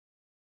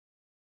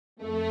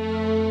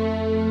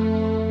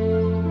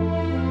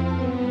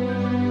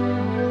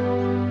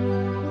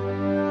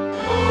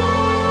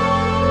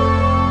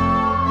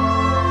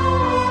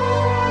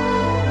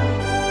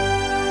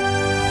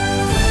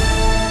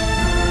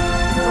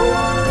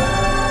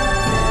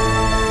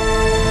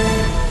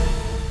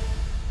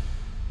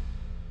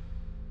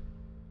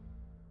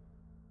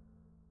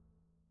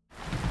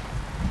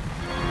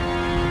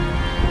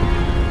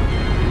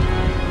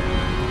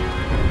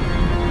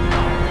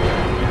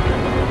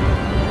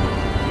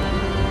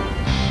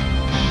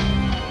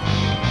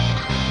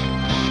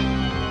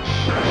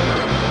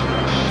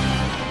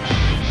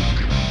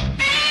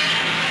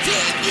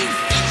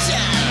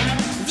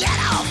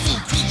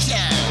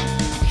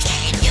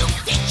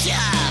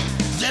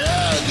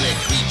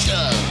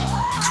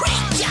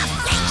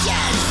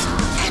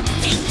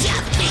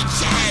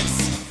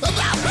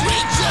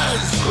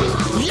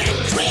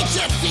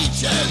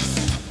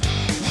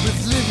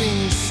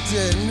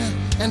Livingston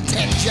and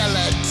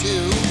Tangela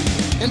too,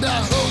 and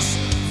our host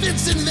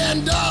Vincent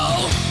Van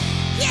Dahl,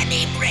 and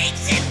he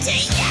brings it to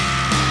ya!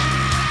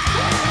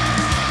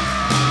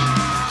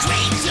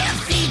 Creature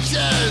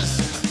features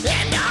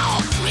and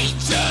all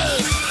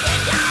creatures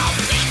and all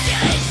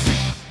features,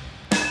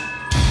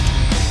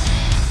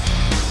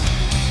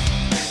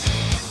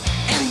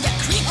 and the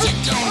creature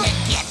gonna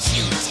get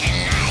you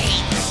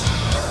tonight.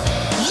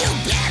 You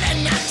better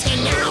not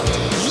turn out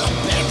your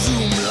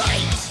bedroom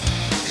light.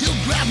 He'll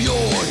grab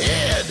your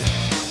head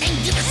and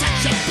give it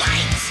such a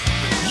bite.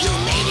 You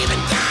may even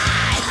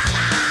die,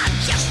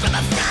 just from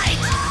a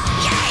fright.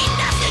 You ain't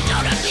nothing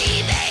gonna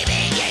be,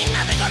 baby. You ain't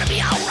nothing gonna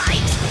be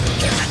alright.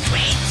 Cause the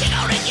creature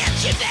gonna get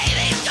you,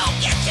 baby. It's gonna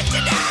get you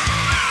tonight.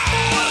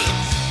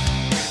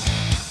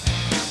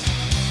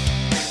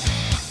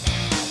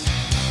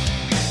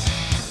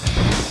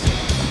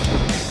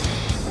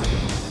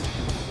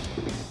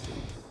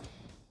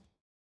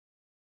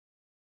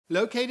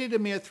 Located a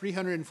mere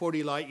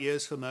 340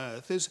 light-years from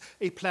Earth is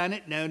a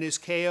planet known as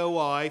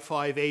KOI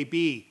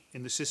 5AB,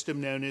 in the system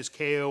known as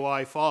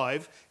KOI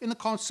 5, in the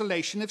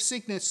constellation of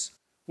Cygnus.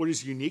 What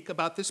is unique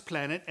about this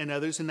planet and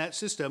others in that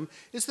system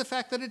is the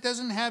fact that it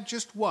doesn't have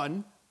just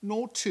one,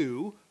 nor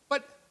two,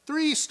 but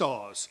 3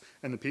 stars,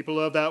 and the people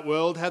of that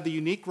world have the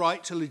unique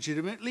right to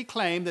legitimately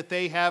claim that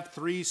they have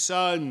 3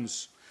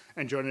 suns.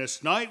 And joining us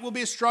tonight will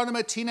be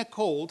astronomer Tina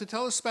Cole to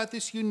tell us about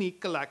this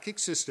unique galactic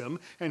system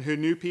and her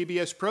new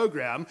PBS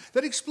program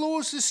that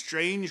explores this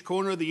strange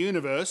corner of the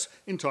universe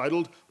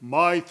entitled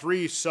My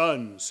 3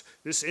 Suns,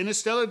 this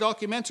interstellar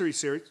documentary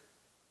series.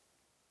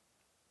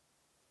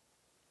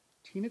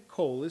 Tina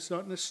Cole is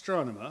not an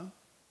astronomer,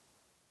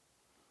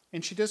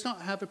 and she does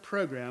not have a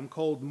program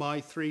called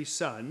My 3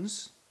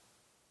 Suns.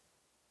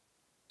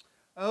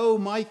 Oh,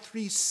 My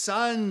 3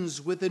 Suns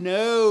with an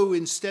O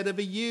instead of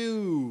a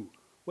U.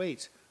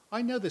 Wait.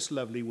 I know this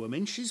lovely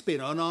woman. She's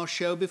been on our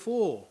show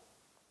before.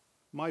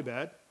 My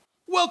bad.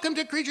 Welcome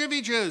to Creature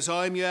Features.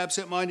 I'm your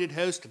absent-minded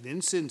host,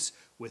 Vincent.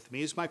 With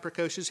me is my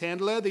precocious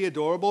handler, the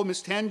adorable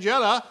Miss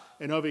Tangela.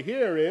 And over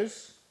here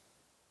is...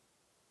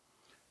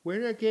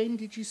 Where again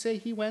did you say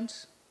he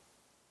went?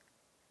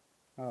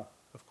 Ah,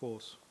 of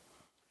course.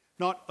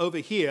 Not over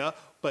here,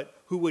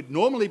 but who would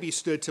normally be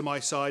stood to my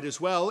side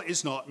as well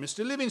is not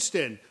Mr.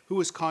 Livingston, who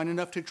was kind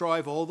enough to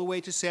drive all the way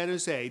to San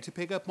Jose to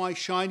pick up my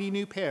shiny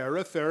new pair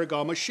of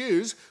Ferragamo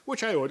shoes,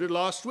 which I ordered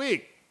last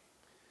week.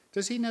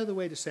 Does he know the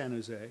way to San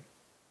Jose?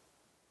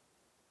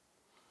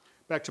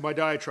 Back to my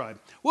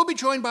diatribe. We'll be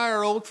joined by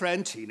our old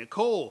friend Tina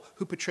Cole,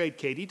 who portrayed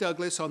Katie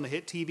Douglas on the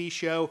hit TV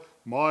show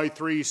My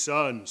 3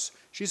 Suns.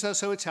 She's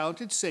also a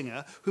talented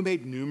singer who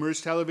made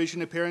numerous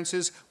television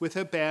appearances with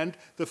her band,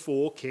 the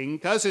 4 King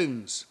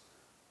Cousins.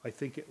 I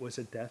think it was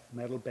a death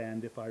metal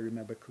band, if I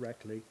remember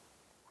correctly.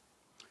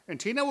 And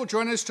Tina will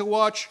join us to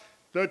watch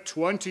The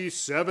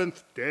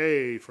 27th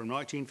Day from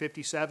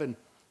 1957.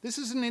 This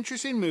is an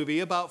interesting movie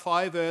about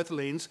 5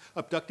 Earthlings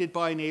abducted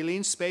by an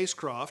alien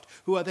spacecraft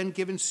who are then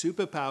given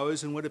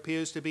superpowers in what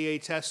appears to be a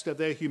test of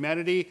their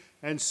humanity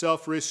and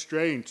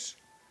self-restraint.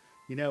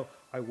 You know,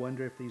 I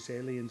wonder if these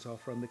aliens are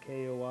from the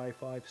KOI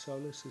 5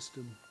 solar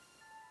system.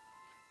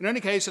 In any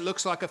case, it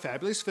looks like a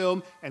fabulous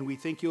film, and we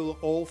think you'll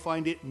all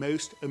find it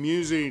most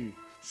amusing.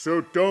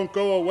 So don't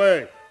go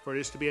away, for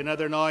it is to be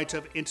another night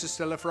of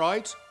interstellar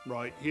fright,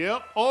 right here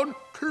on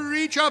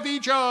Creature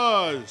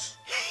Features.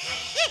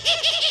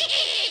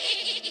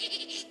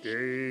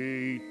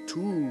 Stay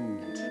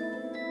tuned.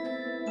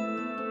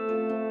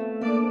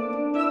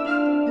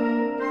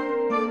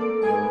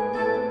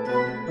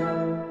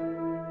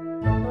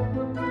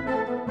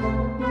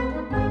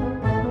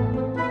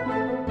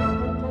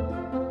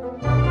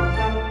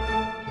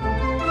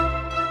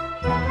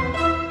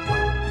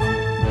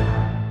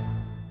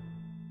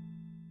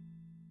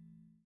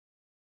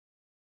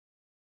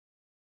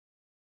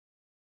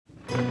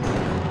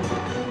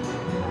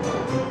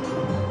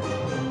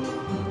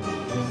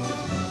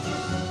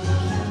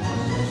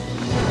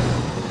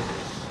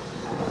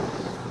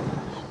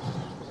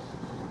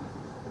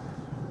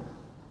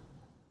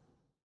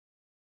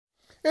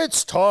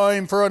 It's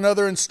time for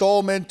another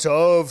installment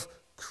of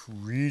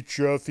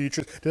Creature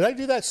Features. Did I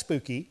do that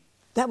spooky?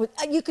 That would,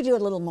 you could do a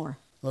little more.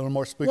 A little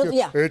more spooky?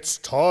 Yeah. It's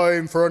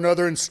time for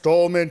another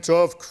installment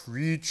of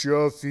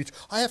Creature Features.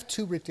 I have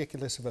too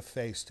ridiculous of a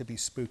face to be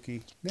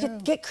spooky. No.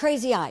 Get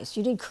crazy eyes.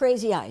 You need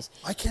crazy eyes.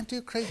 I can't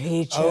do crazy.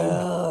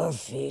 Creature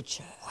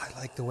Feature. I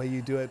like the way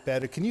you do it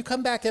better. Can you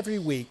come back every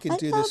week and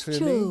do this for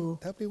me?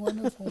 That'd be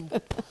wonderful.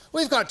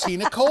 We've got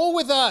Tina Cole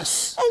with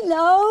us.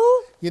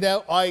 Hello. You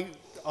know,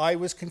 I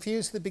was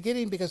confused at the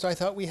beginning because I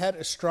thought we had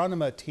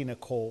astronomer Tina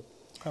Cole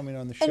coming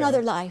on the show.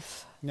 Another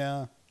life.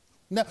 No.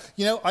 No,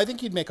 you know, I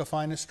think you'd make a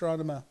fine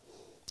astronomer.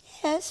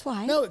 Yes,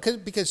 why? No,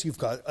 because you've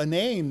got a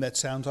name that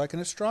sounds like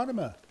an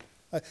astronomer.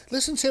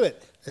 Listen to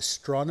it.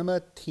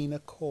 Astronomer Tina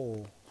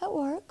Cole. That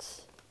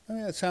works. I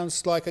mean, it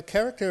sounds like a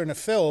character in a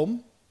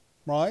film,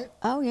 right?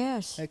 Oh,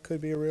 yes. It could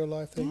be a real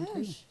life thing,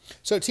 yes. too.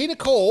 So, Tina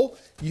Cole,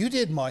 you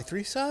did My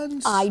 3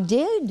 Suns. I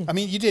did. I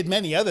mean, you did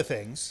many other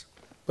things.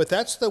 But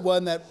that's the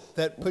one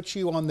that puts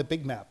you on the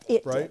big map,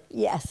 right?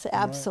 Yes,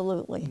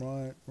 absolutely.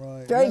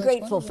 Right. Very Yeah,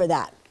 grateful for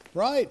that.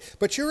 Right.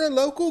 But you're a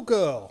local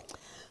girl.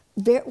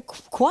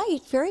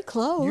 Very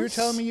close. You were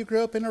telling me you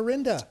grew up in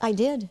Orinda. I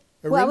did.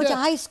 Well, I went to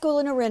Orinda? high school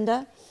in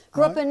Orinda.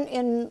 Grew up Right.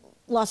 in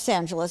Los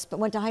Angeles, but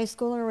went to high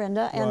school in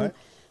Orinda, and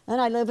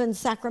I live in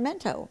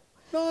Sacramento.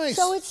 Nice.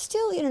 So it's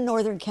still in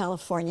Northern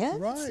California.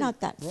 Right. It's not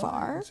that right.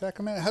 far.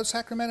 Sacramento. How's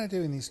Sacramento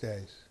doing these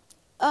days?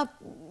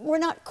 We're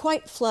not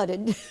quite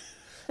flooded.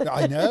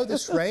 I know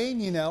this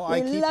rain. I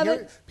keep love hearing.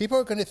 it. People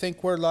are going to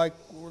think we're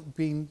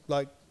being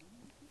like,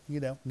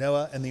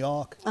 Noah and the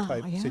Ark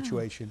type yeah,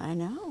 situation. I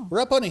know.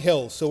 We're up on a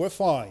hill, so we're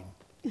fine.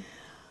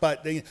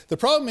 But the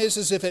problem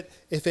is if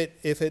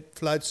it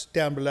floods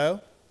down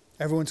below,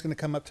 everyone's going to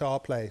come up to our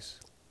place,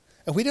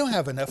 and we don't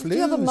have enough loos. Do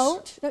you have a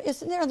moat?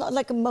 Isn't there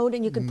like a moat,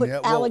 and you can put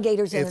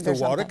alligators in it or something? If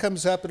the water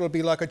comes up, it'll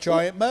be like a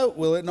giant moat,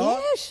 will it not?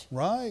 Yes.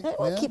 Right. That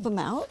will keep them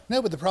out.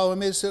 No, but the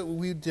problem is that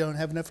we don't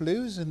have enough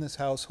loos in this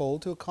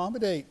household to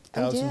accommodate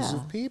thousands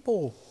of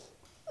people.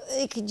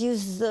 They could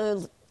use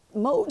the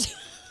moat.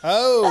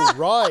 Oh,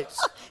 right. Is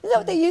that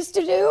what they used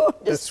to do?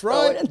 That's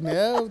right.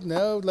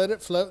 No, let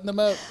it float in the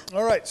moat.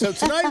 All right, so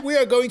tonight we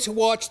are going to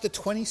watch The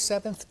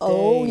 27th Day.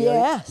 Oh,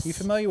 yes. Are you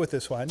familiar with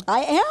this one?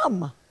 I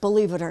am,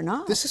 believe it or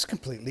not. This is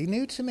completely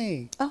new to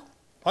me. Oh.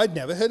 I'd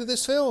never heard of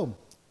this film.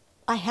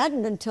 I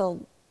hadn't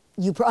until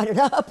you brought it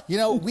up.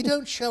 We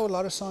don't show a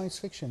lot of science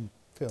fiction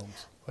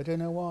films. I don't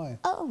know why.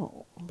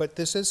 Oh. But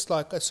this is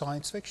like a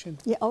science fiction.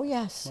 Yeah. Oh,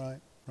 yes.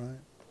 Right.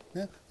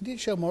 Yeah, we need to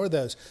show more of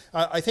those.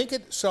 I think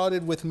it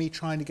started with me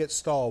trying to get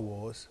Star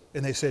Wars,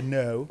 and they said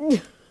no.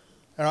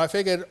 And I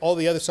figured all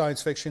the other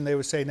science fiction they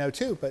would say no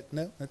too, but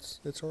no, that's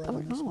all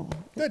right. Oh.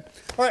 Good.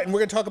 All right, and we're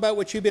going to talk about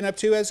what you've been up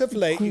to as of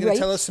late. You're going Great. to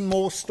tell us some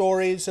more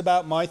stories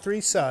about My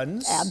Three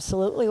Sons.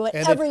 Absolutely, and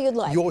whatever you'd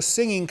like. Your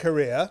singing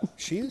career.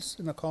 She's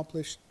an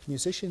accomplished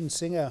musician,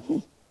 singer.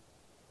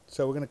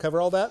 So we're going to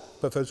cover all that,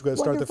 but first we're going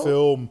to start the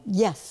film.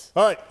 Yes.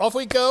 All right, off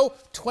we go.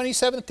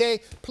 27th Day.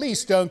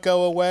 Please don't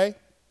go away.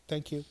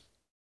 Thank you.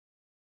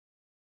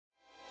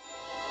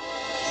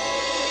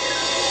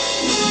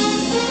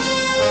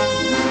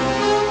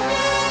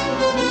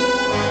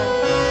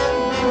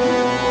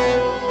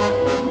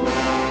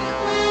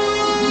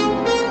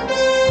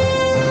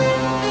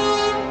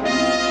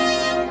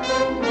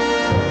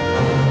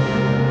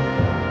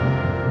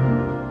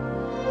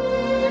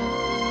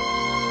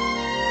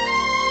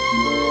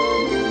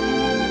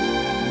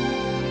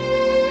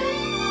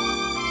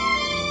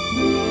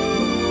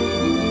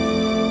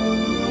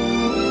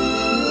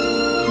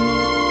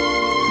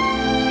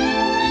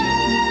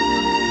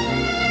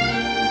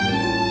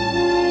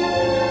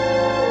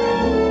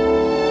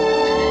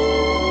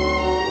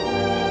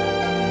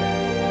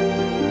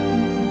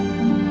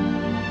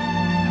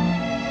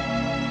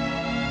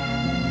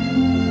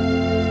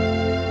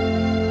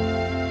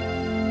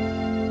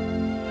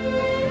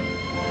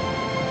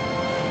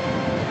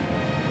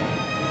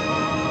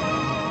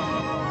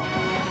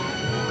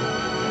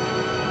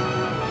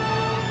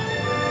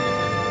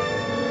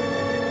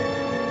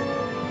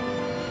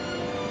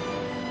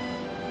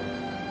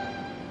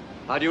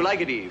 How do you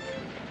like it, Eve?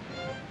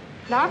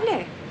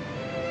 Lovely.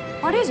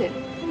 What is it?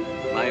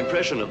 My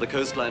impression of the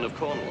coastline of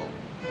Cornwall.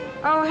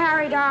 Oh,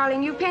 Harry,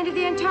 darling, you painted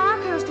the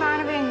entire coastline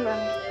of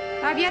England.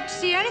 I've yet to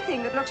see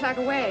anything that looks like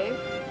a wave.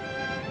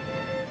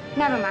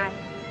 Never mind.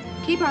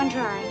 Keep on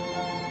trying.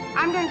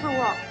 I'm going for a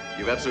walk.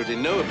 You've absolutely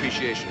no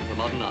appreciation for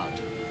modern art.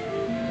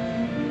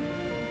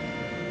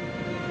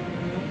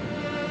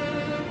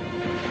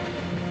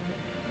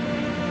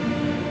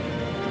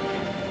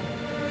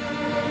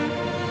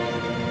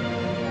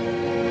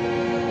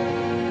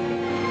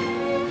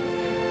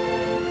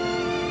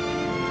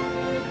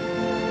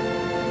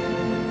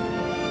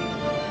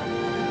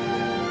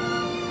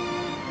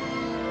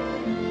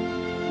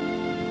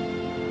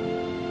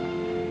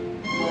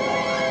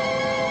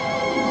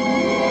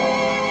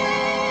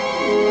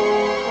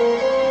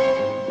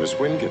 Miss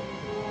Wingate,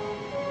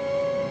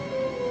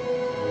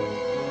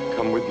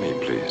 come with me,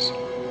 please.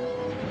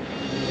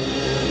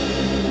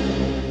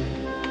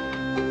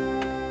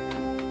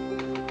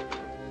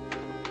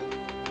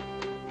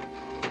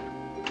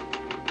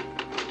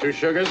 Two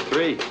sugars?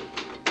 Three.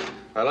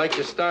 I like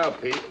your style,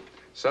 Pete.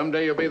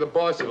 Someday you'll be the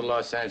boss of the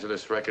Los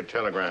Angeles Record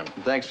Telegram.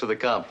 Thanks for the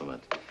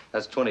compliment.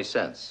 That's 20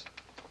 cents.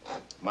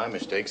 My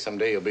mistake,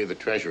 someday you'll be the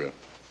treasurer.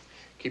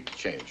 Keep the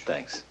change.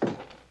 Thanks.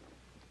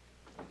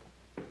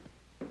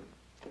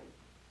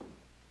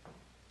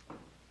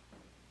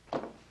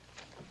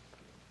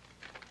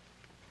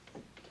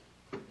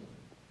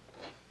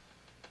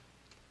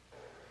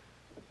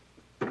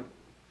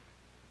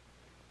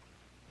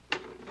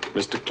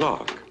 Mr.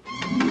 Clark,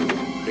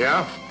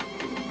 Yeah?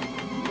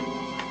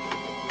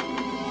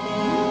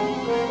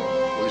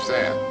 Who's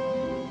that?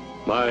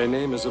 my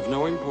name is of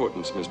no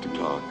importance, Mr.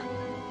 Clark,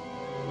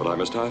 but I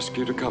must ask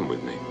you to come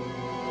with me.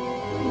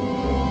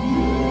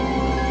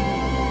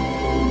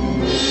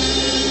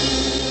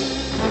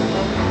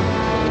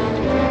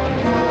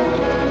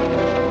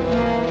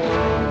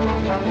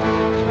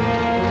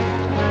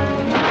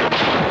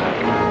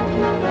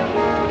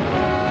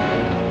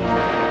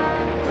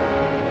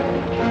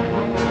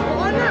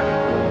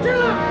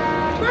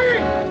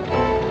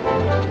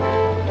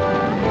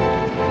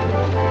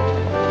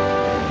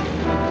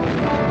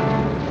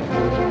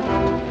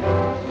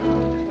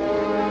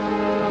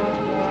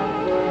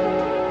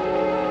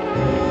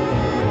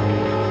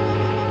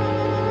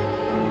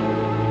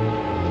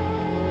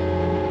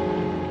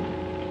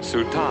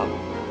 Sultan.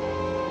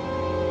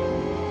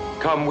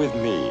 Come with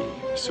me,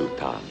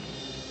 Sultan.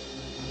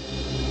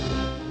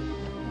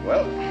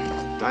 Well,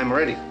 I'm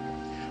ready.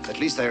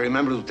 At least I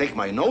remember to take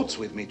my notes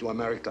with me to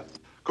America.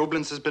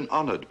 Koblenz has been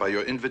honored by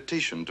your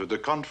invitation to the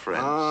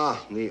conference.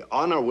 The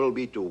honor will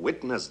be to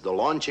witness the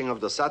launching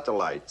of the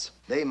satellites.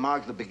 They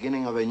mark the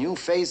beginning of a new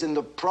phase in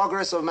the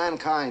progress of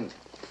mankind.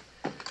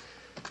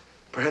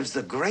 Perhaps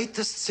the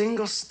greatest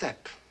single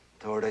step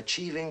toward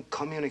achieving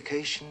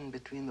communication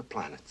between the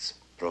planets.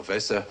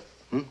 Professor,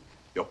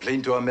 your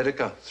plane to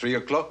America, 3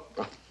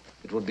 o'clock?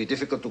 It would be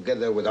difficult to get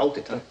there without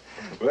it, huh?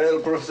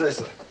 Well,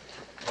 Professor,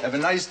 have a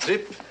nice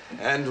trip,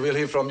 and we'll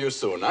hear from you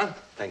soon, huh?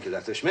 Thank you,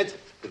 Dr. Schmidt.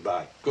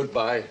 Goodbye.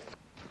 Goodbye.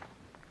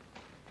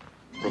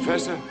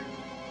 Professor?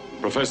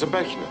 Professor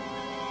Bechner.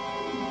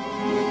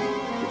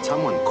 Did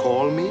someone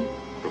call me?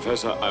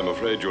 Professor, I'm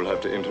afraid you'll have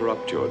to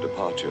interrupt your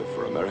departure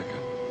for America.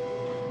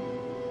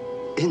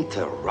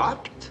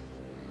 Interrupt?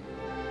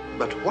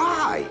 But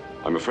why?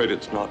 I'm afraid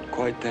it's not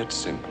quite that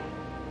simple.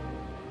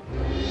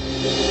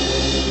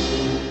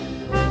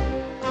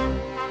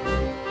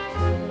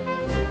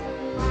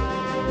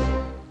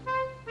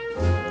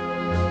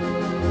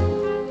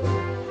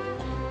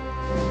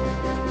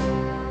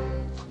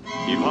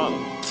 Ivan.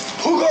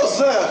 Who goes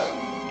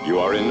there? You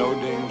are in no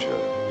danger,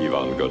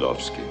 Ivan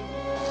Godowski.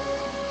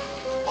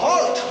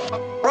 Halt!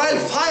 Brian,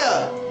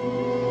 fire!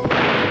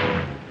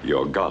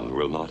 Your gun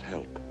will not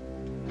help.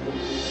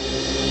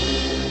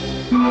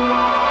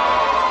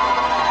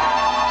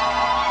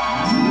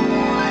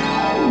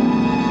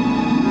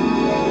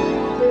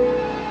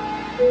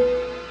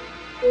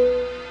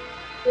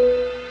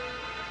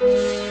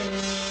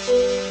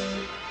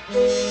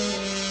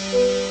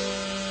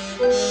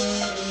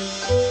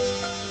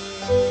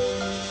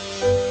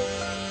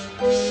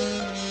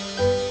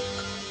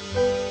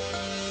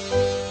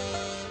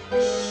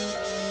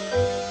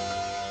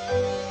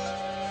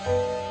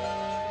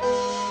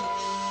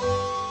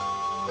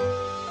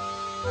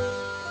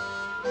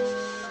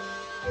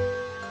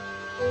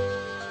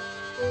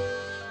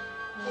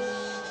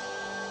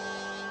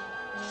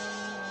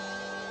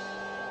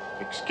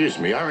 Excuse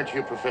me, aren't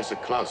you Professor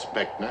Klaus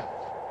Beckner?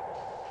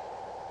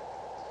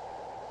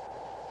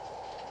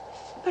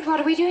 But what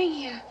are we doing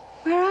here?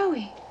 Where are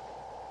we?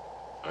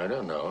 I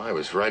don't know. I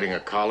was writing a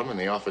column in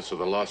the office of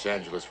the Los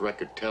Angeles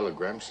Record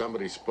Telegram.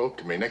 Somebody spoke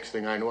to me. Next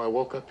thing I knew, I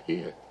woke up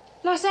here.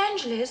 Los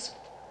Angeles?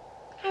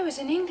 I was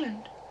in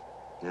England.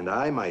 And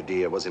I, my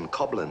dear, was in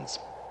Koblenz.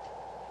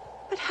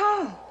 But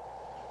how?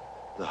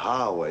 The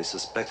how, I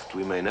suspect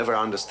we may never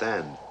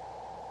understand.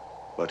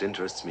 What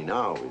interests me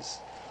now is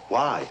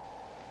why.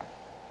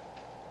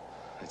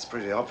 It's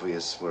pretty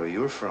obvious where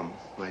you're from,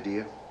 my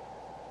dear.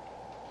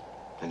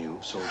 And you,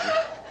 soldier?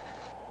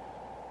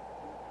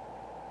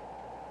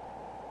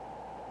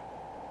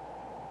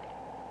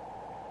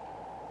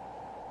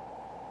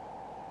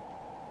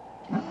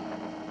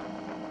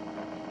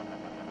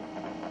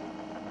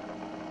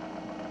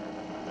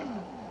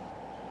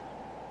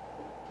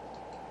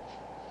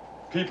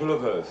 People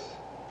of Earth,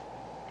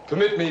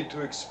 permit me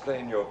to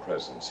explain your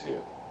presence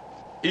here.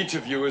 Each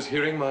of you is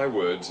hearing my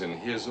words in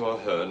his or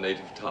her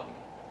native tongue.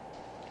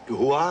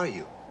 Who are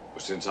you?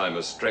 Since I'm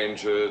a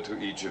stranger to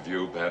each of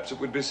you, perhaps it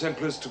would be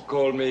simplest to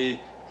call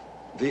me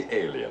the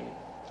alien.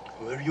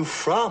 Where are you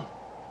from?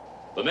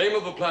 The name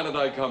of the planet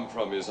I come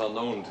from is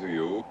unknown to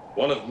you,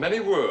 one of many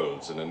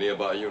worlds in a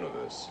nearby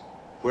universe.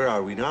 Where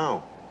are we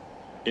now?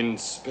 In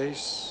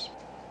space,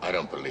 I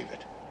don't believe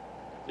it.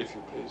 if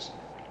you please.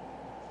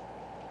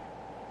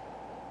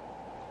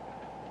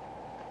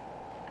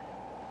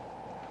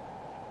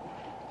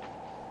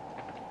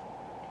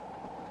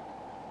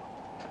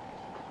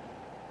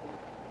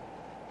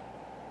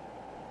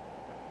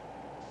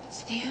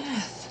 It's the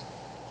Earth.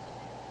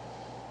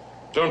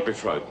 Don't be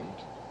frightened.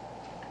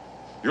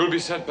 You'll be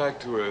sent back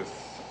to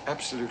Earth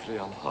absolutely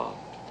unharmed.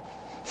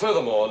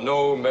 Furthermore,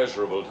 no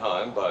measurable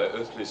time by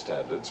earthly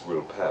standards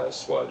will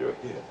pass while you're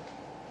here.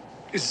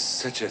 Is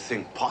such a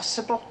thing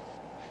possible?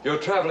 You're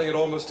traveling at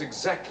almost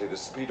exactly the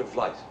speed of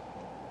light.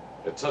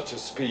 At such a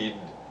speed,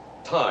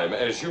 time,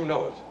 as you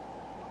know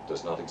it,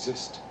 does not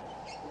exist.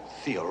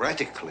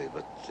 Theoretically,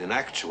 but in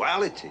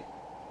actuality.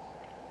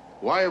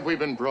 Why have we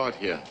been brought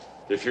here?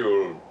 If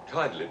you'll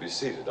kindly be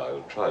seated,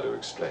 I'll try to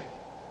explain.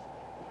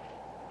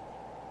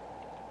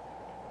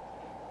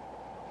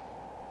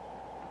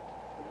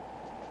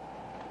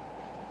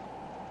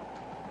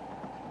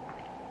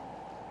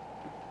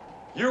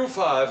 You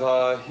five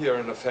are here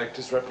in effect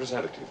as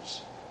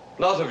representatives,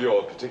 not of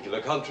your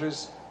particular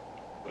countries,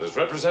 but as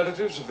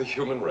representatives of the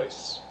human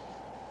race.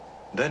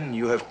 Then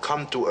you have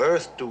come to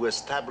Earth to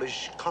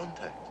establish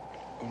contact.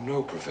 Oh,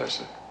 no,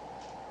 Professor.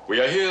 We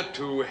are here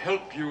to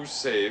help you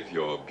save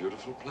your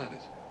beautiful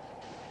planet.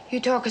 You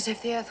talk as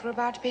if the Earth were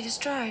about to be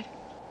destroyed.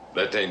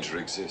 That danger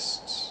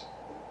exists.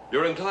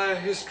 Your entire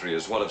history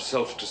is one of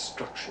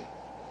self-destruction.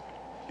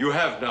 You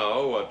have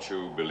now what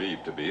you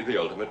believe to be the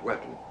ultimate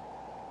weapon,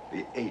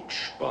 the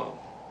H-bomb.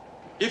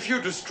 If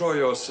you destroy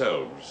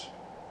yourselves,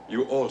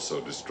 you also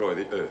destroy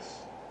the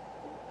Earth.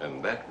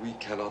 And that we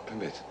cannot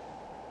permit,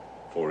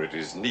 for it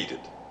is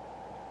needed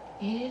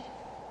Ed?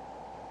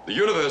 The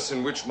universe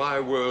in which my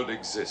world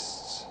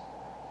exists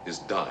is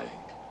dying.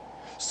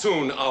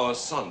 Soon our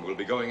sun will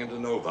be going into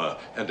nova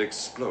and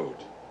explode.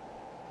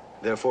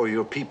 Therefore,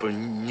 your people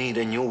need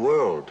a new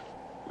world.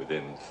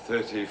 Within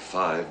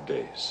 35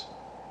 days.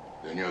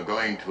 Then you're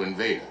going to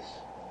invade us.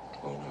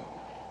 Oh, no.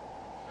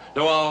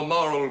 No, our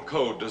moral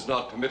code does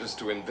not permit us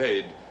to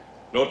invade,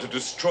 nor to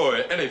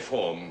destroy any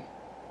form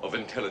of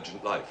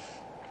intelligent life.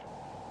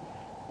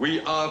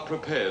 We are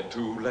prepared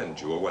to lend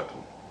you a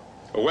weapon.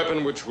 A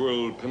weapon which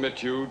will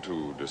permit you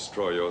to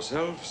destroy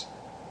yourselves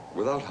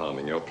without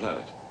harming your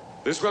planet.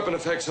 This weapon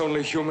affects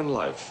only human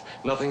life.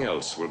 Nothing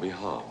else will be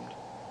harmed.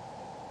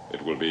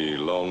 It will be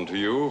loaned to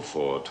you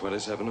for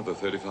 27 of the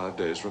 35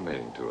 days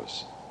remaining to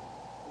us.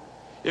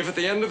 If at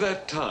the end of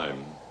that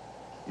time,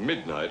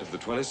 midnight of the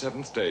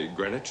 27th day,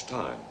 Greenwich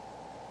time,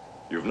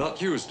 you've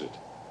not used it,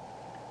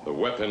 the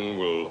weapon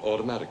will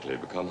automatically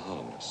become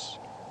harmless.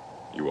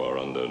 You are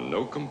under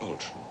no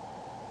compulsion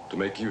to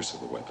make use of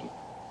the weapon.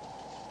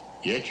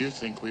 Yet you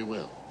think we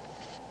will.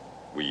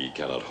 We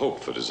cannot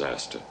hope for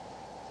disaster.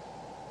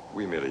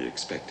 We merely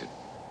expect it.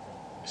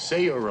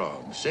 Say you're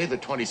wrong. Say the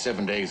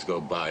 27 days go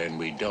by and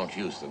we don't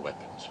use the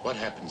weapons. What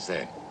happens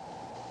then?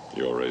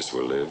 Your race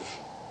will live.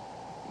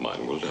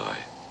 Mine will die.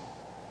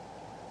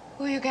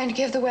 Who are you going to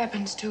give the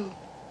weapons to?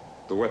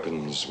 The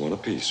weapons, one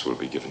apiece, will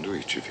be given to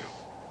each of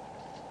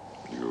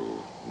you.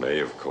 You may,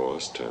 of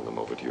course, turn them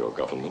over to your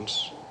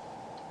governments.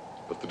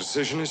 But the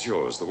decision is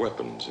yours. The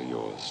weapons are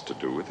yours to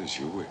do with as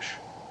you wish.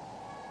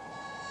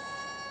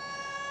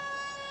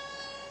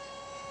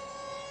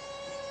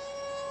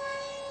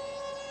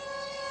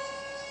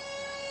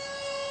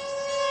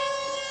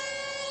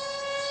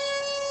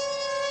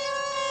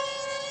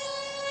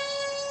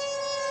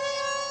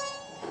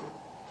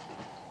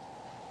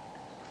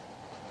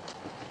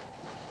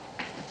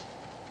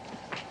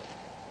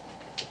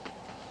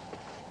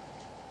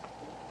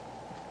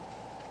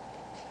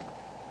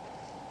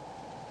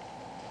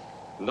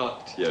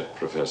 Not yet,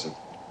 Professor.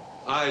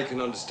 I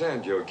can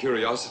understand your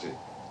curiosity,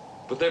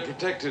 but they're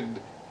protected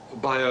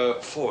by a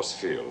force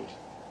field.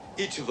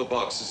 Each of the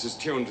boxes is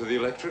tuned to the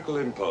electrical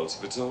impulse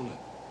of its owner.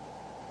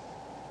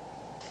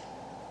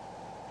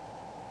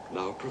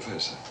 Now,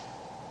 Professor,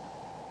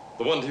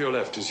 the one to your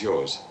left is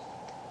yours.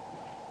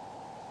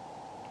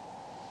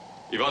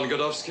 Ivan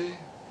Godovsky,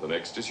 the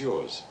next is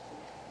yours.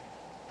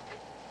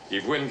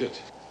 Eve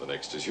Wingate, the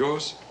next is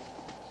yours.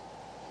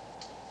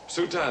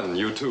 Sutan,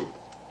 you too.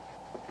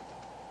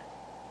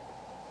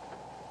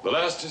 The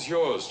last is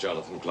yours,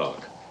 Jonathan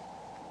Clark.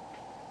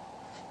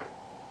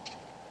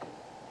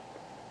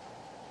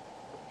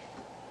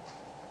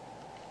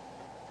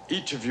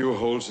 Each of you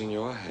holds in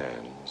your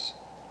hands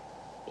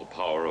the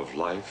power of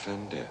life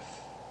and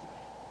death.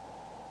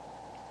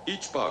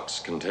 Each box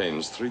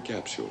contains 3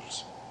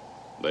 capsules.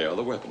 They are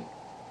the weapon.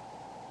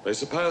 They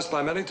surpass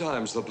by many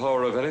times the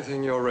power of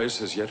anything your race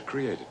has yet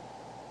created.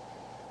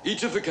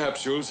 Each of the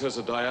capsules has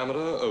a diameter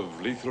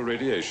of lethal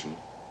radiation,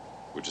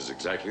 which is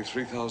exactly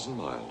 3,000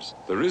 miles.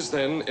 There is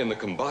then, in the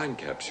combined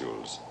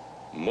capsules,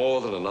 more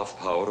than enough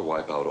power to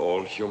wipe out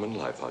all human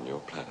life on your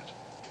planet.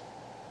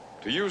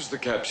 To use the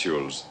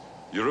capsules,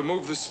 you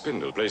remove the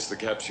spindle, place the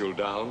capsule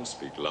down,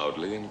 speak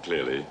loudly and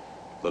clearly,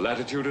 the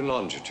latitude and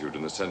longitude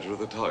in the center of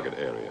the target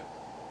area.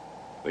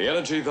 The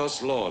energy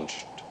thus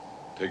launched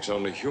takes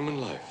only human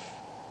life,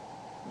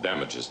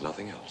 damages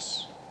nothing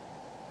else.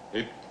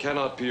 It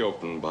cannot be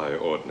opened by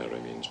ordinary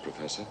means,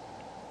 Professor.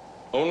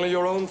 Only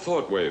your own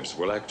thought waves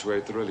will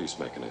actuate the release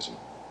mechanism.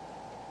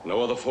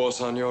 No other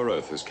force on your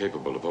Earth is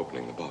capable of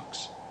opening the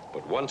box.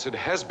 But once it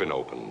has been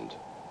opened,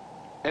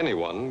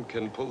 anyone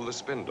can pull the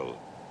spindle,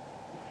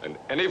 and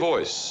any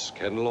voice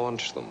can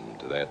launch them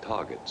to their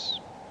targets.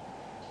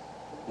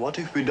 What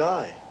if we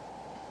die?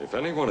 If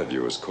any one of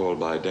you is called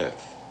by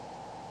death,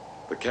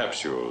 the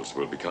capsules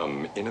will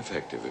become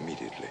ineffective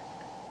immediately.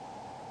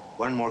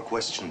 One more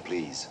question,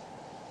 please.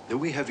 Do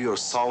we have your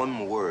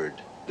solemn word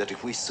that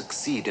if we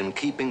succeed in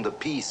keeping the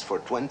peace for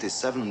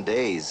 27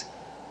 days,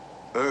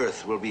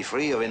 Earth will be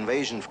free of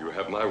invasion? You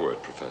have my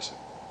word, Professor.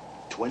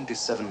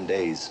 27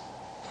 days.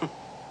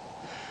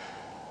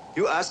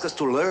 You ask us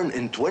to learn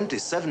in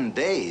 27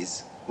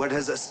 days what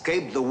has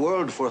escaped the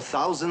world for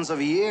thousands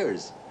of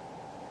years.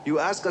 You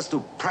ask us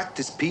to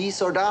practice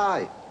peace or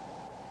die.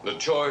 The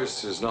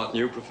choice is not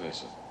new,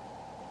 Professor.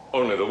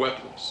 Only the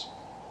weapons.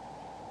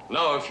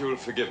 Now, if you'll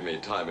forgive me,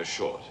 time is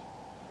short.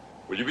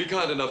 Will you be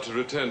kind enough to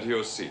return to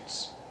your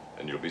seats,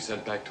 and you'll be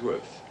sent back to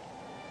Earth?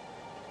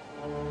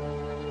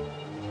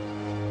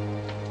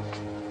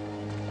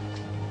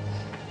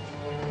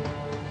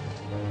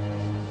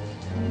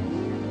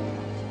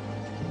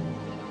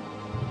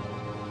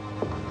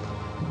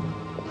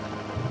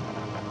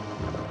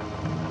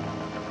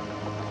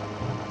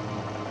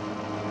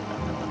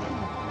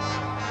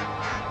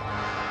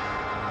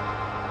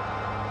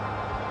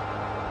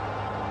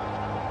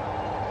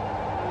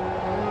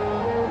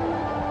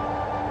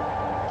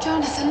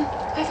 Jonathan,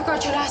 I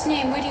forgot your last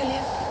name. Where do you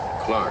live?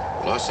 Clark,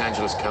 Los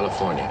Angeles,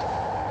 California.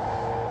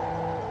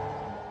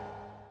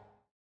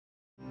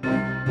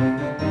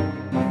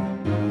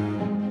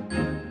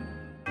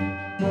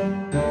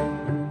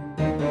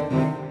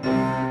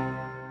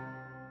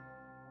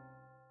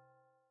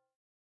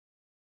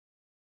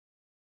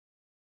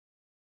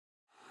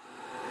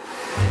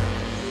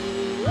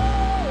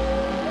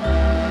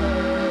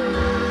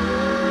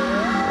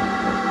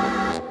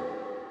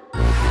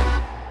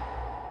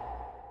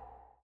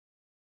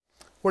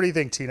 What do you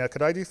think, Tina?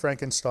 Could I do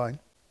Frankenstein?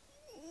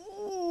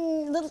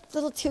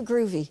 Little too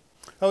groovy.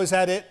 Oh, is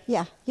that it?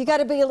 Yeah, you got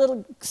to be a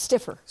little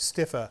stiffer.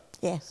 Stiffer.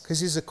 Yes. Because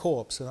he's a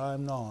corpse and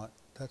I'm not.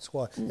 That's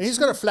why. And he's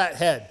got a flat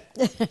head.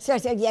 So I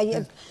said,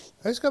 yeah.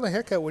 I just got my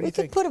haircut. What do you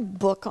think? We could put a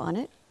book on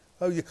it.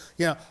 Oh, you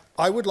know,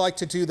 I would like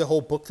to do the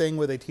whole book thing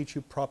where they teach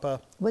you proper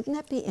Wouldn't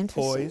that be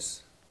interesting?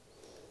 toys.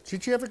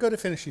 Did you ever go to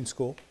finishing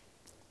school?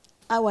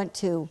 I went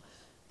to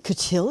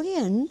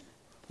cotillion.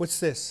 What's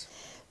this?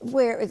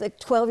 Where like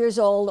 12 years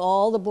old,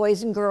 all the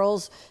boys and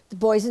girls, the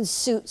boys in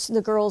suits and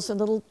the girls in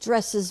little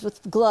dresses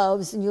with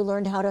gloves, and you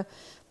learned how to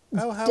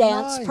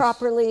dance nice.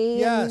 properly,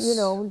 Yes. and you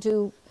know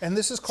do. And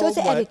this is So called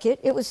it's what? etiquette.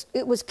 It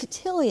was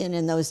cotillion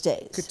in those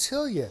days.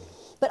 Cotillion.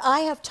 But I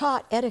have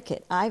taught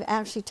etiquette. I've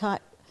actually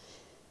taught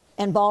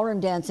and ballroom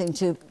dancing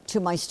to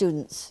my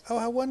students Oh,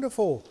 how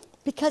wonderful.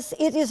 because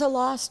it is a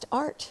lost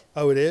art.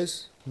 Oh, it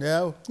is?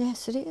 No.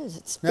 Yes, it is.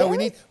 It's No,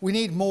 very, we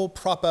need more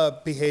proper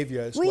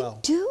behavior as we well.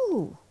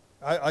 do.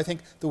 I think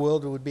the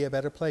world would be a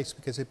better place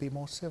because it'd be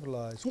more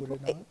civilized, would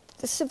it not?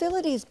 The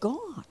civility is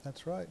gone.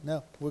 That's right.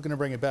 No, we're going to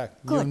bring it back.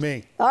 You Good. and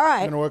me. All right.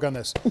 We're going to work on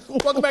this.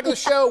 Welcome back to the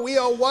show. We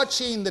are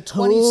watching the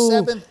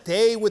 27th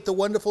day with the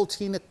wonderful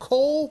Tina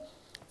Cole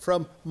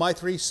from My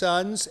Three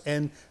Sons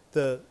and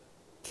the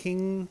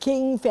King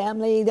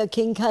family, the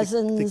King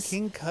cousins. The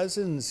King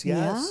Cousins,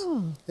 yes.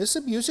 Yeah. This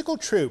is a musical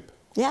troupe.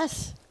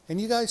 Yes,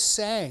 And you guys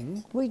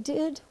sang. we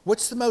did.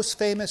 What's the most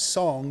famous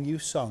song you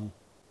sung?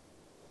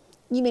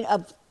 You mean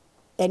of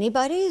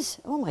anybody's?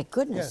 Oh my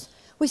goodness. Yes.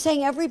 We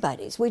sang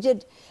everybody's. We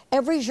did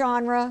every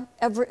genre,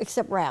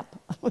 except rap.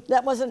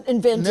 That wasn't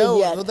invented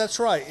yet. No, that's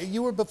right.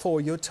 You were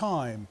before your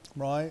time,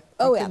 right?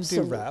 Oh, you couldn't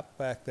absolutely. do rap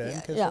back then.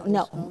 'cause Yeah, it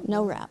was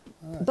no rap.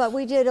 But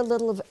we did a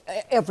little of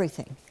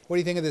everything. What do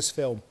you think of this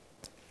film?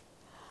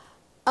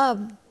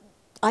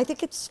 I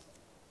think it's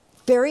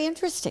very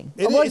interesting.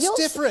 It's you'll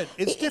different.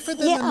 It's different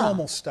than the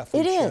normal stuff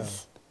we It show.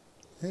 is.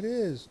 It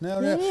is.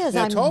 No, It is.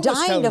 Now, I'm Tom was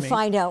dying telling to me-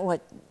 find out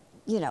what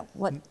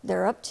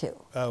they're up to.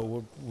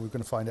 Oh, we're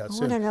going to find out I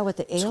soon. wanna know what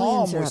the aliens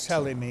Tom are was up to.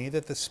 telling me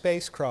that the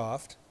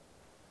spacecraft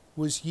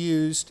was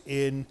used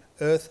in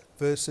Earth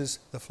versus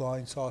the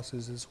Flying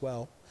Saucers as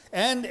well,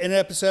 and in an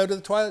episode of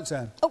The Twilight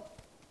Zone. Oh,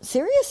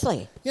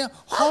 seriously? Yeah,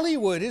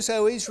 Hollywood is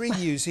always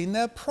reusing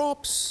their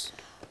props.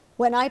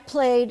 When I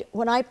played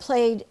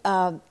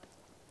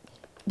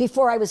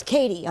before I was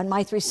Katie on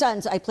My Three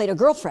Sons, I played a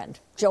girlfriend,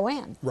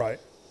 Joanne. Right.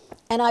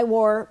 And I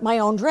wore my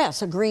own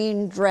dress, a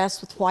green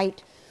dress with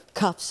white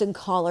cuffs and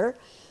collar.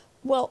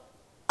 Well,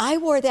 I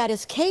wore that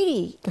as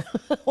Katie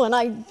when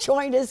I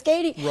joined as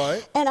Katie.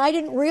 Right. And I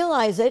didn't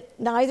realize it,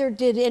 neither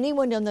did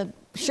anyone on the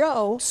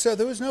show. So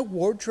there was no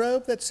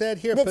wardrobe that said,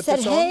 here, That put said,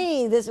 this on?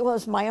 hey, this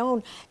was my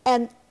own.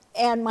 And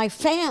my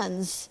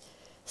fans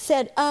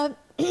said,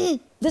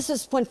 this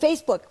is when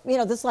Facebook,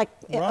 this is like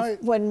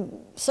Right. when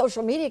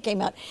social media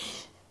came out.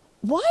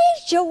 Why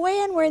is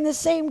Joanne wearing the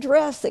same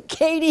dress that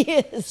Katie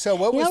is? So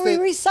what was we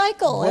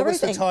recycle what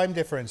everything. was the time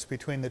difference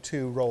between the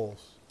two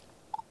roles?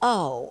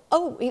 Oh,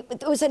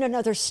 it was in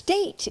another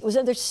state. It was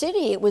another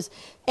city.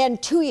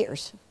 And 2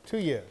 years. 2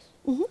 years.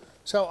 Mm-hmm.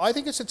 So I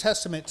think it's a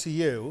testament to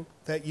you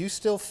that you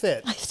still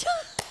fit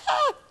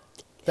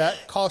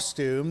that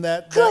costume,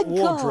 that Good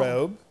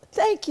wardrobe. call.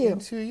 Thank you. In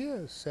 2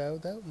 years. So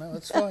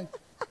that's fine.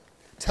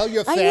 Tell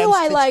your I fans knew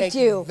I to liked take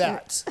you.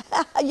 that.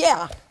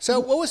 Yeah. So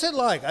what was it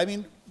like? I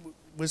mean,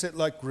 was it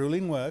like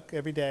grueling work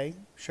every day,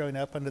 showing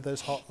up under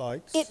those hot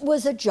lights? It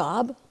was a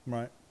job.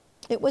 Right.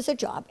 It was a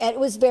job. And it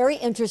was very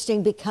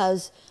interesting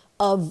because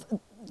of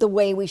the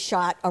way we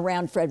shot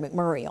around Fred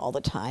McMurray all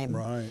the time.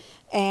 Right.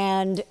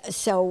 And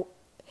so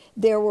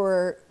there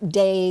were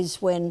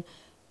days when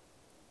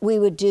we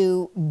would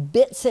do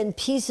bits and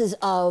pieces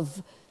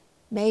of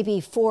maybe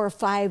 4 or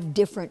 5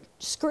 different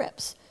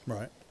scripts.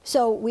 Right.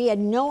 So we had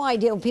no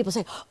idea when people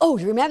say, oh,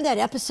 do you remember that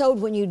episode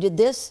when you did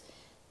this?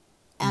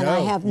 And I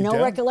No, have you no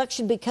don't.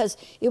 recollection because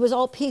it was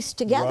all pieced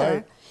together.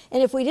 Right.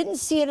 And if we didn't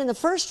see it in the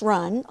first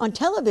run on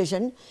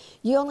television,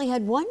 you only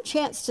had one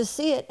chance to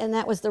see it, and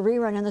that was the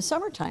rerun in the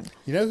summertime.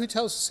 You know who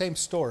tells the same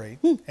story?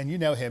 And you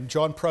know him,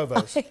 John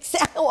Provost.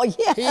 Exactly. Well,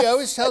 yes. He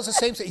always tells the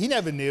same thing. He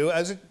never knew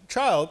as a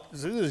child,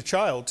 he was a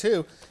child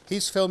too,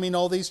 he's filming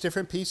all these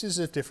different pieces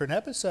of different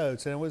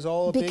episodes, and it was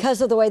all a big... Because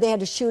of the way they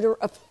had to shoot her,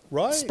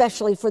 Right.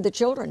 especially for the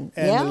children.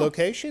 And yeah. the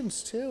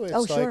locations too. It's Oh,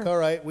 like, sure. all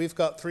right, we've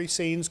got 3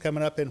 scenes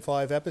coming up in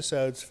 5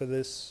 episodes for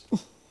this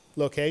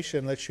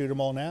location. Let's shoot them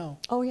all now.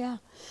 Oh, yeah.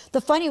 The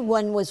funny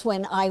one was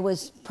when I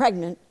was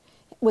pregnant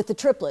with the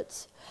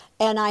triplets,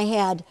 and I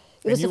had...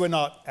 And you were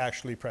not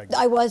actually pregnant.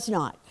 I was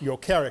not. Your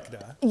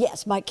character.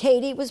 Yes, my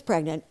Katie was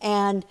pregnant,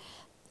 and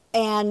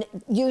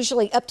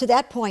usually up to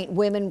that point,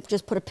 women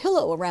just put a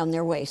pillow around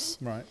their waists.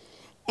 Right.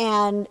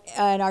 And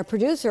our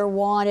producer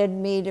wanted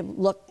me to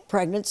look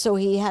pregnant, so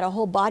he had a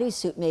whole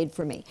bodysuit made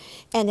for me.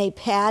 And they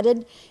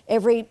padded,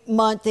 every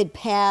month they'd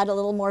pad a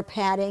little more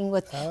padding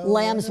with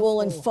lamb's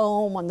wool and wonderful.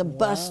 foam on the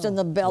bust and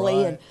the Wow. belly.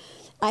 Right. And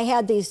I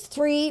had these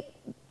 3,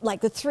 like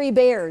the 3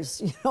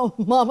 bears,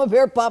 Mama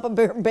bear, Papa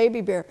bear,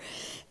 baby bear.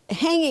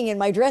 hanging in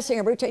my dressing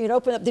room. Every time you'd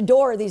open up the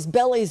door, these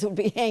bellies would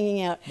be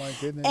hanging out. My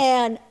goodness.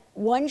 And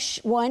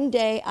one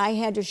day I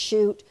had to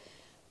shoot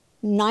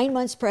 9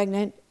 months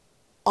pregnant,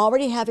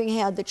 already having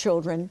had the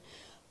children,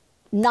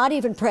 not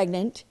even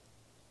pregnant,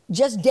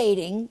 just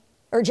dating,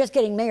 or just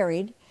getting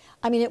married.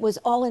 I mean, it was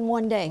all in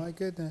one day. My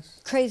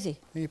goodness. Crazy.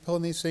 And you're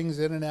pulling these things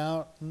in and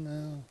out.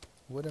 No,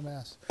 what a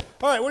mess.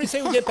 All right, what do you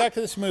say we get back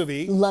to this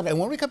movie? Love it. And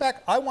when we come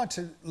back, I want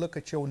to look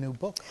at your new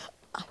book.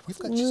 You've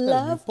got, just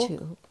love got a new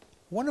book. to.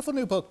 Wonderful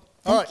new book.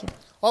 All right,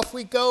 off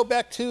we go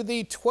back to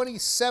the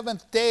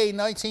 27th day,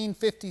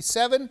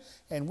 1957,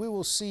 and we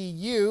will see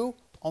you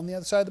on the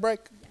other side of the break.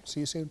 See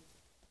you soon.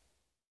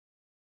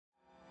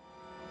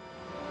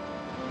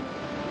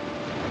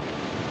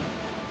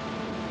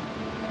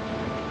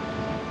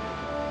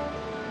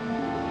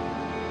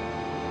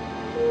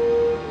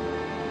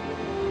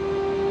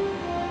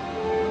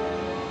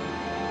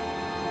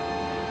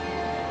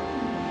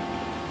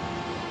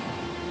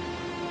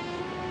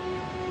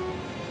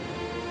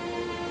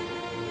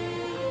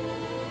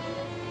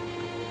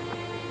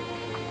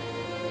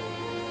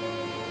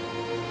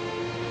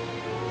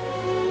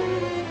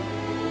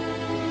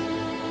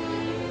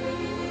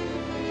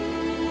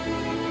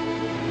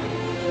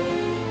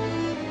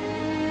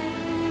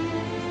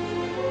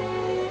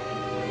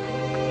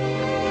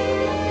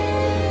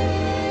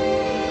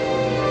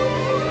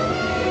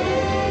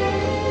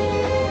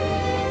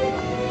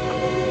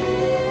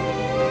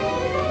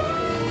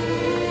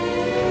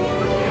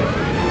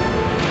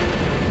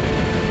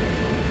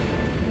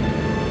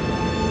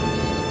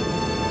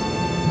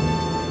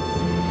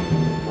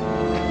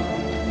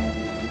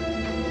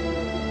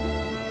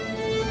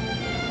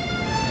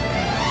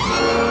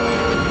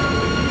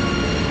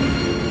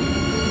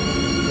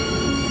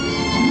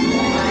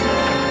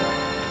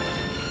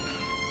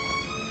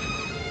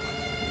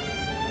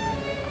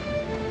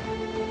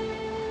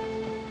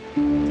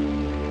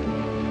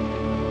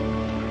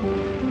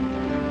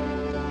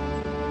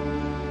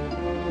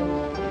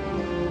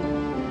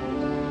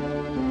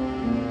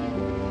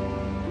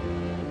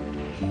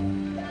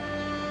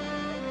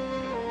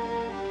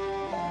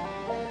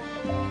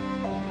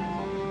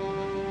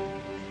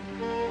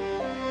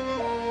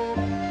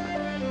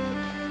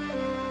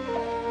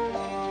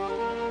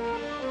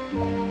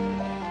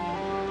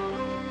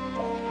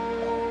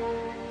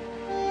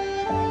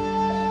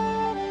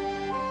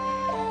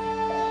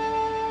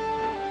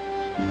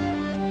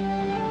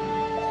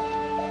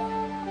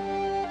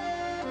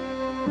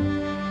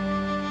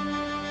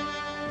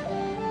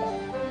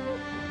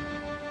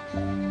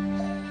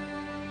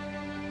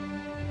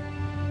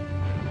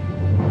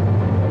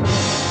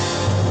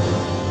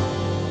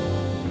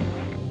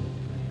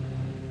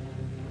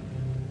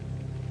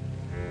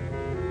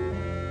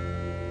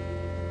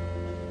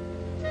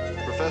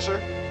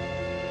 Professor?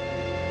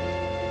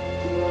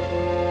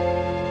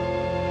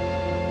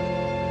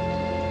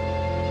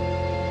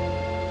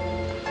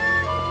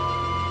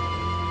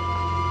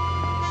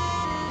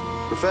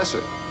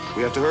 Professor,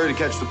 we have to hurry to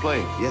catch the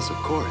plane. Yes, of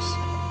course.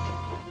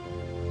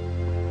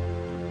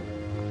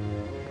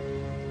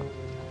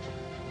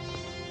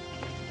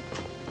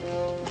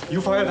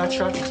 You fired that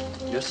shot?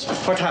 Yes.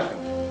 What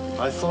happened?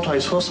 I thought I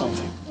saw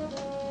something.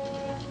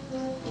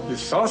 You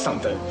saw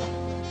something?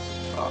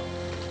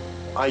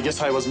 I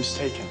guess I was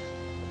mistaken.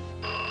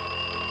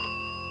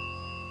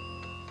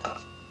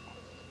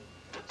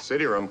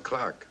 City room,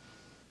 Clark.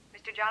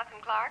 Mr.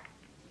 Jonathan Clark?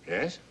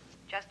 Yes?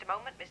 Just a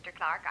moment, Mr.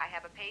 Clark. I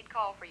have a paid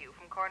call for you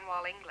from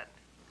Cornwall, England.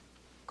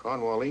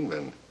 Cornwall,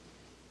 England.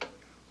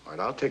 All right,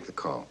 I'll take the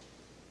call.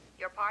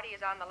 Your party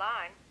is on the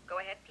line. Go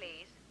ahead,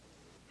 please.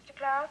 Mr.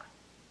 Clark?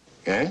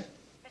 Yes?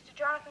 Mr.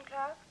 Jonathan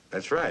Clark?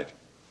 That's right.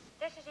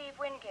 This is Eve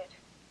Wingate.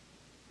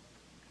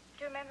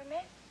 Do you remember me?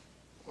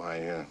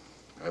 Why,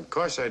 of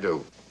course I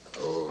do.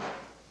 Oh,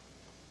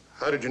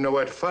 how did you know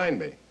where to find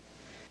me?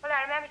 Well,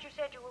 I remembered you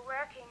said you were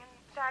working, and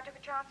so I took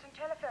a chance on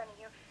telephoning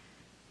you.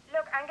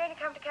 Look, I'm going to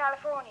come to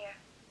California.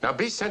 Now,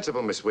 be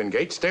sensible, Miss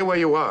Wingate. Stay where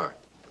you are.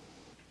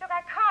 Look,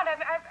 I can't.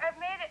 I've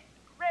made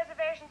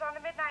reservations on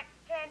the midnight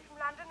plane from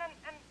London,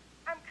 and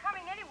I'm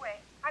coming anyway.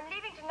 I'm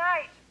leaving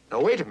tonight.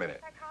 Now, wait a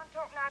minute. I can't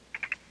talk now.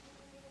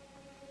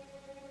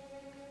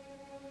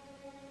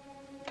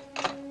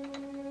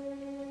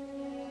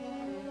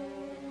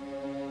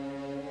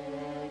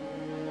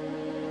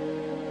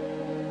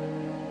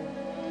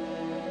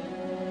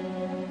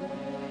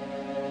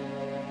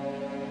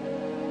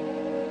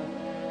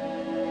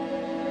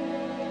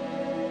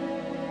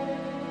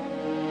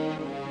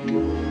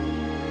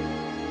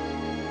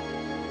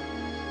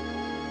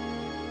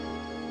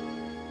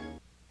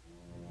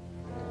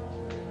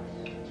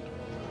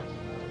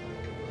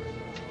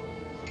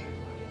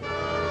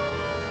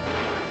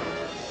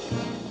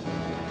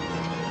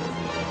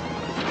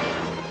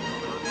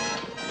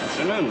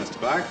 Afternoon, Mr.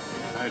 Clark.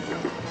 Hi, Joe.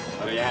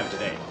 What do you have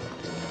today?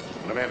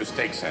 Let me have a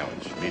steak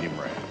sandwich, medium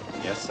rare.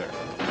 Yes, sir.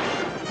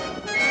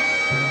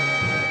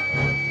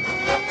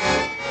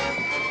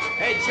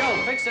 Hey,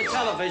 Joe, fix the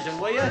television,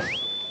 will you?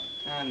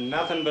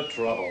 Nothing but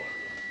trouble.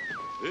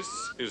 This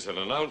is an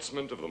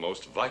announcement of the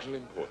most vital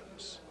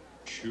importance.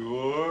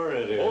 Sure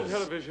it is. All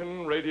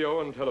television,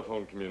 radio, and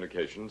telephone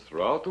communications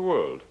throughout the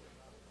world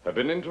have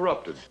been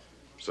interrupted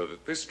so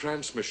that this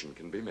transmission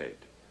can be made.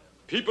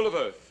 People of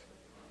Earth,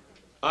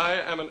 I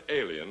am an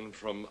alien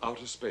from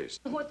outer space.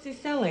 What's he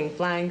selling?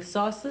 Flying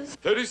saucers?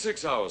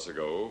 36 hours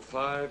ago,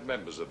 5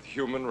 members of the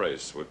human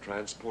race were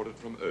transported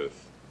from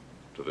Earth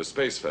to the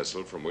space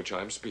vessel from which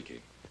I'm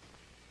speaking.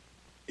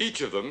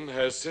 Each of them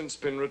has since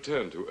been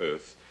returned to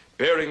Earth,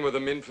 bearing with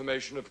them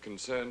information of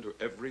concern to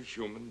every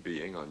human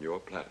being on your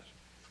planet.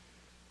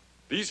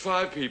 These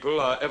 5 people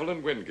are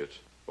Evelyn Wingate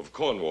of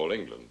Cornwall,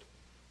 England,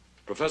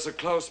 Professor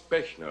Klaus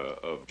Bechner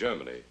of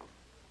Germany,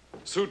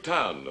 Su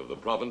Tan of the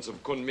province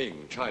of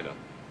Kunming, China,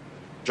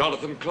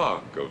 Jonathan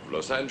Clark of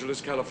Los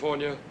Angeles,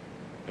 California,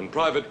 and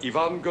Private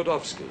Ivan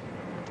Godofsky,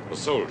 a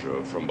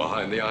soldier from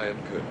behind the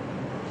Iron Curtain.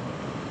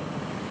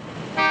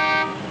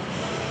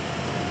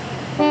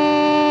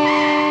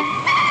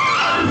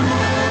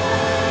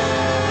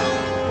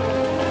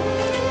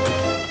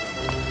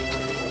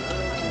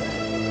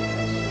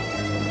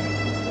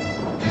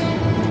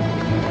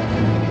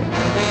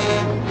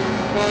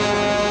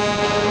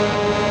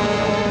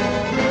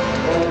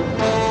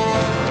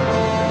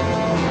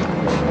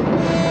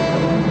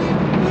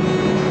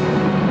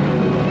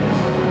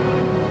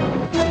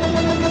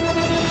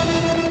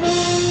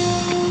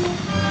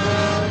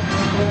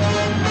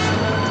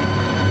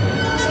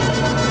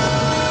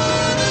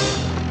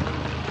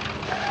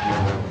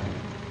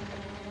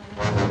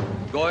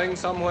 Going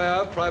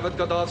somewhere, Private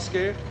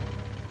Godofsky?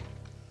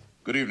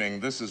 Good evening.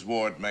 This is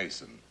Ward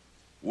Mason.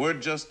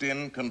 Word just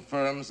in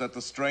confirms that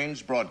the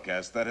strange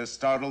broadcast that has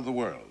startled the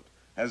world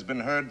has been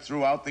heard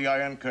throughout the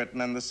Iron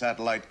Curtain and the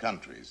satellite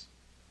countries.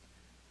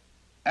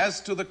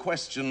 As to the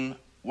question,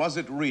 was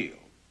it real?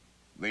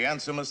 The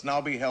answer must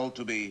now be held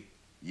to be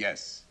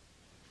yes.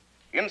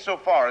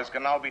 Insofar as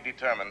can now be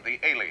determined, the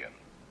alien,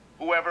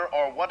 whoever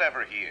or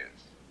whatever he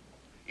is,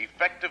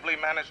 effectively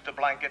managed to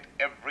blanket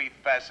every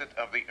facet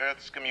of the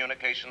Earth's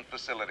communication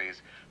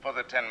facilities for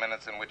the 10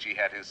 minutes in which he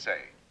had his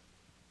say.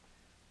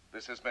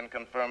 This has been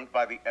confirmed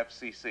by the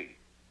FCC.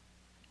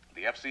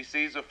 The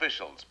FCC's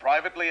officials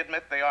privately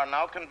admit they are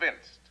now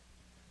convinced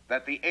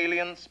that the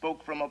alien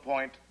spoke from a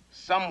point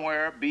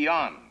somewhere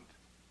beyond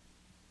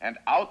and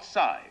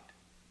outside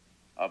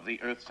of the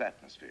Earth's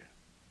atmosphere.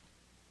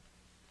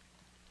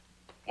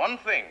 One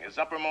thing is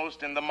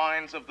uppermost in the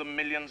minds of the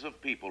millions of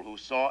people who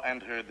saw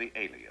and heard the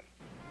alien.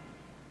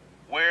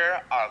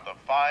 Where are the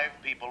 5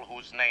 people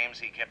whose names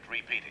he kept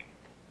repeating?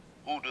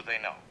 Who do they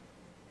know?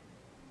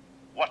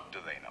 What do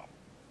they know?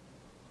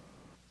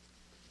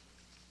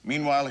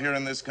 Meanwhile, here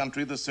in this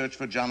country, the search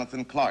for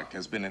Jonathan Clark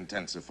has been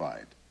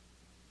intensified.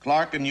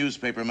 Clark, a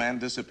newspaperman,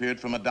 disappeared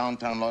from a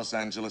downtown Los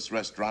Angeles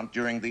restaurant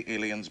during the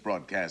alien's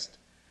broadcast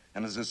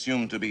and is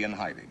assumed to be in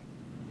hiding.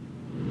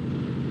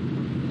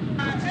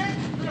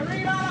 Extra,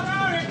 read all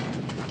about it.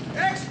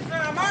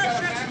 Extra,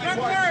 Martians, get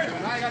there.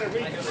 I gotta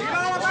read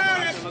all about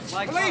it.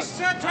 Police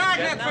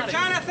target for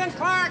Jonathan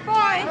Clark.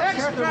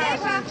 Extra.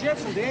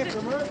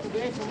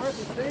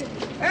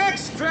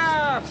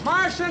 Extra,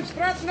 Martians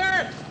threaten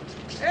Earth.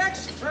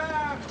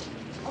 Extra,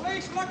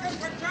 police looking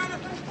for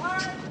Jonathan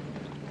Clark.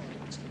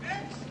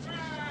 Extra,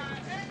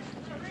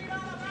 read all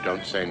about it.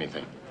 Don't say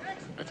anything.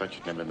 I thought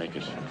you'd never make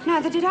it.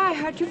 Neither did I.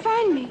 How'd you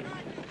find me?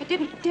 I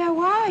didn't dare.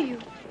 Where are you?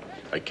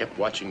 I kept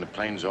watching the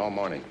planes all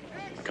morning.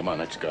 Come on,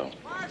 let's go.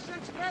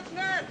 Martians threaten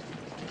Earth.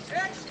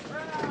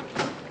 Extra,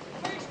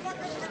 police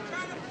looking for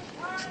Jonathan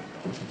Clark.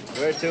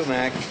 Where to,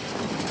 Mac?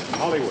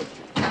 Hollywood.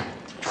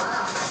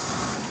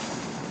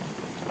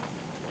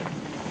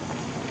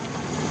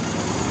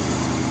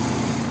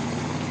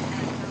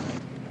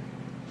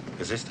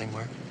 Does this thing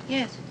work?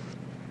 Yes.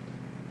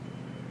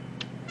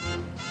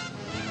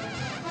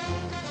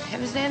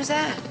 Heaven's name's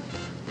that?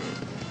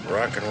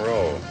 Rock and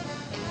roll.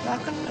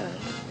 Rock and roll.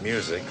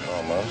 Music,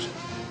 almost.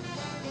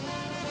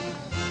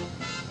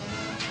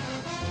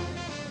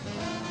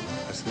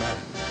 What's the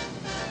matter?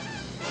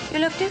 You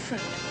look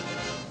different.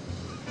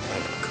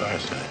 Of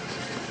course,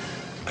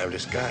 I'm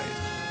disguised.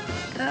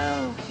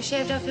 Oh, you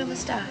shaved off your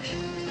mustache.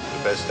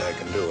 The best I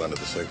can do under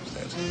the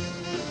circumstances.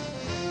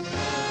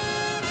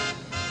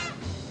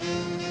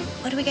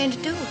 What are we going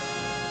to do?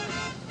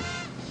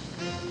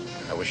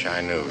 I wish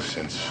I knew.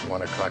 Since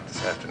 1 o'clock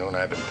this afternoon,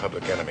 I've been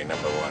public enemy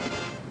number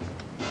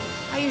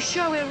 1. Are you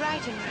sure we're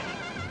right in running?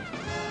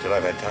 Till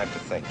I've had time to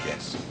think,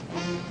 yes.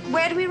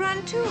 Where do we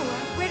run to?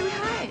 Where do we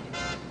hide?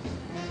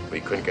 We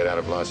couldn't get out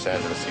of Los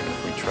Angeles even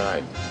if we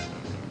tried.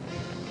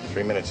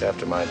 3 minutes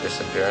after my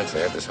disappearance,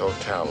 they had this whole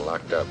town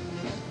locked up.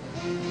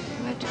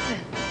 Where to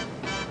then?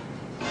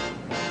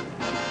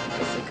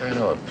 I think I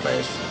know a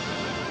place.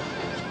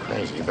 It's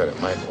crazy, but it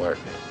might work.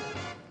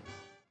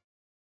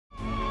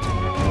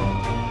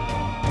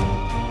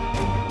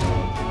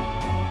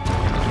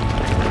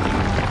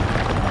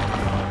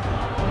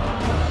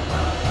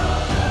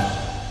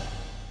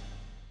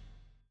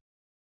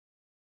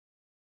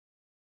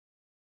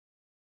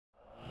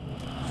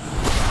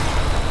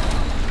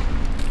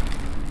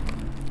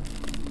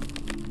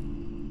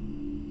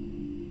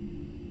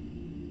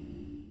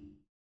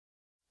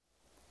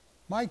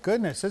 My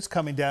goodness, it's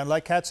coming down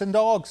like cats and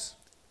dogs.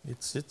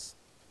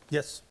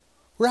 Yes.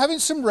 We're having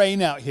some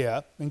rain out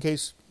here, in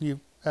case you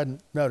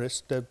hadn't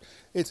noticed.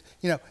 It's,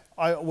 you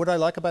know, what I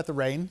like about the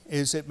rain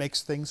is it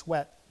makes things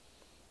wet.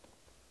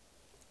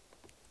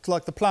 It's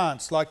like the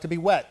plants like to be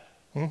wet.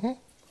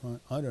 Mm-hmm.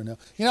 I don't know.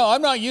 You know,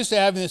 I'm not used to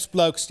having this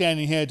bloke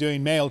standing here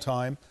doing mail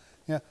time.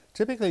 Yeah,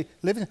 typically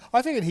living.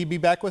 I figured he'd be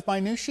back with my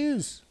new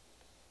shoes.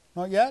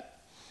 Not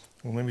yet.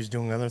 Well, maybe he's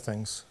doing other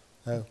things.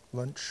 Oh,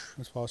 lunch.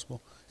 That's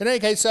possible. In any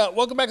case,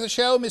 welcome back to the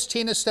show. Miss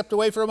Tina stepped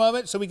away for a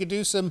moment so we could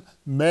do some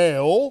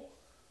mail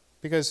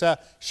because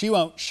she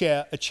won't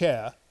share a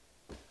chair.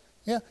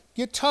 Yeah,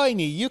 you're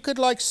tiny. You could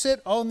like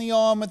sit on the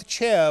arm of the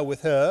chair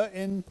with her,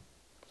 and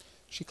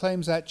she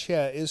claims that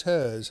chair is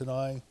hers,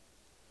 and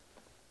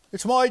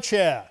it's my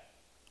chair.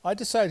 I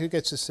decide who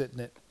gets to sit in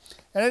it.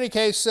 In any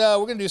case, we're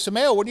going to do some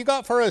mail. What do you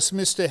got for us,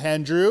 Mr.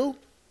 Andrew?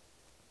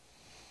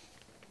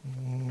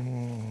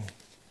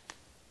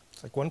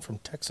 It's like one from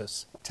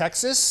Texas.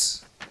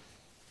 Texas?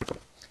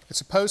 It's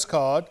a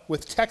postcard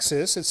with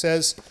Texas. It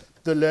says,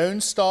 the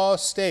Lone Star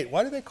State.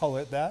 Why do they call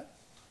it that?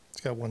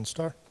 It's got 1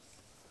 star.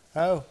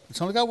 Oh,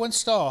 it's only got 1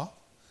 star.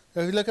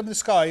 If you look up in the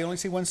sky, you only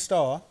see 1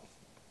 star.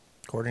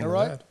 According to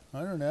that.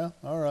 I don't know.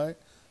 All right.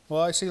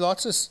 Well, I see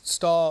lots of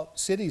star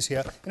cities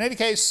here. In any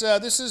case,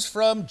 this is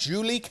from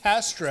Julie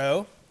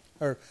Castro.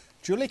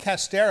 Julie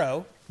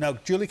Castro.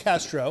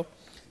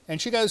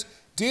 And she goes,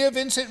 Dear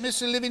Vincent,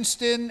 Mr.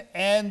 Livingston,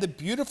 and the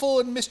beautiful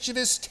and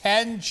mischievous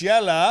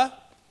Tangela.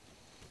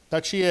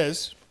 That she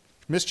is.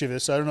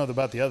 Mischievous. I don't know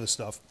about the other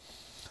stuff.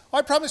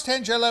 I promised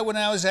Tangela when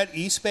I was at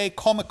East Bay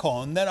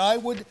Comic-Con that I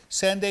would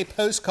send a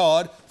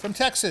postcard from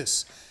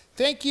Texas.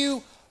 Thank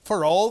you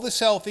for all the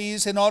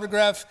selfies and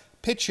autograph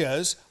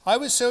pictures. I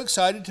was so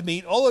excited to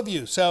meet all of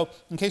you. So,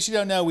 in case you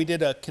don't know, we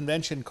did a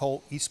convention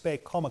called East Bay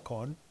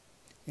Comic-Con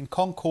in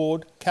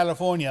Concord,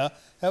 California.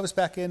 That was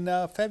back in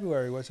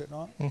February, was it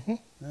not? Mm-hmm.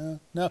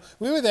 No,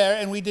 we were there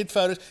and we did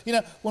photos. You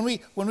know, when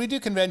we do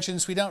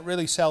conventions, we don't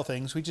really sell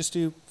things. We just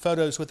do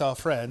photos with our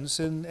friends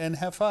and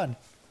have fun.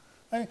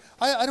 I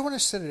don't want to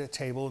sit at a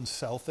table and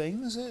sell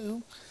things.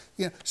 You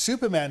know,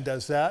 Superman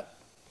does that,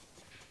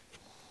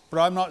 but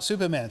I'm not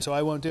Superman, so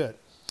I won't do it.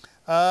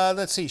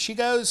 Let's see. She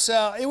goes,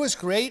 it was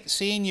great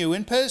seeing you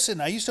in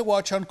person. I used to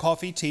watch on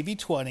Coffee TV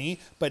 20,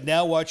 but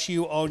now watch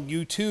you on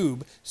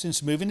YouTube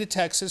since moving to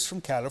Texas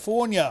from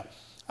California.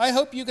 I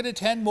hope you can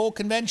attend more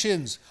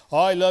conventions.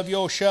 I love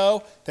your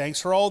show. Thanks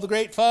for all the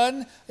great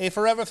fun. A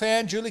forever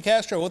fan, Julie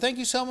Castro. Well, thank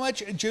you so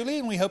much, Julie,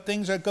 and we hope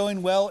things are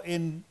going well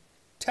in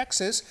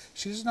Texas.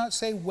 She does not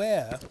say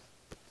where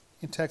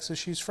in Texas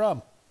she's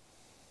from.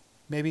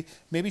 Maybe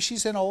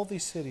she's in all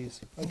these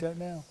cities. I don't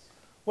know.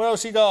 What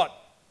else you got?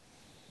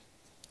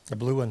 A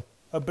blue one.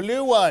 A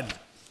blue one.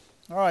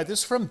 All right, this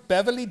is from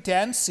Beverly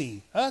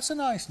Dancy. Oh, that's a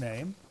nice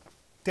name.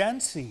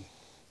 Dancy.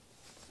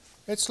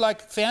 It's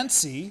like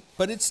fancy,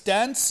 but it's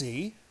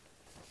Dancy.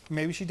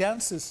 Maybe she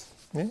dances.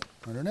 Yeah.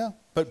 I don't know.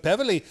 But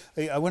Beverly,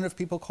 I wonder if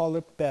people call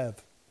her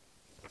Bev.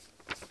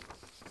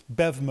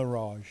 Bev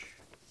Mirage.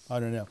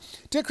 I don't know.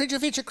 Dear Creature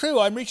Feature crew,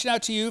 I'm reaching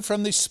out to you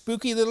from the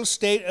spooky little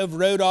state of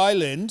Rhode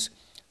Island,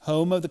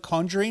 home of the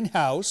Conjuring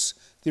House,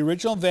 the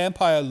original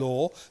Vampire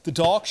Lore, the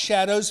Dark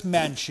Shadows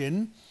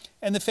Mansion,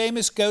 and the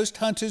famous Ghost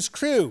Hunters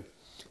crew.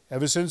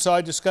 Ever since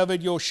I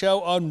discovered your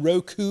show on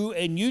Roku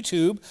and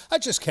YouTube, I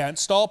just can't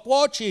stop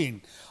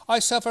watching. I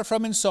suffer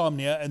from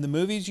insomnia, and the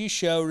movies you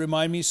show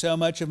remind me so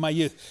much of my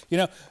youth. You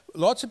know,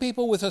 lots of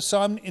people with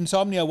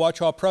insomnia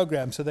watch our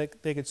program so they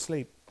could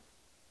sleep.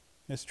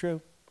 It's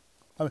true.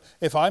 I mean,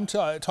 if I'm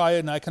tired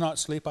and I cannot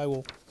sleep, I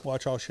will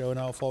watch our show and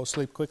I'll fall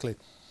asleep quickly.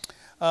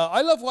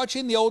 I love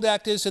watching the old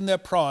actors in their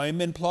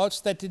prime and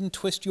plots that didn't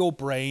twist your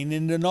brain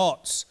into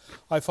knots.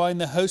 I find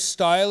the host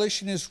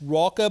stylish in his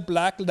rocker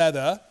black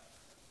leather.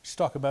 She's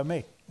talking about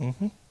me.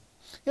 Mm-hmm. You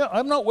know,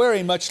 I'm not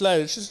wearing much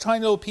leather. It's just a tiny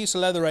little piece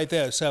of leather right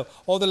there. So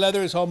all the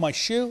leather is on my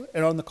shoe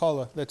and on the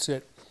collar. That's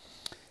it.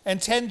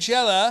 And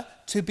Tangela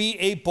to be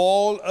a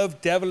ball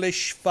of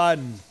devilish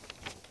fun.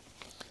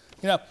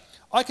 You know,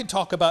 I can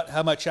talk about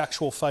how much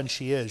actual fun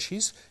she is.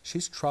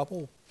 She's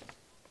trouble.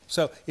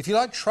 So if you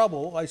like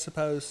trouble, I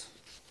suppose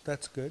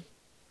that's good.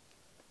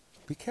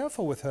 Be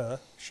careful with her.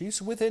 She's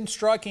within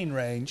striking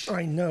range.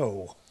 I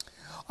know.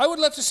 I would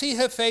love to see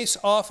her face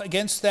off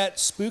against that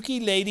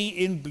spooky lady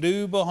in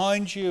blue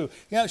behind you.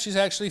 You know, she's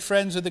actually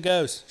friends with the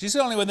ghost. She's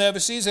the only one that ever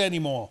sees her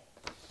anymore.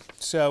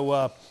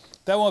 So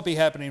that won't be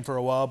happening for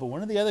a while, but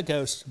one of the other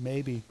ghosts,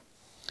 maybe.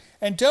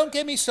 And don't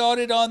get me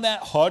started on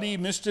that haughty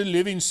Mr.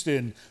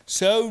 Livingston.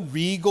 So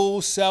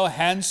regal, so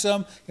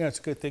handsome. You know, it's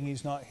a good thing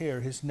he's not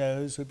here. His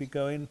nose would be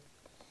going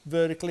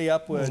vertically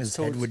upwards. His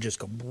head would just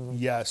go...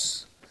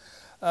 Yes.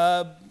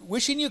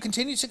 Wishing you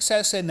continued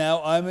success, and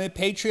now I'm a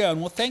Patreon.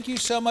 Well, thank you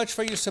so much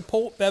for your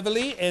support,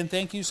 Beverly, and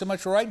thank you so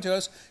much for writing to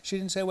us. She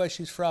didn't say where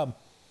she's from.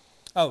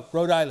 Oh,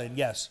 Rhode Island,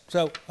 yes.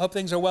 So, hope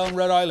things are well in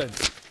Rhode Island.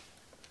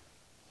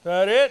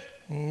 That it?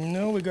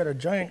 No, we got a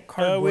giant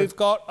cardboard. We've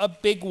got a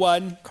big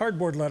one.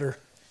 Cardboard letter.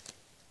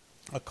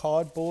 A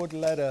cardboard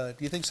letter.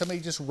 Do you think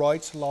somebody just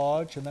writes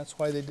large and that's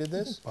why they did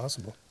this?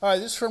 Possible. All right,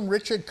 this is from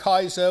Richard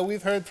Kaiser.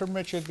 We've heard from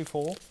Richard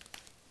before.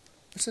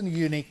 It's a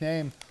unique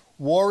name.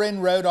 Warren,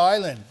 Rhode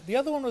Island. The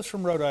other one was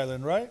from Rhode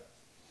Island, right?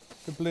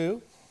 The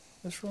blue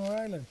was from Rhode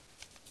Island.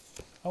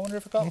 I wonder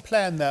if it got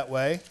planned that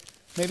way.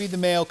 Maybe the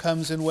mail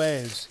comes in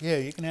waves. Here,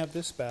 you can have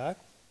this back.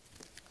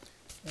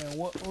 And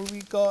what have we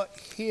got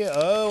here?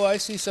 Oh, I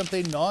see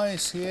something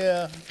nice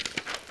here.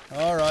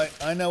 All right,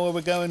 I know where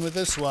we're going with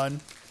this one.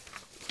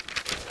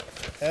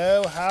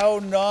 Oh, how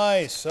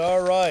nice.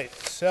 All right,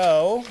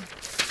 so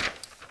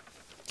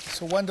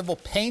it's a wonderful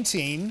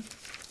painting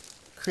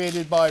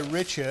created by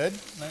Richard.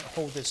 Let me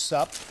hold this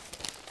up.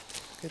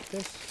 Get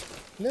this.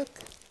 Look.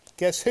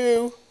 Guess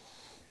who?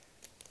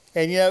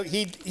 And, you know,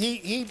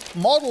 he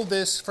modeled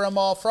this from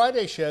our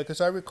Friday show,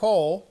 because I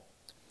recall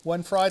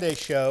one Friday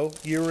show,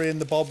 you were in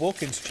the Bob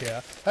Wilkins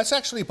chair. That's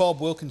actually Bob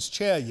Wilkins'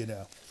 chair, you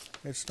know.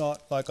 It's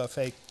not like a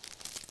fake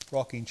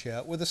rocking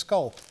chair with a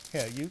skull.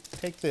 Here, you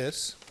take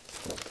this.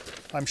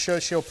 I'm sure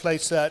she'll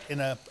place that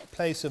in a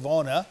place of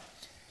honor.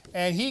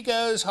 And he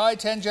goes, hi,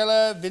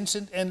 Tangela,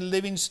 Vincent and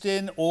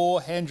Livingston,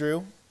 or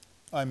Andrew.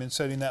 I'm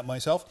inserting that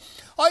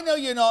myself. I know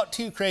you're not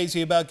too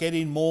crazy about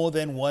getting more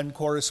than one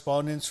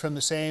correspondence from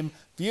the same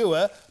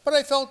viewer, but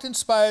I felt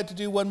inspired to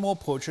do one more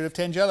portrait of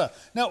Tangela.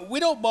 Now,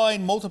 we don't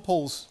mind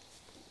multiples,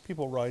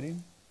 people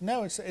writing.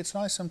 No, it's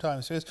nice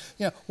sometimes. Because,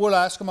 you know, we'll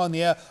ask them on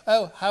the air,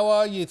 oh, how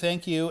are you?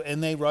 Thank you.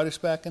 And they write us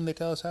back and they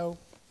tell us how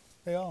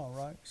they are,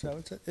 right?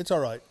 So it's all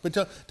right. But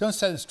don't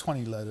send us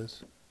 20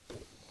 letters.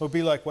 It'll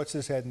be like, what's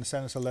this head, and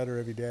send us a letter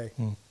every day.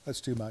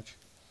 That's too much.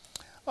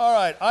 All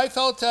right, I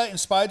felt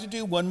inspired to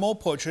do one more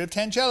portrait of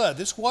Tangela.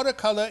 This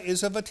watercolor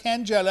is of a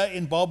Tangela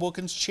in Bob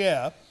Wilkins'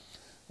 chair.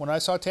 When I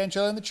saw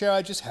Tangela in the chair,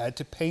 I just had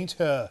to paint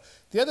her.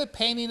 The other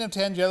painting of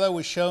Tangela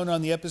was shown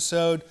on the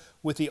episode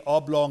with the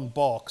oblong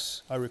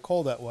box. I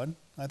recall that one.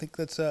 I think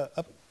that's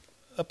up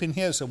in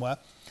here somewhere.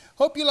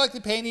 Hope you like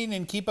the painting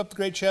and keep up the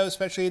great show,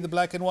 especially the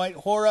black and white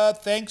horror.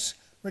 Thanks,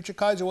 Richard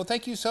Kaiser. Well,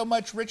 thank you so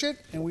much, Richard,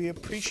 and we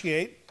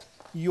appreciate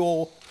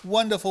your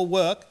wonderful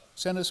work.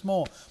 Send us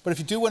more. But if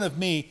you do one of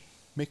me,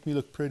 make me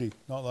look pretty,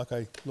 not like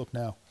I look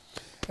now.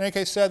 In any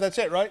case, that's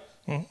it, right?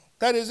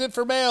 That is it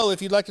for mail.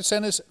 If you'd like to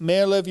send us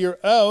mail of your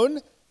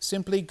own,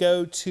 simply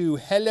go to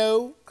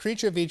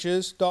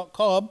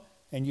hellocreaturefeatures.com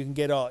and you can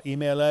get our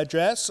email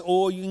address,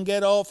 or you can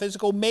get our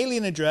physical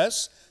mailing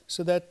address,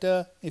 so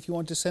that if you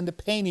want to send a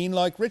painting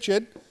like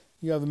Richard,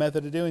 you have a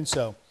method of doing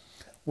so.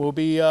 We'll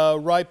be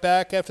right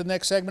back after the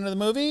next segment of the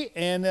movie,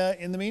 and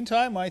in the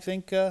meantime, I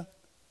think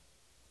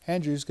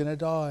Andrew's going to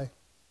die.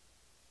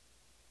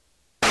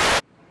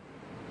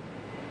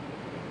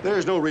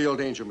 There's no real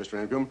danger,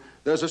 Mr. Ingram.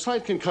 There's a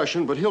slight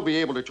concussion, but he'll be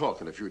able to talk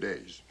in a few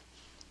days.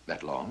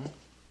 That long?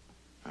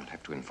 I'll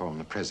have to inform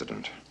the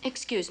president.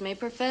 Excuse me,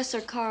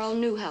 Professor Carl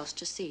Newhouse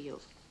to see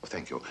you. Oh,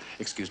 thank you.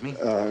 Excuse me?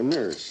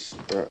 Nurse.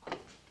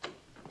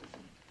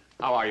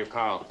 How are you,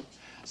 Carl?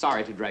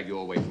 Sorry to drag you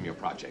away from your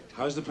project.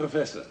 How's the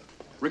professor?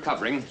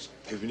 Recovering.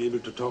 Have you been able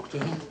to talk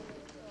to him?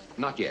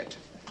 Not yet.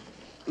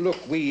 Look,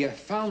 we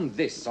found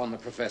this on the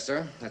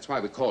professor. That's why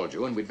we called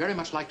you, and we'd very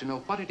much like to know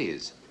what it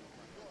is.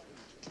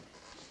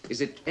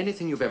 Is it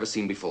anything you've ever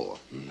seen before?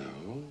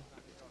 No.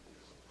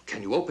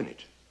 Can you open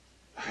it?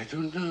 I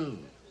don't know.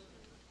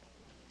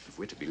 If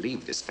we're to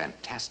believe this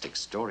fantastic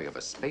story of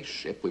a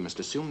spaceship, we must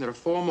assume there are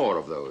 4 more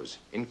of those,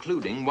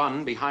 including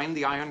one behind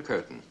the Iron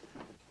Curtain.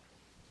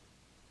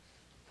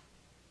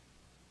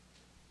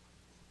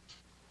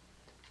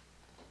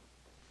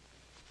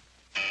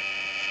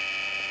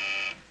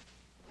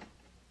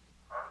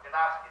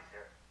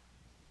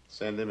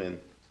 Send him in.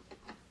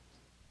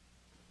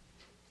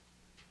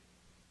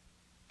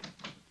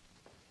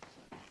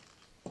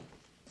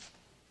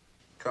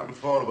 Come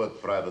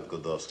forward, Private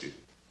Godowski.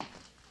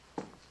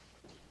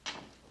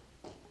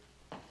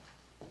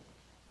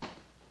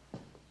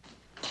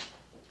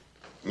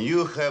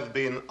 You have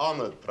been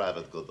honored,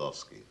 Private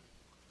Godowski,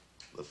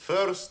 the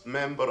first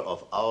member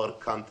of our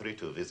country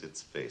to visit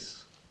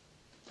space.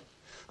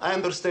 I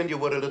understand you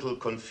were a little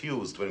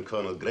confused when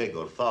Colonel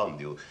Gregor found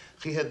you.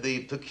 He had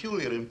the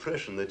peculiar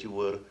impression that you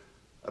were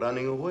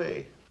running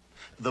away.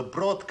 The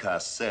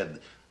broadcast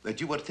said that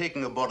you were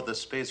taken aboard the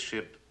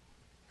spaceship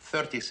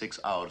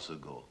 36 hours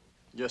ago.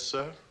 Yes,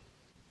 sir.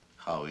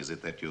 How is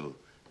it that you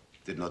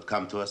did not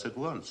come to us at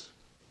once?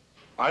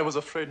 I was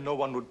afraid no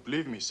one would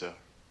believe me, sir.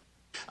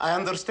 I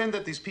understand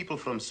that these people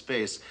from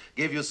space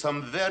gave you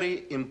some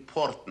very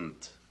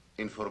important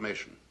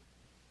information.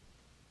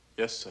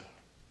 Yes, sir.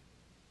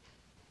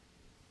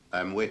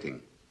 I'm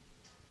waiting.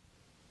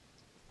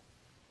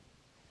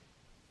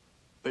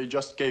 They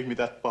just gave me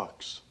that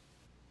box.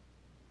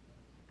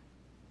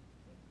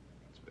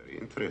 It's very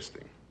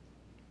interesting.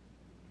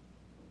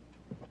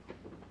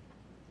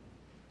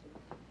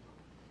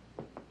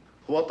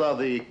 What are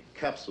the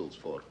capsules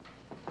for?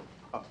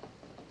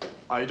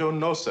 I don't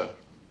know, sir.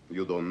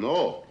 You don't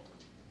know?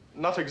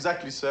 Not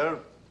exactly, sir.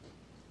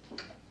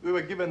 We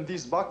were given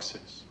these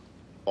boxes.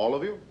 All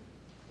of you?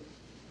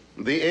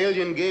 The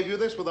alien gave you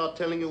this without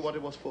telling you what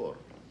it was for?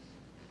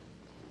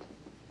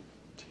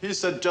 He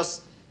said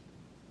just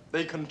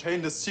they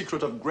contain the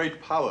secret of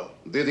great power.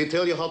 Did he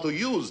tell you how to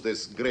use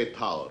this great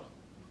power?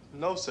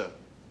 No, sir.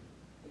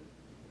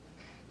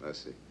 I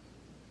see.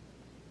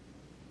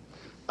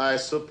 I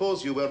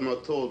suppose you were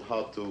not told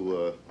how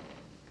to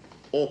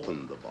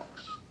open the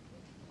box.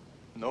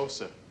 No,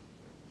 sir.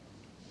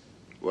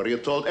 Were you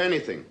told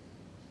anything?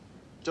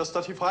 Just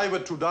that if I were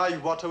to die,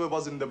 whatever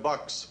was in the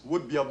box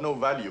would be of no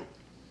value.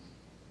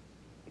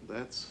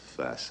 That's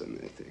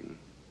fascinating.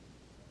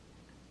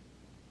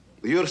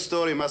 Your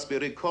story must be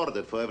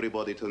recorded for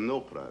everybody to know,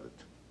 Private.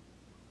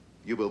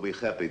 You will be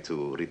happy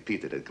to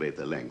repeat it at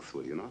greater length,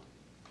 will you not?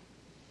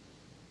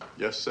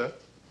 Yes, sir.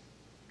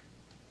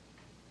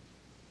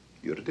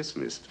 You're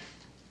dismissed.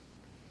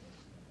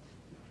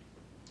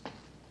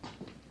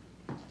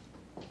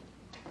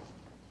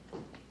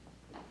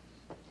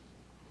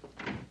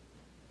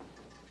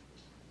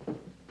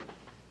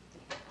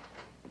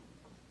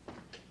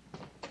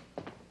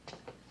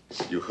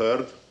 You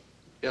heard?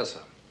 Yes, sir.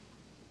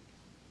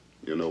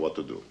 You know what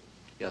to do.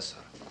 Yes, sir.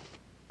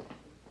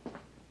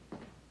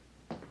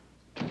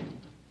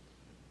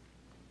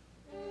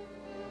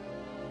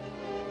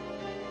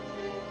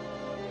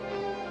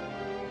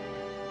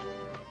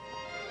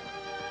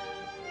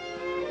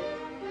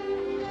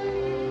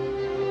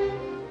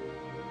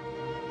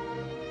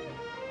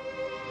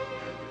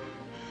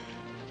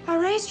 A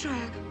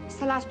racetrack. It's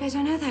the last place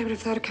on earth I would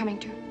have thought of coming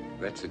to.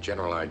 That's the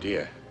general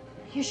idea.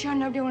 You sure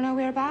nobody will know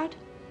we're about?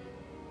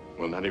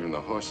 Well, not even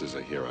the horses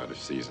are here out of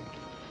season.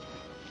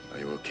 Are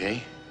you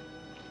okay?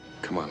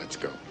 Come on, let's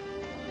go.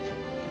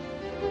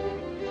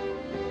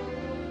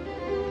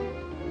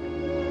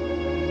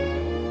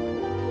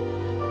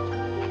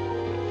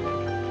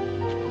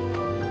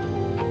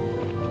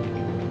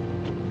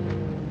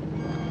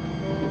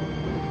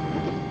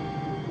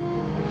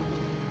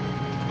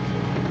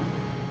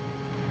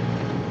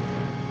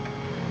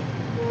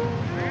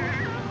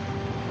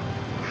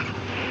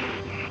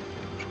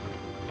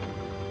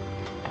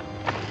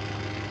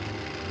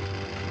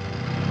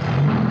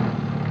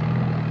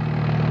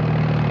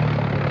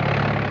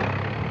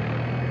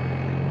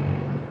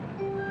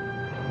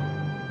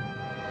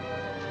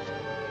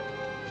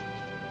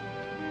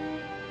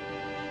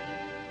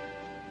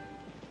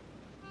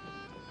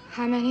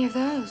 How many of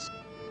those?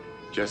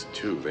 Just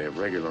two. They have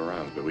regular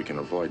rounds, but we can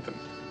avoid them.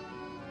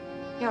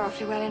 You're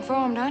awfully well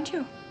informed, aren't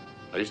you?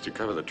 I used to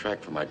cover the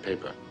track for my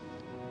paper.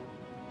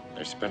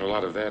 I spent a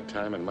lot of that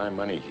time and my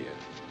money here.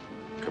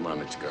 Come on,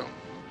 let's go.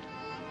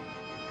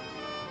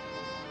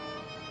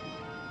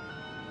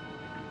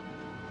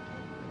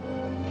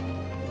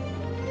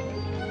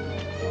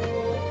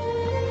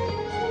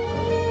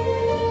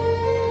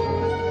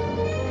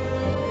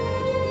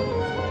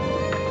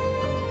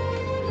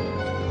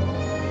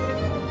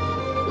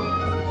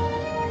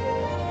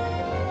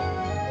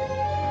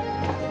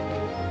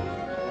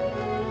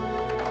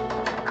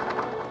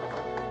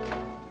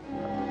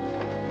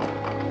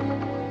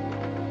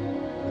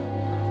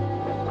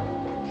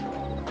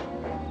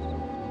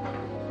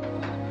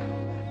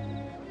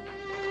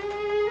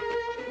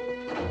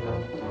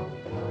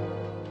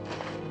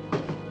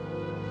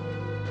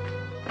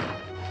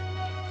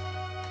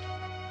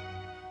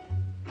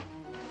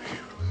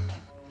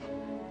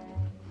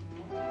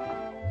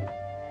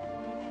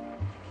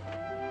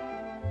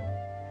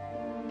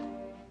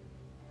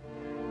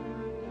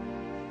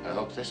 I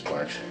hope this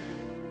works.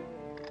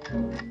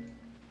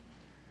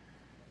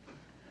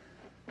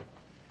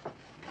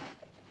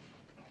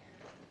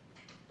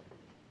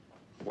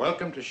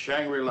 Welcome to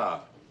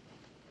Shangri-La,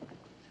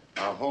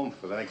 our home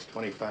for the next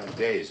 25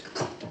 days.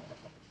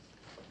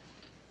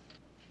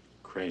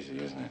 Crazy,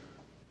 isn't it?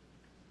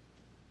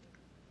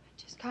 I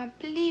just can't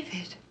believe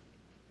it.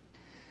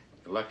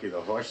 You're lucky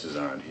the horses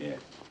aren't here.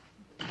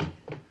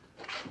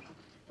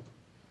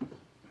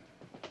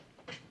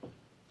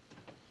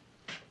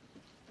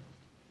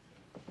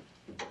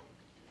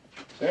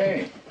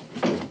 Say,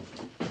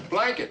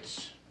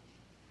 blankets,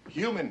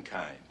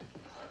 humankind.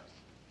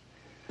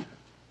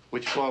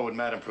 Which floor would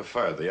Madam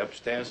prefer, the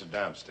upstairs or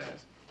downstairs?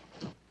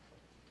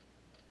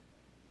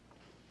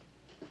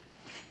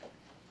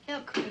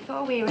 Look,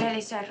 before we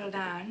really settle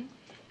down,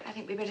 I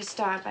think we better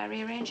start by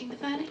rearranging the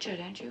furniture,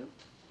 don't you?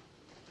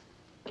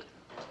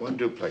 One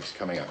duplex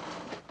coming up.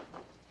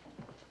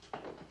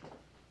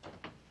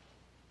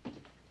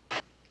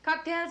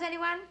 Cocktails,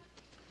 anyone?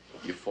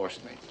 You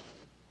forced me.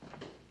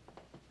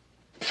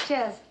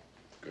 Cheers.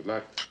 Good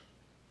luck.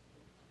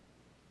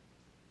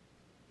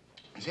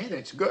 Say,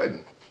 that's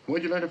good.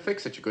 Where'd you learn to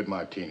fix such a good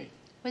martini?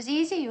 Was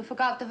easy. You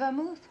forgot the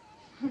vermouth.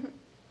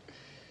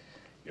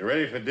 You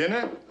ready for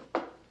dinner?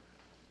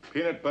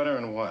 Peanut butter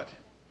and what?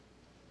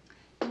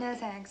 No,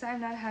 thanks. I'm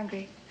not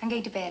hungry. I'm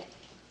going to bed.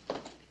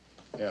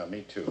 Yeah,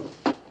 me too.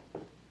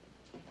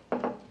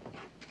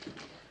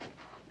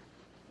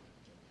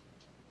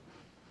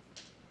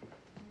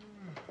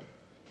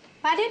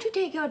 Why don't you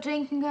take your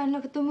drink and go and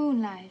look at the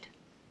moonlight?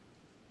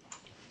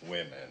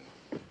 Women.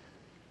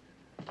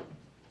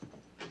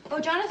 Oh,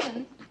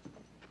 Jonathan.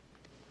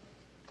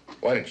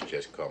 Why don't you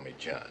just call me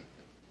John?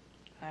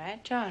 All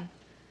right, John.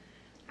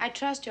 I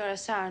trust you're a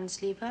sound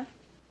sleeper.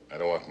 I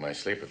don't walk in my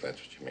sleep, if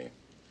that's what you mean.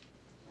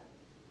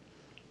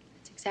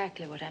 That's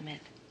exactly what I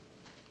meant.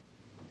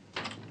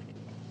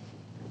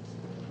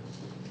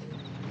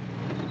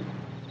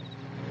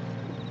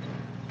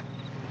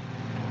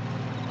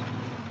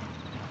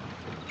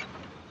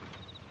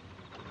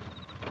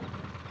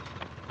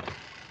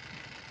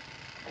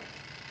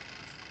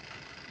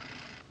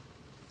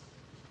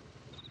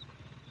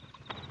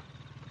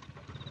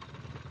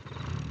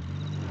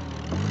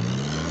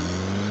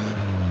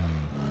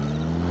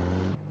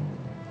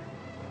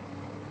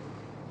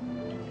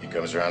 He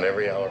comes around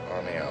every hour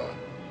upon the hour.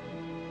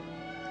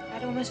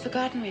 I'd almost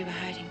forgotten we were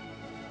hiding.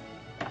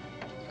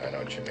 I know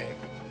what you mean.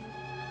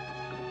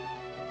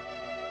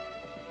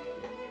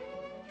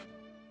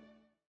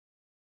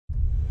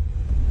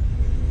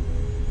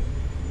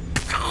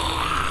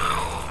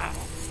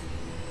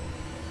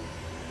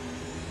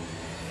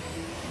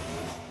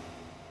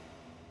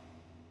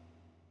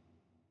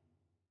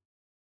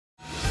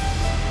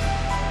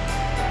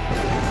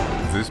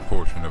 This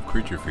portion of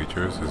Creature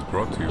Features is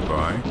brought to you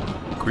by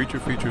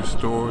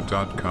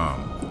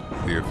CreatureFeatureStore.com,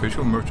 the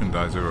official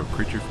merchandiser of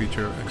Creature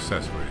Feature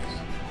accessories.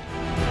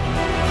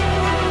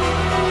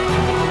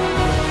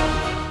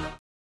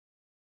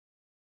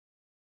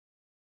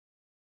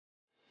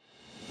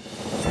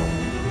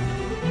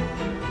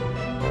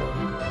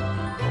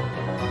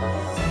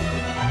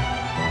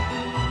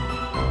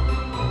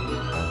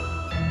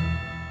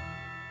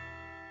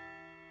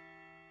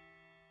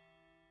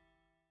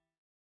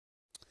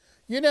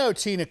 You know,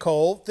 Tina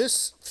Cole,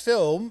 this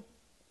film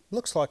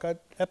looks like an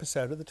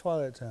episode of The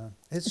Twilight Zone.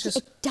 It's just...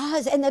 It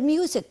does, and the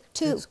music,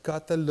 too. It's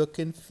got the look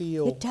and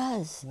feel. It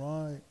does.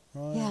 Right,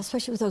 right. Yeah,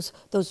 especially with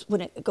those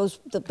when it goes,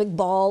 the big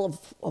ball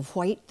of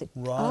white.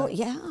 Right. Oh,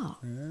 yeah.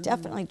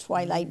 Definitely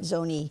Twilight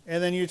Zone-y.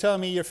 And then you tell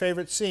me your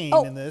favorite scene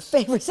in this.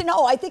 Favorite scene?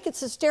 No, I think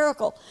it's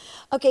hysterical.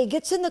 Okay, he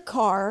gets in the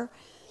car,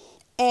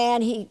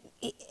 and he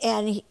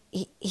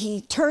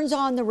turns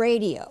on the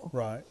radio.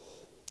 Right.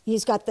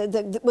 He's got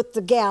with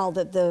the gal,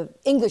 the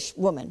English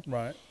woman.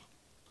 Right.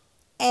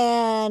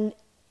 And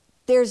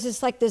there's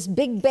this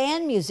big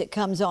band music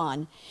comes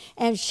on,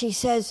 and she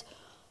says,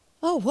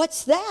 "Oh,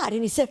 what's that?"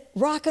 And he said,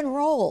 "Rock and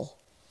roll."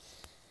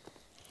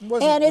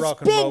 And it's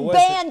big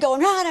band going.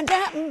 You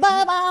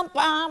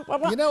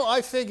know,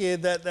 I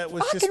figured that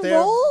was just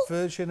their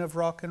version of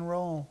rock and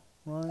roll,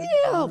 right?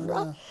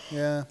 Yeah,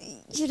 yeah.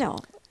 You know,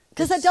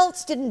 because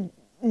adults didn't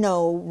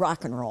know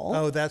rock and roll.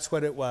 Oh, that's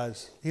what it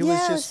was. He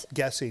was just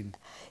guessing.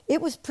 It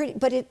was pretty,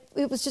 but it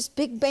was just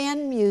big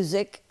band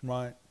music,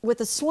 right,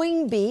 with a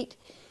swing beat.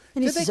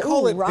 And did they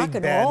call it big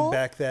band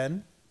back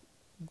then?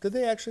 Did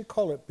they actually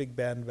call it big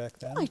band back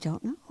then? I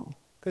don't know.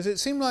 Because it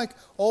seemed like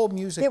all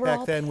music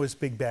back then was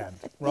big band,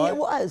 right? It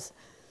was.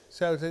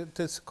 So to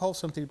call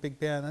something big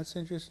band, that's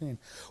interesting.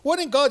 What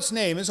in God's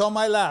name is on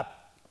my lap?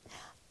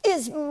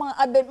 Is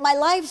my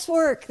life's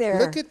work there.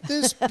 Look at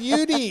this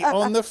beauty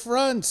on the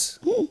front.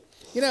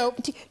 You know,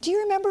 do you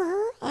remember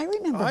her? I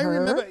remember her. I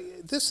remember.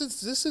 This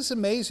is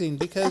amazing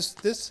because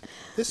this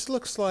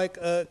looks like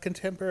a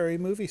contemporary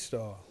movie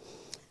star.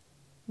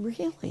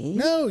 Really?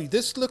 No,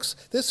 this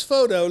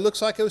photo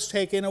looks like it was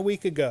taken a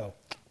week ago.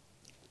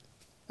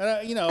 And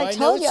I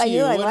know it's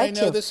you, and I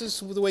know this is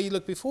the way you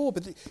looked before,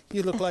 but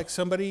you look like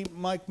somebody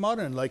like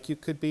modern, like you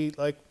could be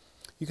like,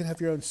 you could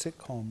have your own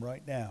sitcom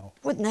right now.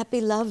 Wouldn't that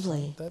be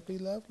lovely? That'd be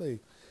lovely.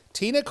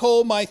 Tina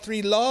Cole, My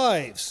 3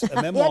 Lives,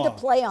 a memoir. You had to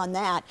play on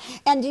that.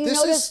 And do you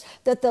notice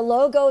that the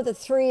logo, the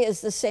 3, is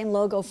the same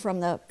logo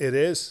from the... It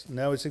is.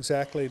 No, it's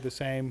exactly the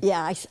same.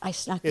 Yeah, I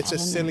snuck that in. It's a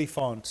silly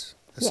font.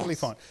 Silly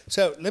font.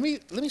 So let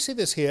me see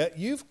this here.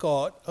 You've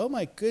got, oh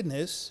my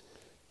goodness,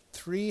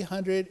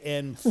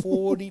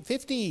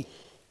 352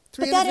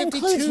 But that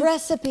includes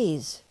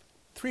recipes.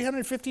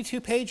 352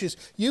 pages.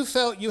 You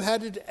felt you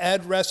had to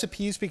add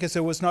recipes because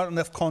there was not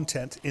enough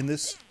content in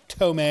this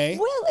tome.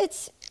 Well,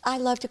 I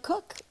love to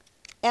cook.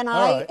 And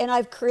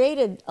I've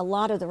created a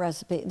lot of the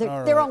recipes. There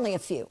are only a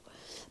few,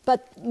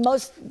 but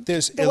there's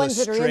the ones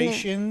that are in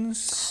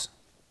illustrations.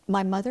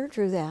 My mother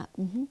drew that.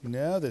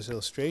 No, there's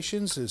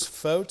illustrations. There's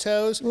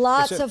photos.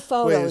 Lots of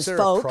photos. Wait, is there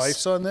a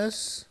price on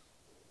this?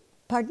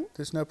 Pardon?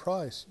 There's no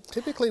price.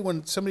 Typically,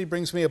 when somebody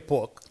brings me a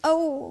book,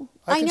 I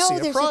can know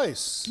see a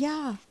price.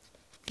 Yeah.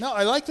 No,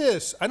 I like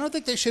this. I don't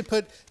think they should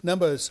put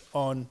numbers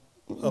on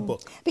a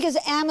book because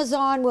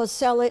Amazon will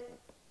sell it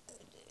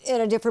at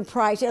a different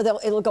price.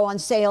 It'll go on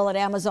sale at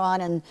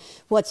Amazon, and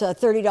what's a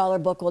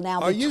 $30 book will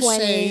now be $20. Are you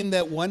saying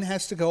that one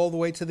has to go all the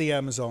way to the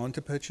Amazon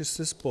to purchase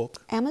this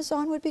book?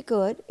 Amazon would be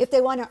good. If they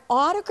want an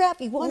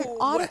autograph, an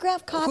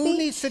autograph copy, who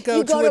needs to go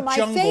you go to my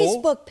jungle?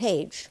 Facebook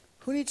page.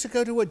 Who needs to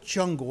go to a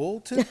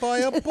jungle to buy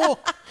a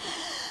book?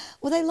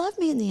 Well, they love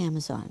me in the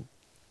Amazon.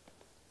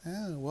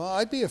 Oh, well,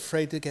 I'd be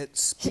afraid to get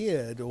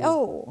speared.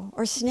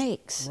 Or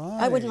snakes.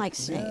 Right. I wouldn't like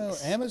snakes. No,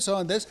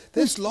 Amazon,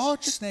 there's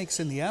large snakes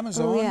in the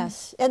Amazon. Oh,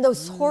 yes. And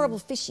those horrible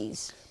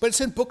fishies. But it's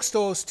in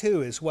bookstores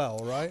too as well,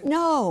 right?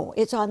 No,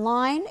 it's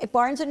online, at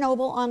Barnes &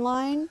 Noble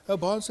online. Oh,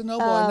 Barnes &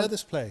 Noble, I know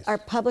this place. Our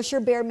publisher,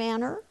 Bear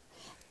Manor.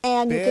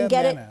 And you Bare can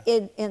get manna.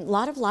 it in a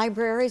lot of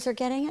libraries are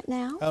getting it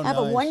now. Oh, I have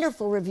a nice.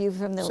 wonderful review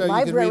from the So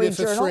Library you can read it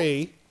for Journal.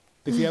 free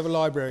if you have a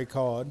library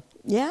card.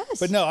 Yes.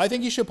 But no, I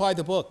think you should buy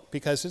the book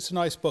because it's a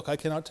nice book. I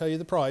cannot tell you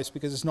the price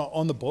because it's not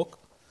on the book.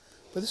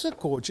 But it's a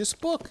gorgeous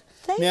book.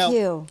 Thank now,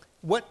 you.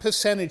 What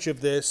percentage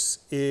of this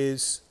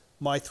is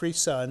My Three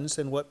Sons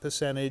and what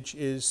percentage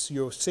is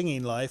your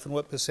singing life and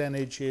what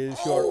percentage is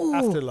your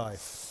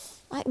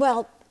afterlife?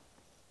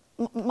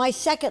 My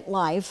second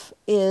life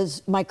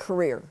is my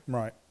career.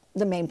 Right.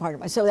 The main part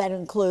of my, so that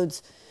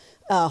includes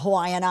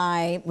Hawaiian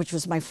Eye, which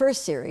was my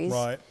first series.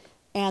 Right.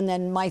 And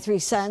then My Three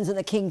Sons and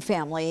the King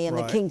Family and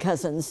Right. the King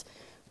Cousins.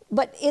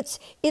 But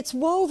it's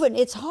woven,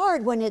 it's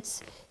hard when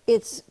it's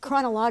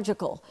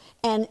chronological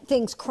and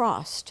things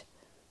crossed.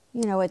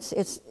 You know, it's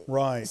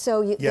right.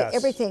 So Yes.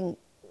 everything.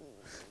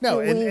 No,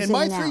 and weaves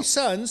My in and Three out.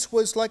 Sons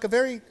was like a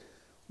very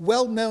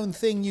well-known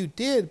thing you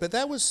did, but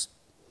that was,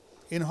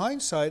 in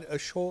hindsight, a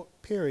short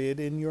period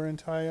in your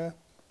entire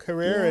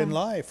career Yeah. and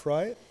life,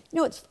 right? You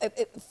know, it's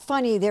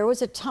funny. There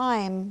was a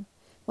time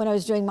when I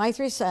was doing My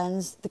Three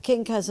Sons, the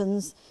King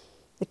Cousins,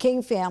 the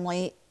King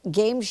Family,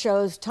 game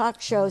shows,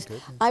 talk shows.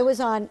 I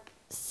was on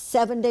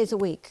 7 days a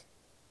week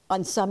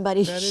on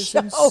somebody's That is show.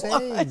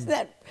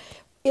 insane.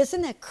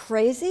 Isn't that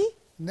crazy?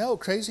 No,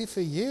 crazy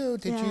for you.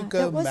 Did you Yeah,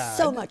 go it was mad?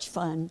 so much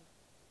fun.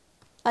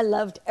 I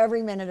loved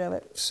every minute of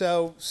it.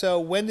 So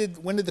when did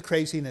the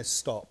craziness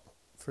stop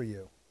for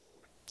you?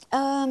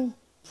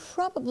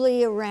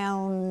 Probably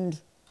around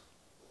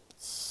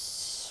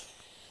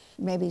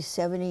maybe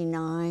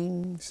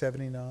 79.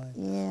 79.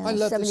 Yeah, I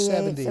love the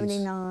 78, 70s.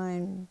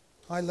 79.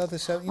 I love the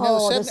 70s. You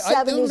Oh, know, the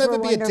 70s. There'll 70s never were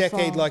be a decade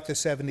wonderful. like the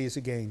 70s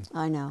again.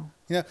 I know.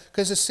 You know,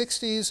 because the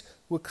 60s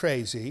were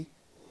crazy,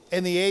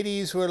 and the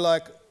 80s were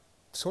like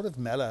sort of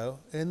mellow,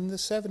 and the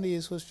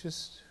 70s was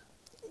just...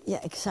 Yeah,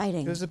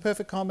 exciting. It was the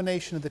perfect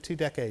combination of the two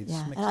decades.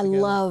 Yeah, mixed and I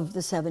together. loved the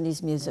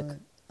 70s music.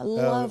 I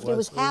loved it. It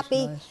was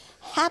happy, nice.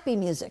 happy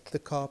music. The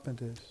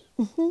Carpenters.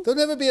 There'll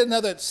never be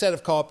another set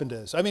of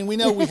Carpenters. I mean, we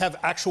know we have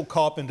actual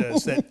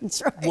carpenters that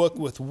work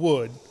with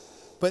wood,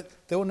 but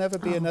there will never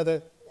be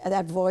another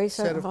that voice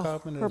set of of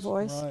Carpenters. her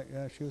voice. Right,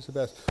 yeah, she was the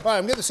best. All right,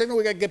 I'm getting the signal.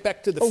 We got to get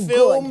back to the Oh,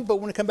 film, good. but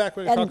when we come back,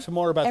 we're going to talk some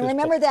more about and this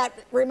remember book.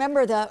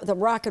 remember the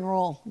rock and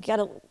roll. You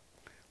gotta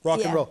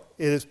Rock and yeah. roll.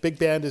 It is big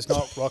band is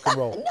not rock and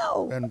roll.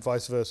 No. And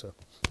vice versa.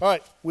 All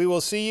right, we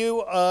will see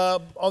you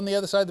on the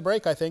other side of the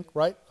break, I think,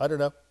 right? I don't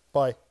know.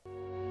 Bye.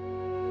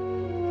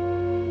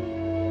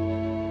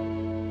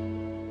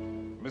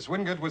 Miss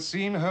Wingate was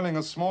seen hurling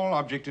a small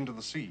object into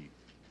the sea.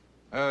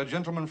 Her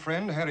gentleman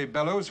friend, Harry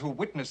Bellows, who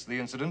witnessed the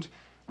incident,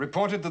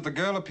 reported that the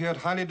girl appeared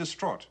highly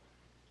distraught.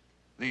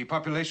 The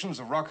populations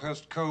of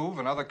Rockhurst Cove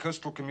and other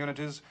coastal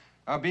communities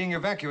are being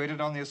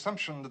evacuated on the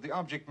assumption that the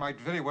object might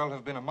very well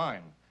have been a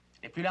mine.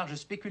 Les plus larges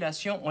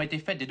spéculations ont été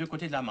faites des deux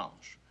côtés de la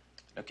Manche.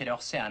 Le Quai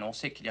d'Orsay a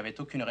annoncé qu'il n'y avait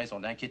aucune raison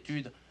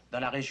d'inquiétude dans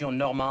la région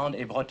normande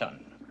et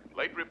bretonne.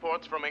 Late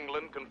reports from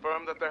England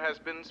confirm that there has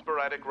been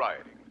sporadic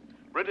rioting.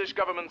 British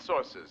government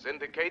sources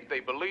indicate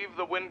they believe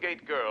the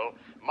Wingate girl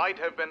might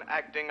have been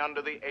acting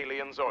under the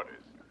aliens'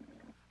 orders.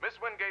 Miss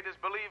Wingate is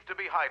believed to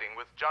be hiding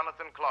with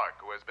Jonathan Clark,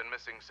 who has been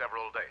missing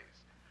several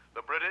days.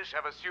 The British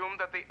have assumed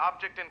that the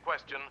object in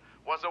question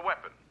was a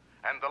weapon,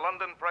 and the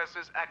London press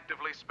is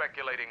actively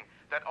speculating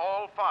that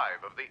all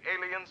 5 of the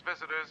aliens'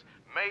 visitors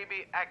may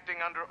be acting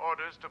under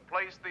orders to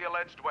place the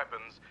alleged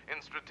weapons in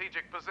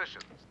strategic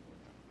positions.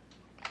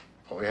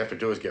 All we have to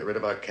do is get rid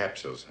of our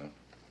capsules, huh?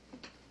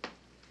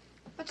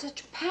 But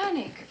such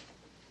panic.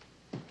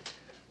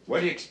 What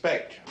do you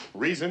expect?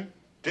 Reason?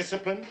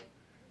 Discipline?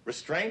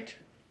 Restraint?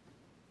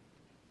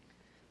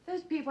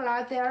 Those people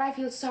out there, I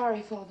feel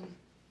sorry for them.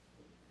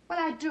 Well,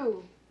 I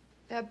do.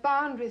 They're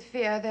bound with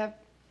fear. They're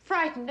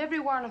frightened, every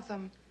one of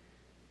them.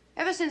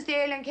 Ever since the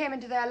alien came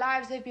into their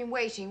lives, they've been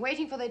waiting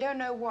for they don't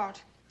know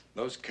what.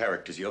 Those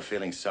characters you're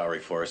feeling sorry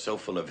for are so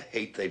full of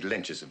hate they'd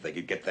lynch us if they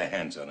could get their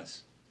hands on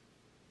us.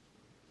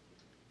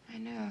 I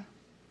know.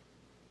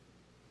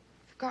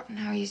 Forgotten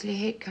how easily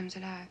hate comes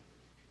alive.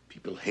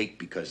 People hate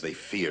because they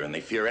fear, and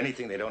they fear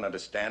anything they don't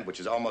understand, which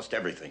is almost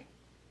everything.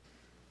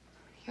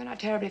 You're not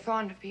terribly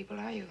fond of people,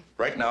 are you?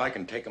 Right now, I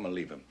can take them or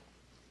leave them.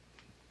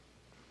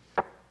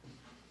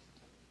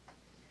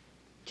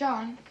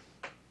 John,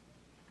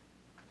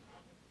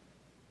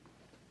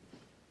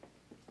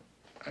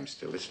 I'm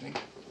still listening.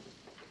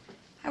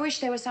 I wish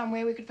there was some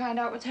way we could find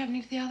out what's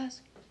happening to the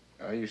others.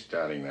 Are you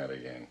starting that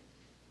again?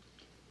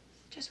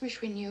 Just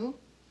wish we knew.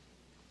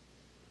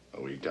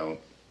 Well, we don't.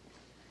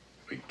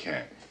 We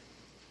can't.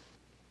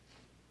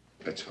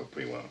 Let's hope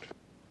we won't.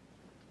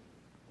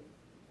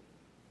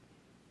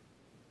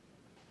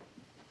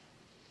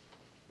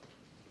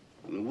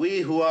 We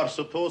who are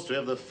supposed to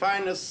have the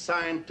finest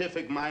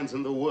scientific minds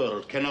in the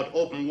world cannot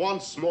open one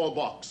small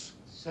box.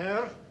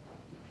 Sir,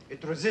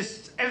 it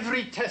resists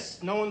every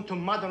test known to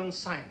modern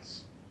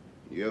science.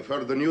 You have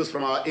heard the news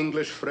from our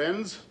English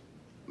friends.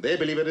 They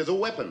believe it is a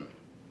weapon.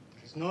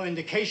 There's no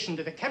indication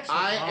that the capsule...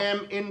 I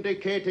am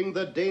indicating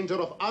the danger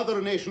of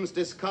other nations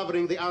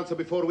discovering the answer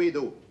before we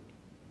do.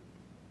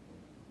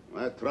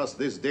 I trust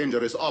this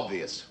danger is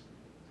obvious.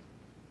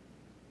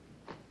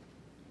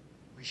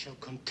 We shall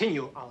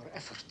continue our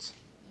efforts.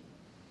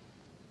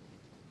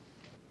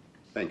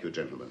 Thank you,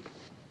 gentlemen.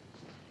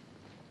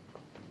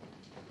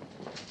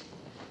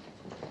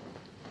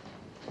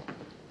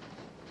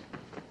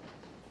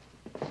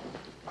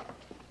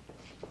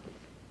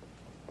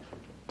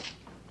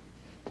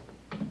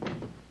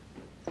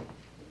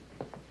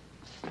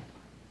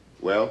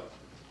 Well?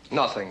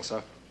 Nothing,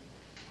 sir.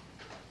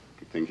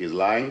 You think he's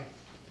lying?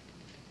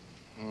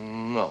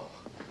 No.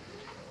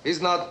 He's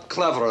not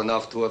clever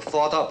enough to have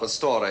thought up a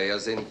story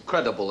as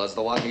incredible as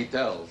the one he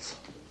tells.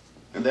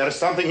 And there is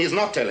something he's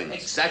not telling us.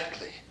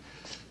 Exactly.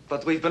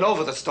 But we've been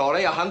over the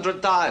story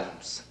 100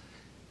 times.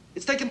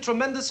 It's taken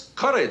tremendous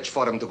courage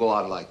for him to go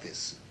on like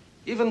this.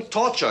 Even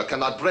torture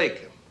cannot break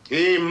him.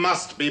 He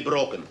must be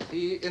broken.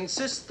 He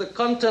insists the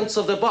contents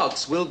of the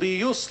box will be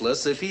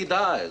useless if he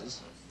dies.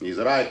 He's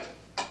right.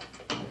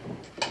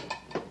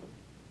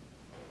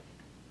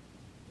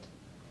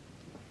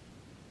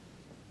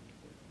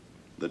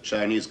 The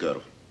Chinese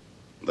girl.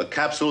 The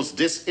capsules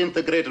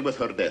disintegrated with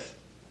her death.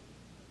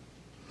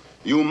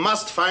 You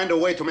must find a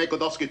way to make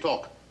Godowski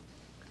talk.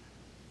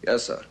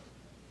 Yes, sir.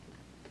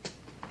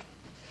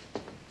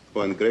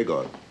 Oh, and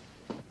Gregor.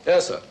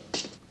 Yes, sir.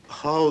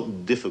 How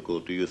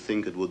difficult do you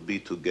think it would be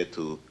to get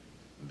to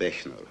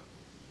Bechner?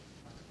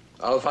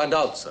 I'll find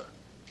out, sir.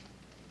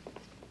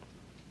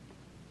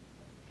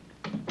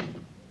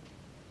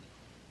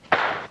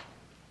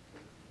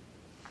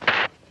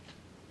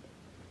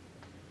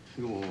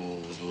 You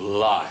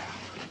liar.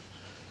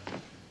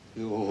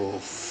 You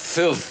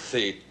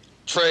filthy,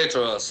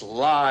 traitorous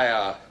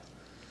liar.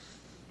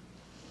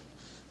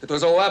 It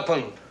was a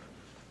weapon,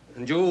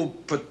 and you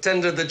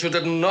pretended that you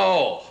didn't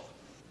know.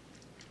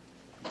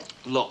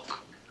 Look,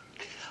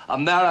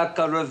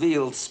 America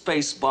revealed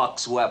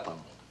Spacebox weapon.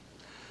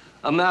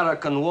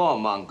 American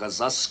warmongers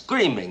are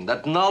screaming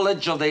that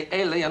knowledge of the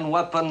alien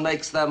weapon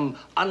makes them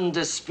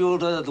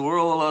undisputed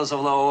rulers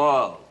of the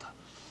world.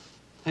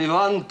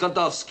 Ivan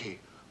Godowski,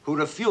 who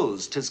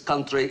refused his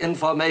country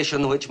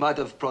information which might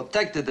have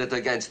protected it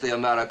against the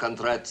American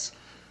threats,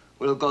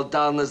 will go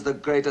down as the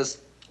greatest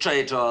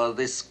traitor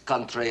this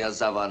country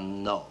has ever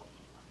known.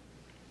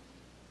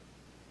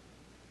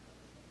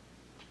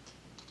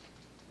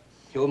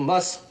 You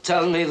must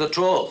tell me the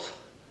truth.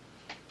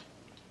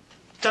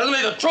 Tell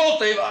me the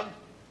truth, Ivan!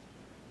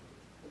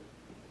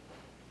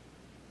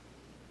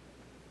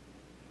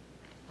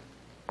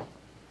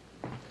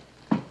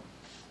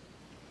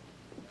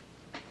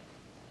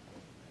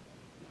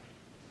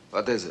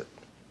 What is it?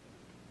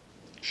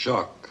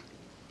 Shock.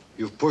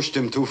 You've pushed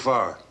him too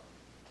far.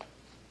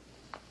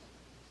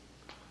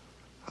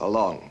 How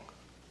long?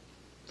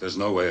 There's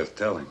no way of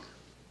telling.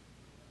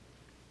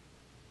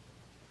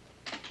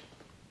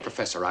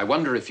 Professor, I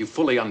wonder if you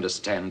fully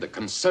understand the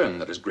concern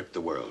that has gripped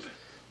the world.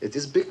 It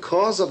is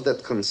because of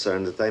that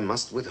concern that I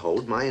must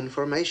withhold my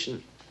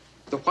information.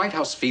 The White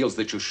House feels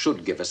that you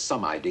should give us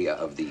some idea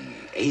of the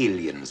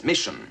aliens'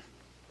 mission.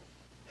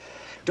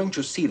 Don't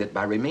you see that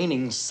by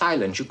remaining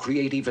silent, you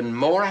create even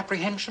more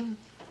apprehension?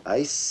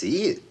 I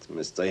see it,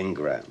 Mr.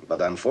 Ingram,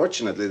 but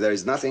unfortunately, there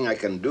is nothing I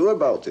can do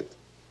about it.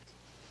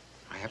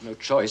 I have no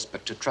choice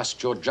but to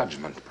trust your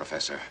judgment,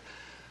 Professor.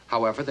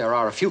 However, there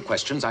are a few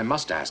questions I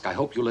must ask. I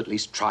hope you'll at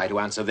least try to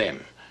answer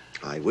them.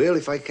 I will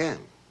if I can.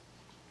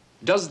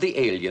 Does the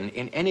alien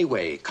in any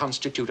way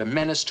constitute a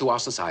menace to our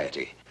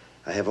society?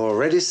 I have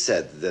already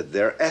said that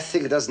their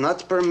ethic does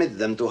not permit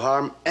them to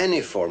harm any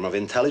form of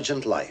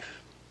intelligent life.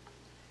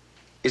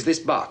 Is this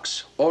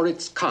box or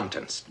its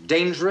contents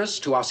dangerous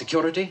to our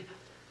security?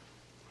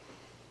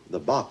 The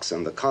box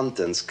and the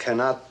contents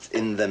cannot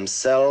in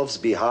themselves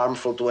be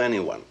harmful to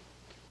anyone.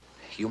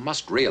 You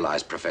must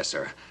realize,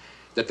 Professor,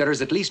 that there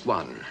is at least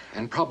one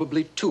and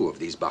probably two of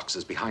these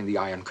boxes behind the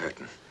Iron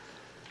Curtain.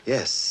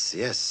 Yes,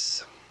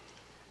 yes.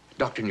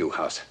 Dr.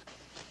 Newhouse.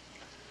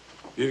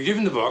 We've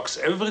given the box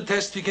every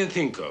test we can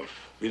think of,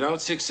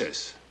 without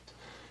success.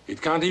 It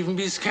can't even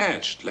be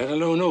scratched, let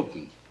alone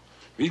opened.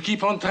 We'll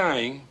keep on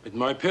trying, but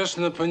my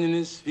personal opinion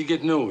is we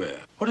get nowhere.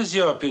 What is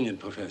your opinion,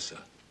 Professor?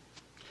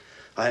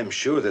 I am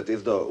sure that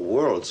if the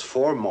world's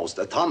foremost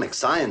atomic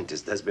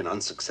scientist has been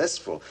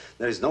unsuccessful,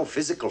 there is no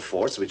physical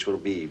force which will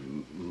be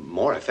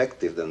more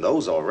effective than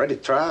those already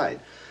tried.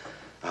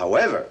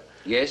 However...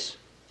 Yes?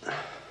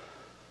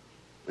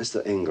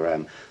 Mr.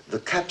 Ingram, the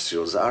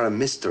capsules are a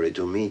mystery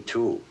to me,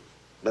 too.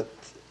 But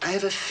I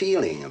have a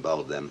feeling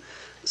about them,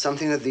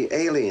 something that the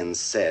aliens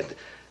said,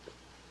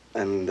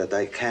 and that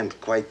I can't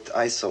quite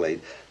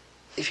isolate.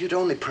 If you'd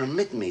only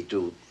permit me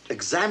to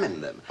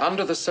examine them.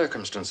 Under the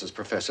circumstances,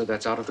 Professor,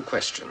 that's out of the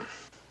question.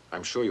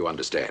 I'm sure you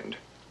understand.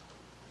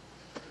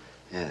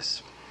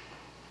 Yes.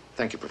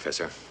 Thank you,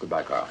 Professor.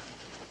 Goodbye, Carl.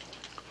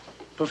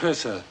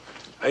 Professor,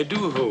 I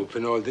do hope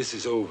when all this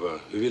is over,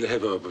 we will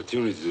have an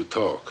opportunity to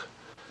talk.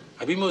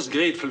 I'd be most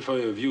grateful for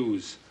your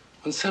views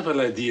on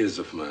several ideas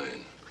of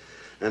mine.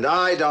 And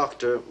I,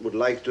 Doctor, would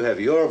like to have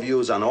your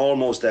views on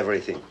almost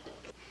everything.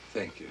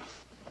 Thank you.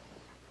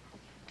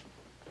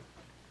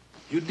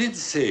 You did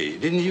say,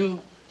 didn't you,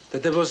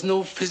 that there was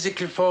no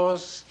physical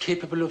force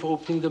capable of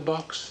opening the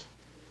box?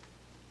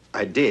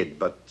 I did,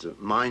 but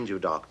mind you,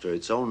 Doctor,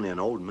 it's only an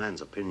old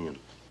man's opinion.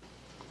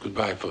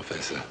 Goodbye,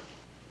 Professor.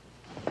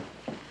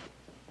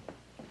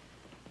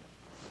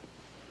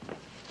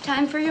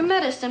 Time for your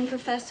medicine,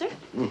 Professor.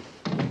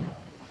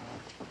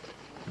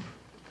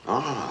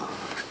 Ah,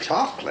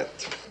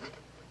 chocolate.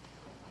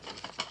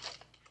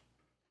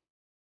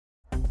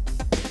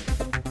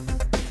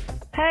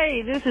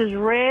 Hey, this is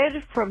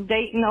Red from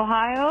Dayton,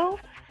 Ohio.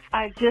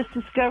 I just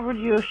discovered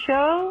your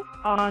show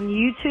on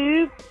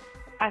YouTube.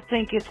 I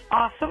think it's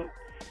awesome.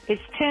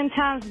 It's 10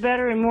 times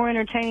better and more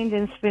entertaining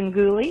than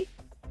Spenguli.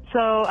 So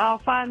I'll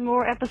find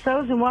more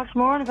episodes and watch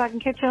more, and if I can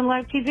catch you on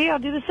live TV, I'll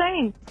do the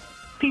same.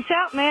 Peace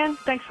out, man.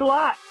 Thanks a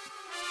lot.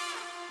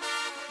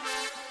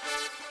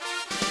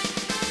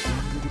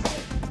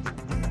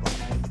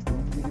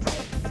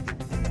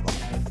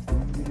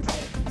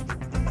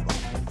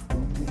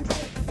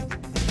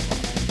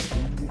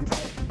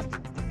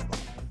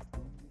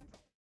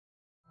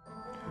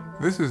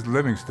 This is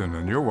Livingston,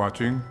 and you're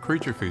watching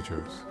Creature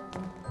Features.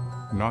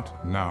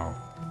 Not now.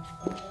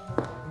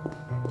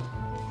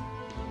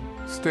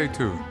 Stay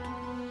tuned.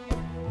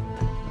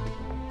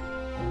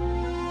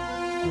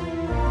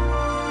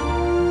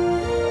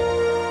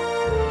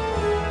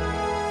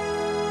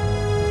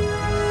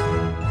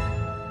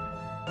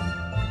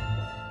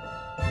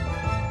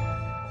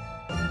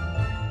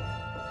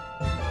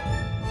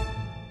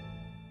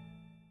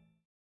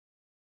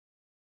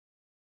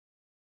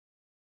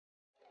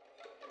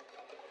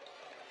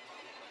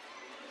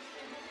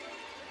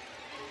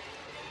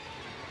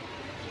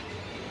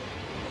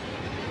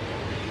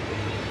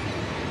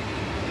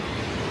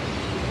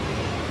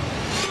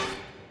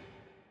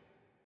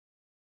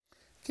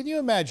 Can you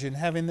imagine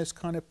having this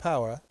kind of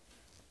power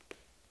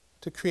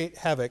to create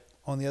havoc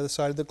on the other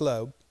side of the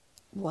globe?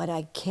 What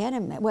I can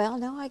imagine, well,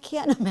 no, I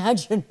can't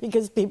imagine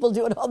because people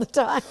do it all the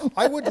time.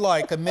 I would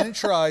like a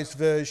miniaturized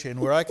version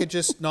where I could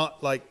just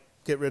not like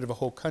get rid of a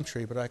whole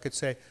country, but I could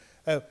say,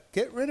 oh,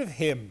 get rid of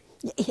him.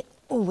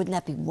 Oh, wouldn't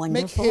that be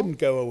wonderful? Make him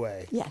go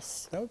away.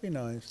 Yes. That would be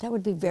nice. That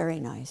would be very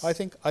nice. I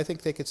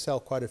think they could sell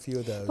quite a few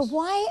of those. But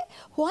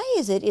why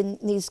is it in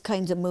these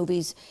kinds of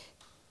movies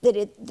that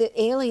the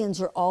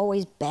aliens are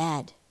always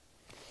bad?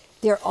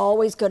 They're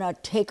always going to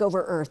take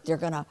over Earth. They're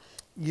going to...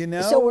 You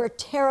know... So we're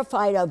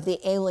terrified of the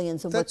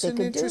aliens and what they could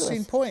do. That's an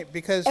interesting point,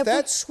 because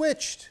that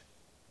switched.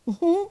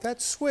 That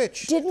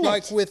switched. Didn't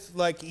like it? With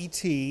like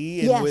E.T.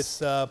 and yes.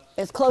 with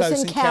it's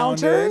Close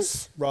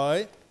Encounters.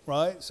 Right,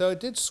 right. So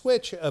it did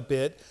switch a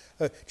bit.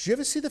 Did you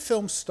ever see the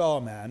film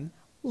Starman?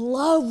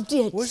 Loved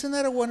it. Wasn't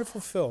that a wonderful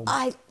film?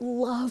 I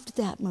loved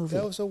that movie.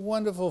 That was a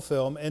wonderful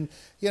film, and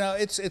you know,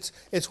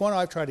 it's one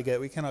I've tried to get.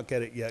 We cannot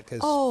get it yet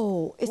because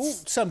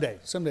someday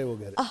we'll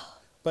get it. Oh.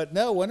 But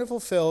no, wonderful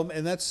film,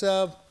 and that's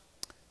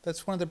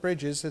one of the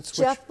Bridges. It's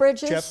Jeff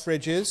Bridges. Jeff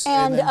Bridges,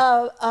 and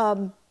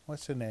then,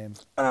 what's her name?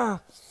 She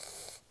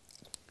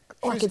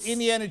was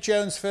Indiana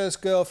Jones' first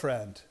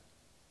girlfriend.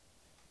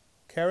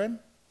 Karen.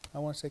 I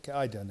want to say,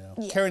 I don't know.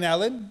 Yeah. Karen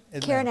Allen?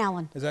 Karen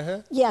Allen. Is that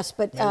her? Yes,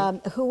 but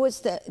who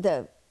was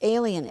the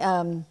alien?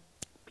 It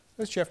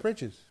was Jeff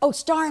Bridges. Oh,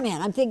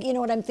 Starman. I'm thinking. You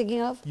know what I'm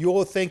thinking of?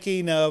 You're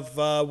thinking of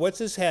what's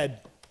his head?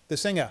 The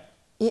singer.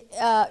 Who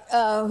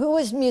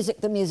was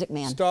the Music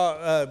Man?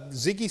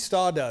 Ziggy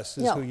Stardust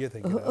is who you're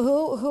thinking of.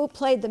 Who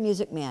played the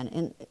Music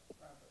Man?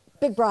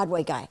 Big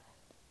Broadway guy.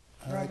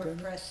 Robert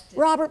Preston.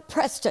 Robert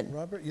Preston.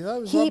 Robert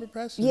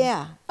Preston?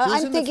 Yeah.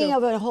 I'm thinking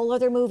of a whole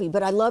other movie,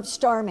 but I love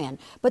Starman.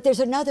 But there's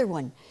another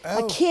one.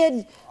 A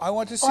kid I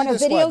want to see on a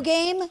this video one.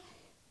 game,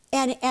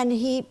 and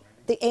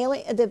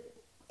the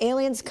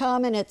aliens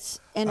come and it's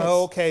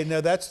okay,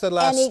 no, that's the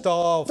last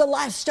the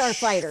last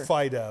Starfighter.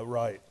 Fighter,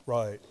 right.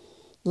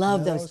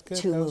 Love those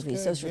two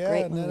movies. Those were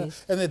great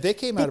movies. And they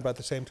came out about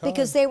the same time.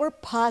 Because they were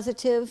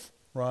positive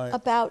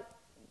about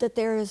that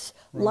there is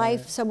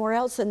life somewhere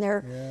else, and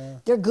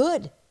they're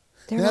good.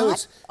 They're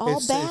not all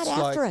bad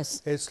after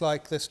us. It's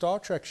like the Star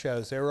Trek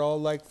shows. They were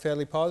all like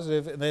fairly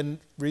positive, and then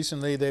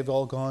recently they've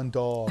all gone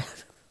dark.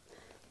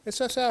 It's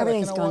so sad.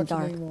 Everything's I cannot gone watch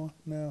dark. it anymore.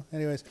 No.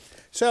 Anyways,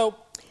 so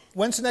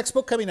when's the next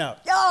book coming out?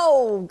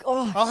 Oh,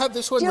 I'll have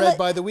this one read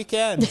by the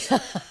weekend.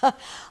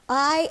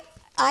 I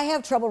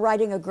have trouble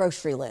writing a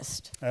grocery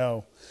list.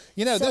 Oh,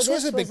 you know, this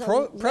was a big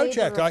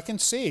project. I can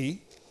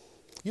see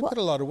you put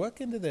a lot of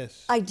work into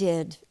this. I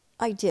did.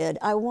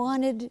 I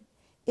wanted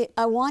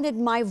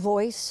my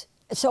voice.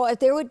 So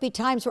there would be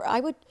times where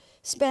I would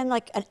spend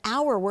like an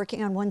hour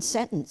working on one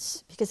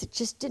sentence because it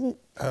just didn't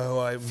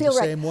I'm feel the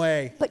right. same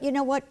way. But you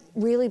know what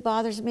really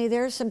bothers me?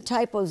 There's some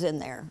typos in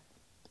there.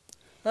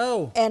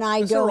 Oh, and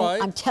I that's don't. all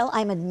right.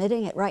 I'm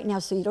admitting it right now,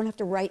 so you don't have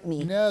to write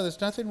me. No, there's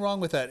nothing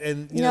wrong with that.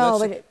 And you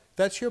know,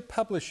 that's your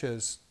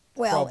publisher's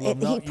problem,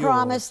 he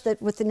promised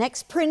that with the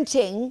next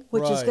printing,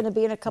 which is going to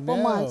be in a couple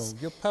months,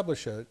 your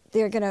publisher,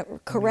 they're going to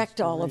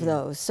correct all of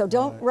those. So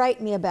don't write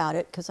me about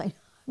it because I'm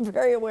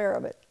very aware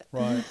of it.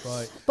 Right.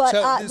 But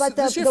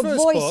so the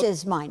voice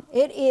is mine.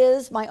 It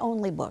is my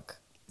only book.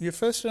 Your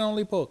first and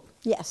only book.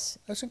 Yes.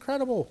 That's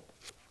incredible.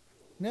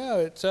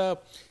 No, it's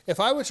if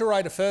I were to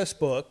write a first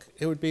book,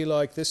 it would be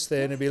like this.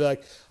 Then it'd be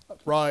like,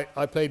 right,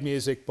 I played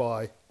music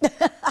by.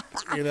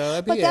 You know,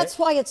 that'd be But that's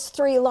why it's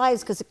 3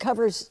 lives, because it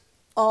covers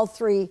all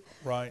 3,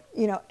 right.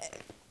 you know,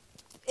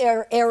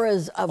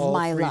 eras of all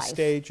my 3 life.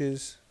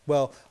 stages.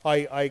 Well,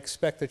 I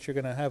expect that you're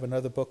going to have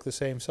another book the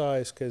same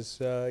size, because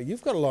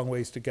you've got a long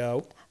ways to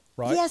go,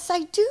 right? Yes,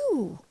 I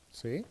do.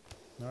 See?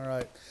 All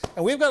right.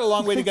 And we've got a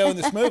long way to go in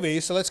this movie,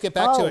 so let's get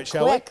back to it,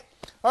 shall quick.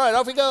 we? All right,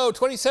 off we go.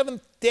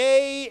 27th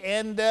day,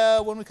 and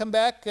when we come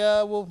back,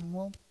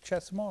 we'll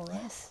chat some more, right?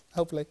 Yes.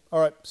 Hopefully.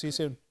 All right, see you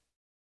soon.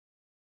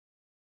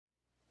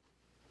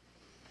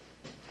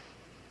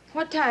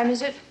 What time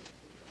is it?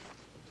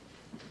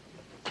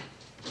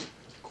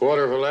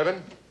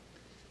 11:15.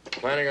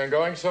 Planning on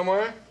going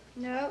somewhere?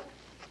 No.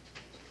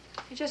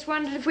 I just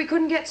wondered if we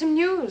couldn't get some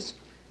news.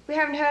 We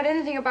haven't heard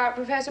anything about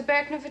Professor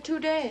Beckner for 2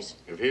 days.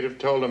 If he'd have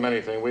told them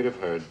anything, we'd have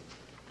heard.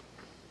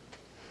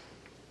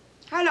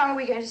 How long are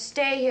we going to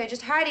stay here,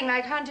 just hiding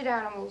like hunted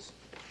animals?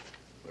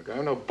 Look,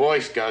 I'm no Boy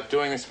Scout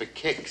doing this for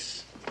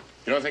kicks.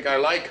 You don't think I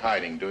like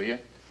hiding, do you?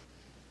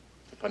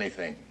 The funny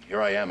thing,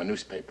 here I am, a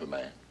newspaper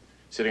man,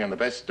 sitting on the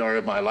best story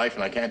of my life,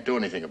 and I can't do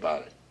anything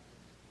about it.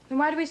 Then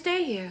why do we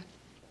stay here?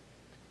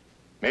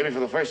 Maybe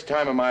for the first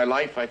time in my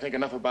life, I think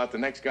enough about the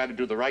next guy to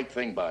do the right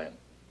thing by him.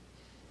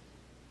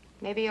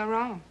 Maybe you're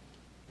wrong.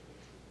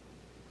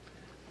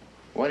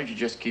 Why don't you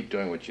just keep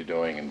doing what you're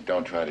doing and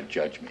don't try to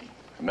judge me?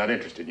 I'm not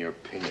interested in your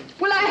opinion.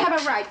 Well, I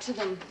have a right to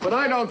them. But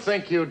I don't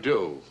think you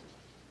do.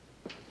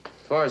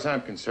 As far as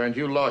I'm concerned,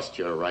 you lost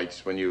your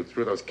rights when you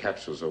threw those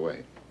capsules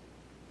away.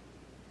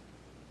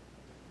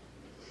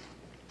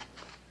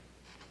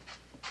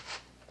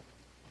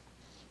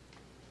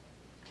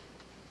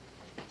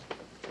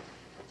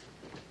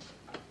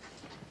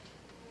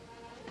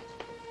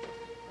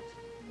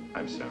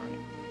 I'm sorry.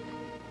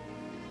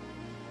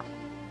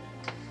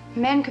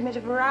 Men commit a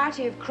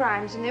variety of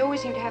crimes, and they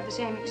always seem to have the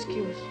same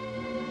excuse.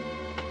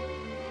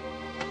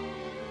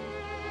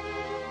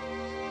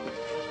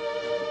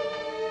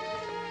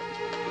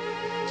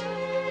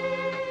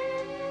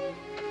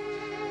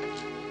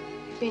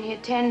 We've been here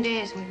 10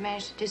 days, and we've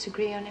managed to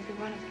disagree on every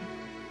one of them.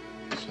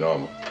 It's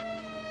normal.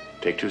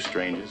 Take 2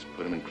 strangers,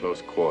 put them in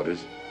close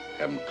quarters,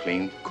 have them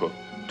clean, cook,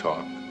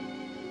 talk.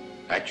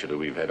 Actually,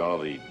 we've had all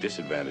the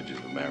disadvantages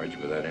of marriage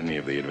without any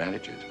of the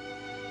advantages.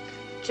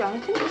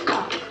 Jonathan,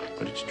 stop.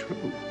 But it's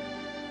true.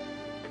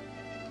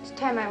 It's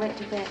time I went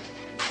to bed.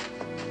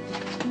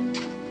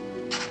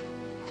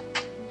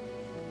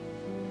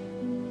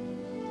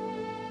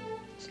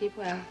 Sleep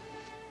well.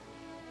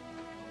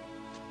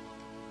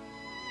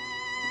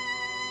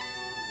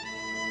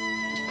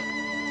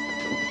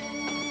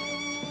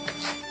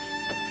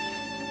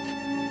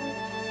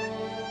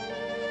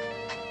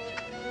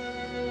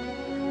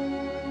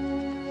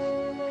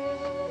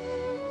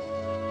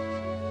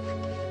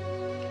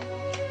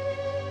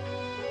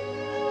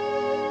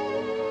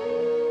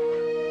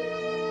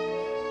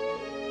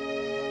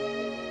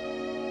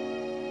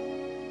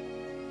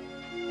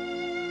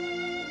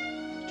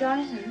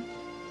 Jonathan,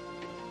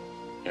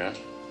 Yeah?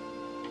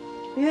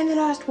 were you in the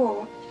last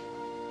war?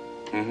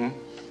 Mm-hmm.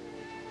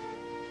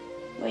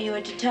 Were you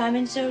a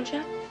determined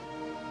soldier?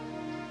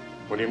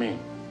 What do you mean?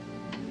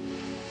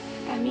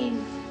 I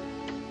mean,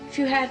 if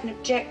you had an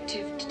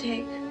objective to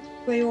take,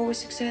 were you always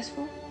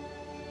successful?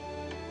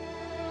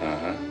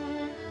 Uh-huh.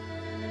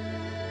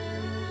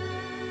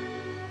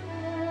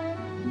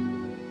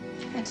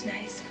 That's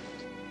nice.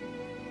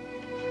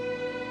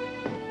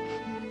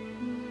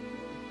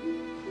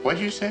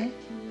 What'd you say?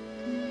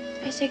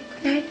 I said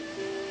good night.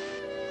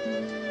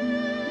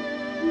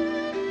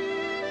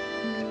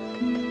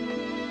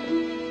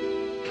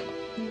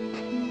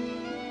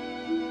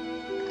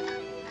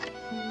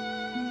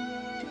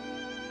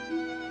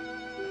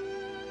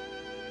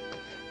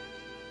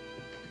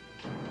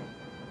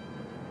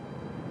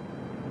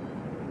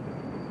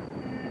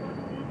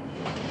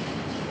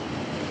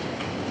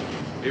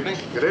 Evening.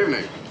 Good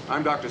evening.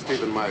 I'm Dr.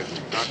 Stephen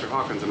Meisner. Dr.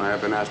 Hawkins and I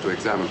have been asked to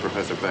examine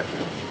Professor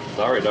Beckner.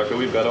 Sorry, Doctor,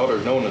 we've got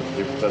orders known as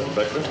to Professor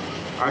Beckner.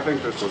 I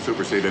think this will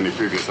supersede any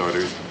previous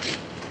orders.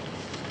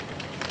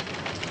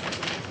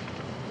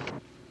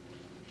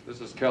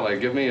 This is Kelly.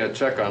 Give me a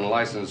check on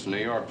license New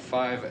York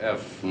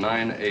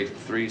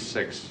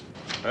 5F9836.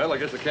 Well, I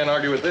guess I can't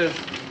argue with this.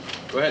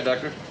 Go ahead,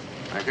 Doctor.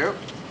 Thank you.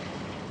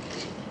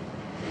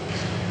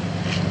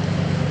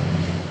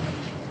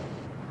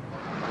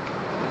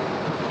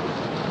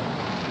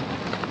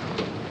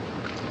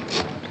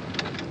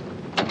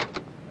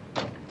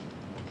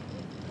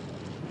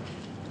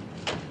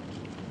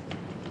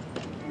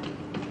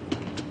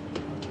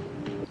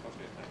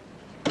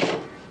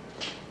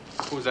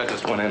 Who's that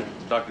just went in?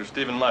 Dr.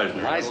 Stephen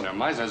Meisner.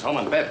 Meisner's home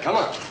in bed. Come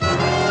on.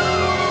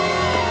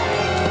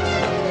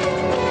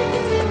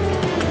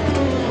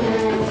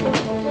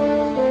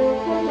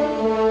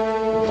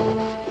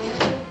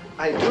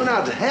 I do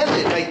not have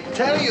it. I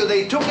tell you,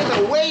 they took it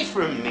away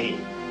from me.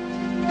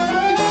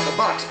 The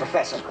box,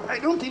 Professor. I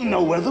don't even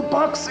know where the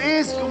box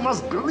is. You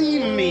must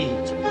believe me.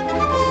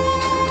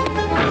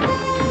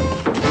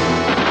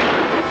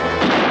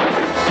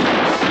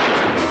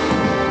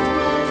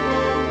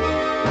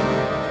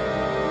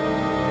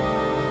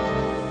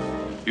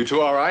 You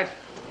two all right?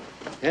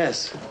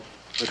 Yes,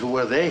 but who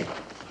were they?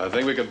 I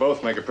think we could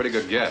both make a pretty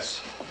good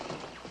guess.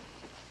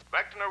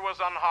 Beckner was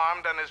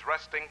unharmed and is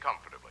resting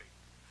comfortably.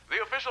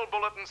 The official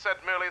bulletin said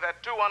merely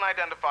that 2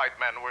 unidentified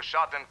men were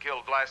shot and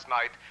killed last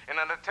night in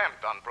an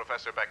attempt on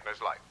Professor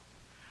Beckner's life.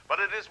 But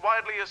it is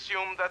widely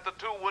assumed that the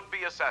 2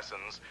 would-be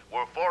assassins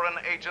were foreign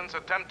agents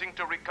attempting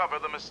to recover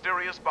the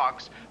mysterious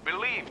box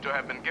believed to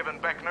have been given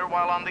Beckner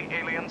while on the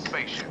alien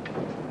spaceship.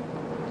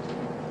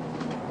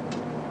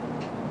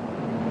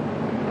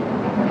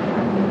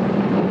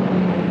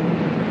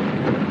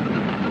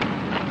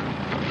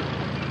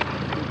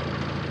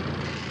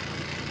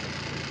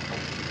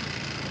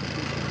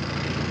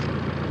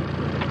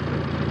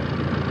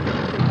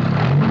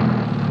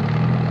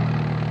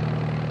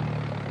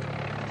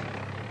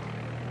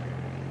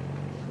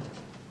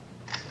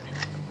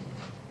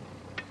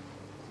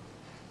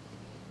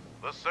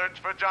 The search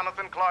for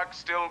Jonathan Clark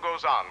still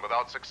goes on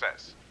without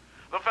success.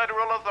 The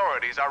federal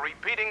authorities are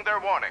repeating their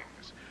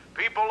warnings.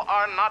 People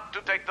are not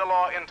to take the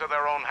law into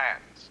their own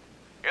hands.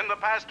 In the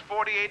past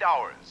 48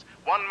 hours,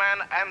 one man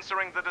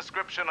answering the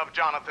description of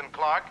Jonathan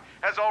Clark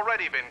has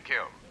already been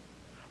killed.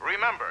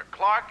 Remember,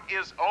 Clark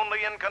is only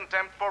in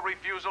contempt for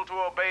refusal to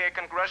obey a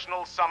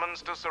congressional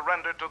summons to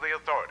surrender to the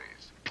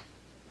authorities.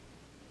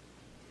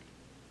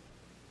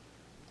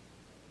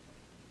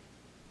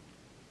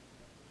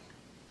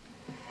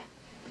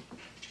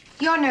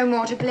 You're no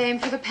more to blame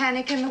for the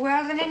panic in the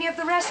world than any of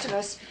the rest of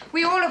us.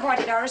 We all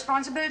avoided our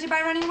responsibility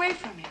by running away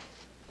from it.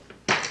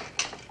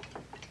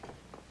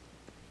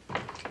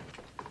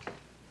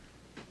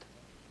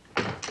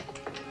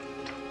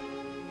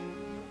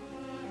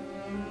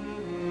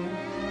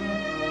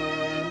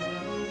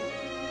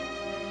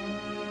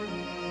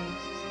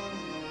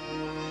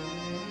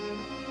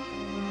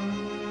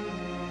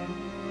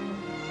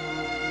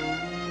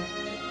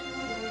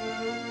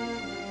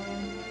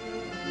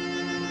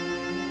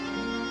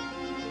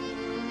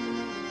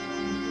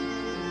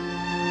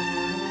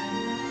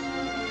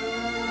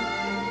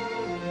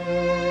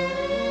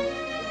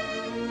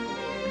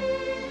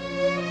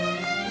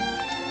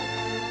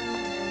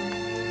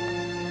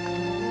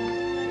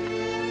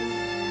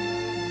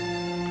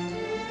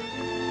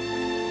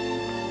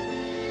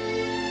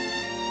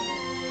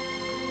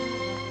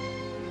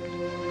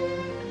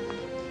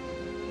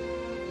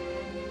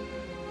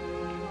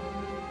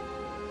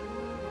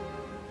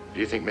 Do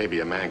you think maybe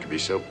a man could be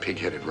so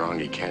pig-headed wrong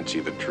he can't see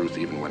the truth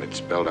even when it's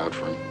spelled out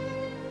for him?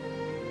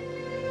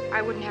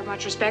 I wouldn't have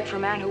much respect for a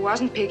man who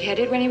wasn't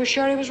pig-headed when he was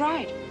sure he was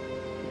right.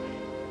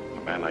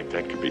 A man like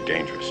that could be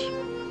dangerous.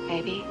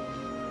 Maybe.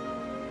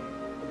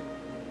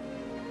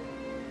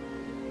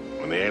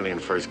 When the alien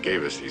first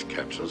gave us these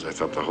capsules, I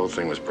thought the whole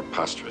thing was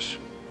preposterous.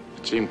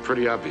 It seemed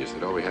pretty obvious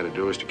that all we had to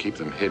do was to keep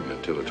them hidden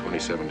until the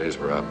 27 days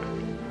were up.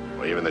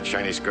 Well, even the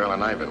Chinese girl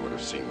and Ivan would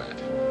have seen that.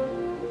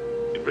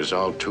 It was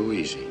all too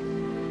easy.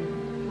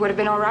 Would have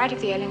been all right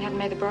if the alien hadn't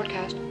made the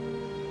broadcast.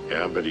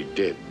 Yeah, but he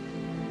did.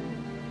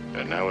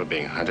 And now we're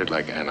being hunted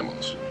like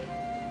animals.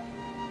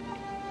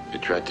 They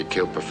tried to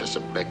kill Professor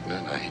Beckner,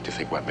 and I hate to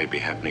think what may be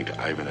happening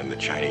to Ivan and the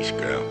Chinese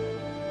girl.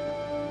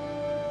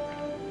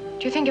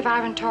 Do you think if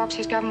Ivan talks,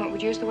 his government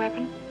would use the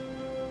weapon?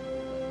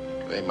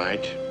 They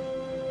might.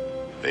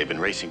 They've been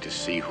racing to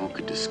see who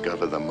could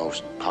discover the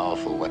most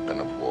powerful weapon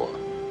of war.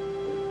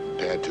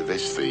 Add to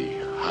this, the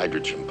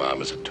hydrogen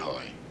bomb is a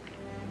toy.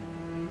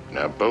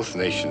 Now, both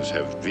nations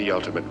have the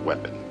ultimate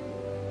weapon.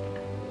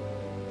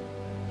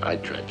 I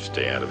tried to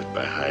stay out of it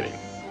by hiding.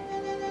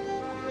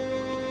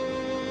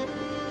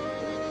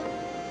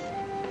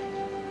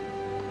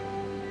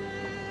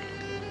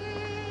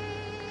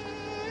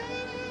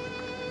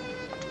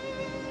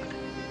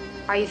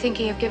 Are you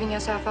thinking of giving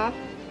yourself up?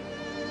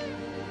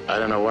 I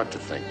don't know what to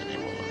think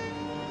anymore.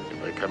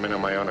 If I come in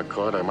on my own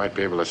accord, I might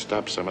be able to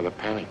stop some of the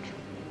panic.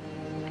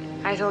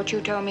 I thought you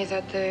told me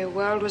that the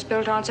world was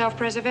built on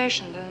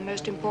self-preservation. The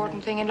most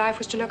important thing in life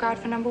was to look out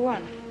for number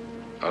one.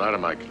 A lot of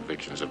my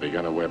convictions have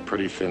begun to wear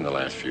pretty thin the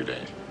last few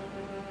days.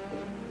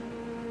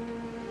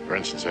 For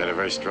instance, I had a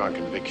very strong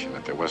conviction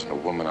that there wasn't a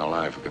woman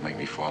alive who could make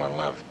me fall in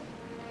love.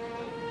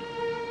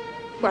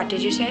 What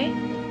did you say?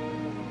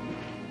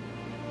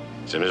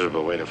 It's a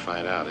miserable way to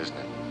find out, isn't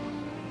it?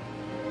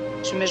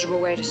 It's a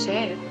miserable way to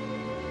say it.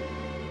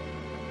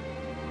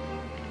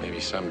 Maybe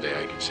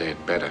someday I can say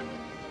it better.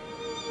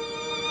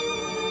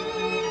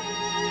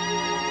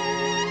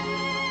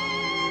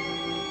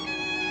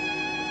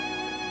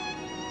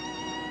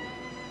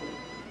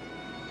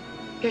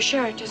 You're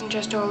sure it isn't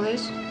just all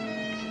this?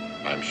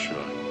 I'm sure.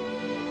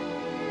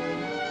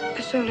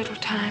 For so little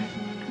time.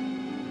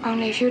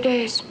 Only a few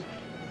days.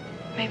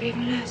 Maybe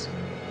even less.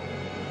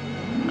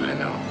 I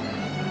know.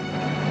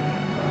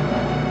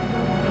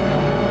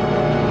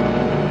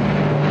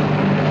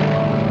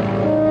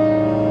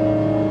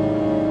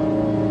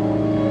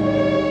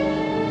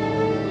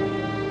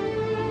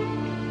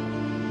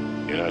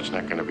 You know, it's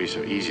not going to be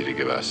so easy to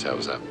give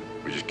ourselves up.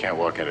 We just can't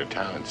walk into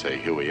town and say,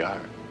 here we are.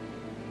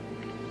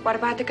 What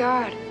about the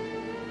guard?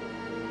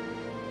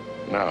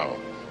 No.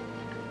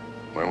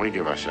 When we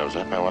give ourselves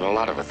up, I want a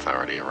lot of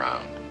authority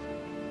around.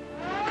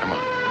 Come on.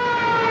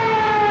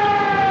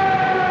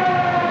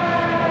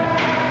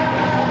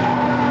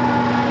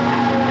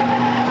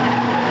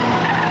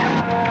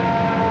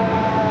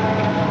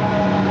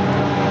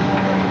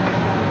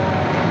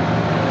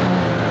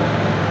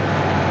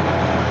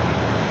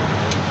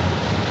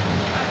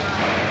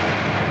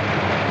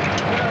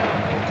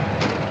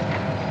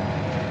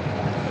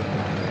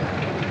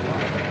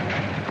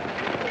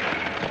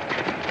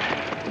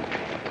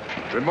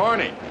 Good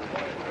morning.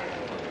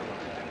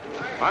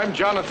 I'm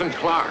Jonathan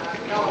Clark.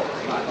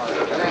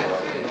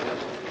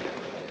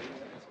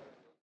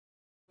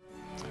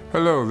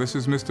 Hello, this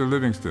is Mr.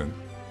 Livingston.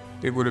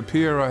 It would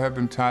appear I have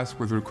been tasked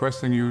with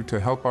requesting you to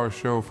help our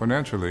show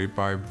financially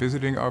by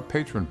visiting our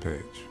Patreon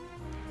page.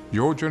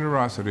 Your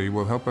generosity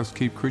will help us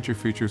keep Creature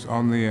Features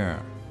on the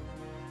air.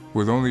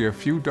 With only a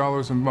few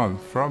dollars a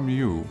month from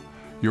you,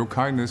 your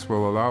kindness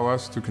will allow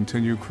us to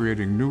continue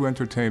creating new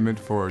entertainment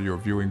for your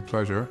viewing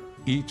pleasure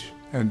each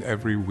and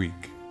every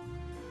week.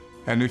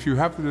 And if you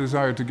have the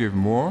desire to give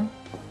more,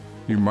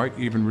 you might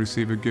even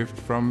receive a gift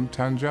from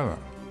Tangela.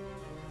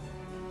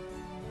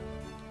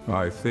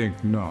 I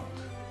think not.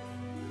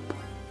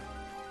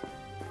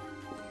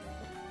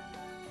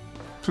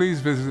 Please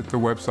visit the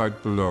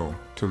website below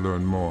to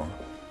learn more.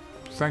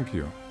 Thank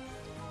you.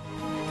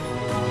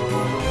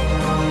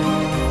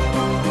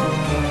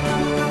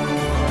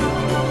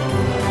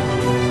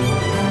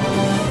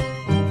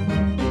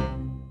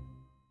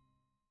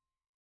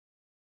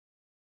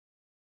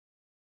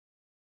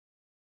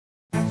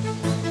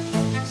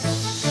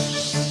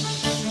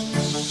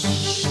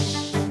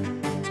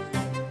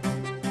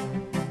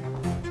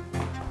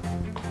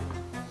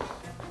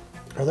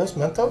 Are those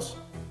Mentos?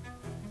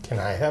 Can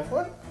I have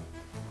one?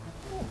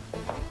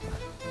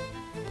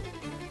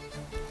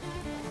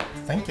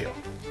 Thank you.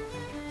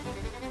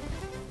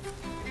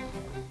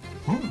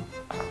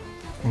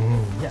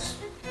 Yes.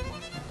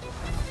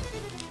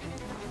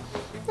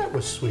 That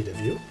was sweet of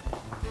you.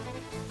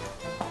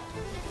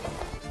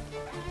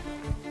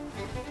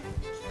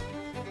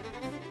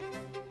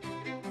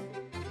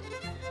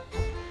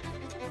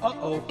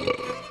 Uh-oh.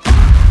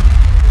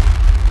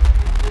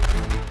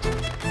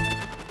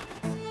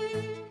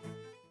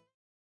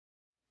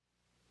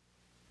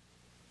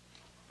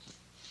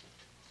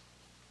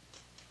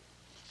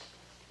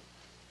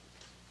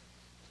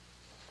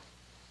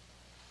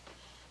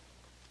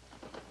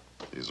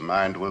 His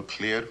mind will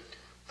clear?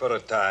 For a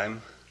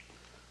time.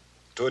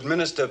 To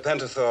administer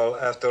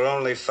pentothal after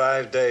only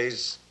 5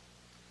 days.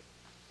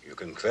 You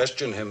can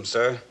question him,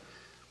 sir,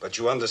 but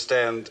you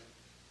understand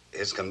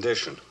his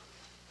condition.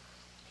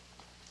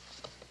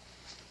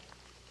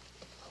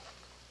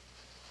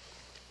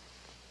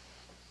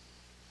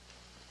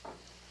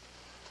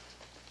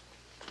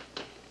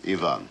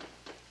 Ivan,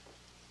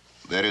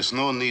 there is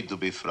no need to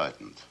be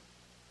frightened.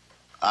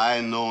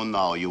 I know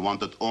now you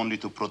wanted only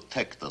to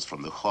protect us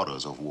from the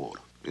horrors of war.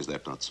 Is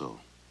that not so?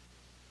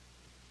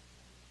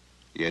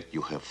 Yet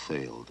you have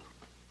failed.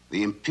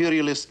 The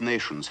imperialist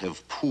nations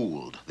have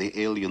pooled the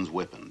aliens'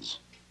 weapons.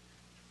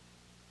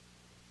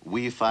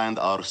 We find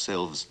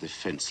ourselves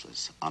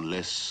defenseless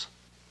unless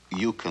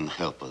you can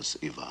help us,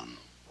 Ivan.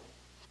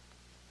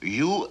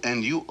 You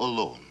and you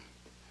alone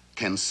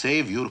can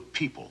save your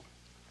people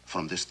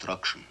from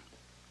destruction.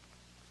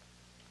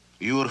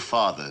 Your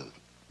father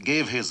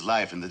gave his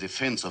life in the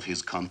defense of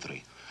his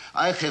country.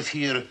 I have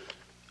here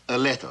a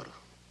letter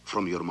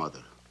from your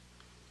mother.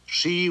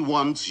 She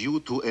wants you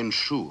to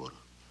ensure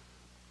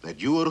that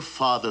your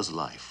father's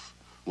life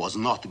was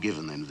not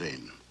given in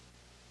vain.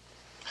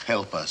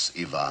 Help us,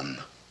 Ivan.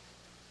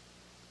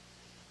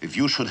 If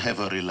you should have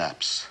a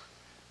relapse,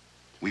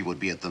 we would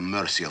be at the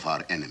mercy of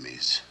our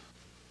enemies.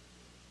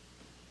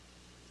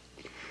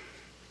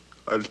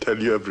 I'll tell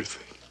you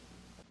everything.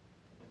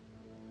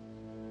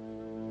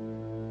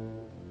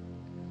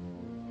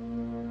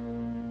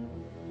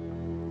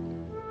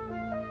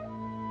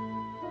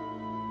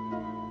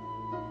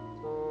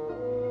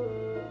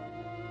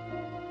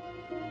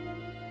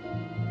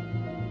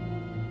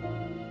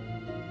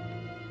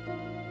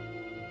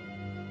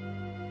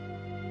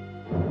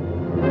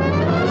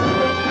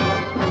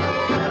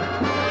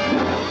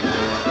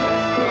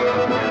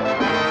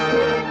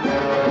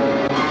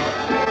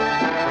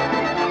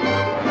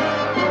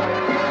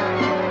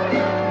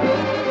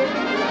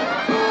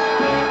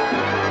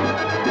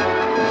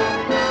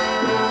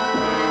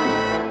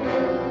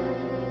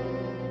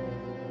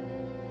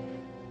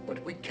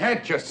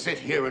 Can't just sit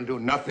here and do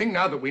nothing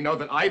now that we know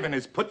that Ivan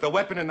has put the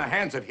weapon in the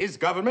hands of his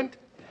government.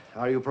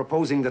 Are you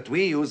proposing that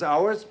we use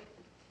ours?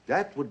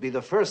 That would be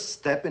the first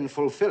step in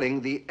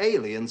fulfilling the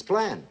aliens'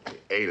 plan.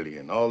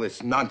 Alien, all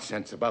this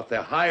nonsense about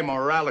their high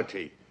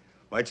morality.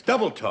 Well, it's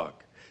double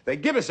talk. They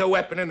give us a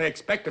weapon and they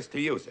expect us to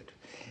use it.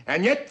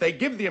 And yet they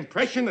give the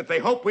impression that they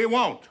hope we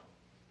won't.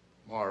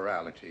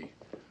 Morality.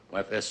 Well,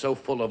 if they're so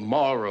full of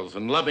morals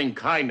and loving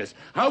kindness,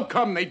 how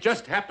come they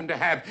just happen to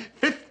have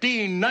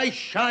 15 nice,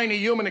 shiny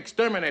human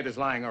exterminators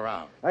lying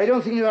around? I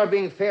don't think you are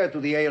being fair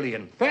to the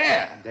alien.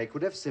 Fair? They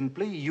could have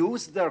simply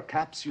used their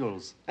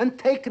capsules and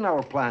taken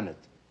our planet.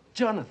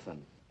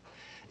 Jonathan,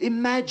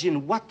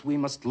 imagine what we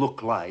must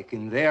look like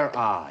in their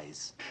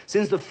eyes.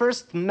 Since the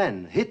first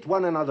men hit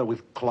one another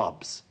with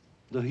clubs,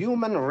 the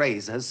human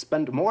race has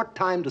spent more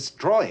time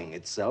destroying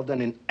itself than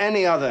in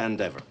any other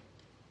endeavor.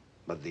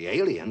 But the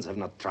aliens have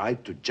not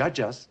tried to judge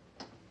us.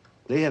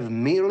 They have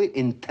merely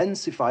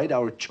intensified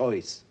our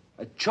choice.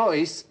 A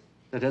choice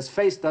that has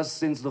faced us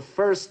since the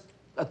first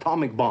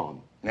atomic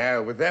bomb.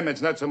 Now, with them,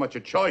 it's not so much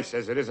a choice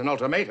as it is an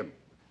ultimatum.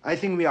 I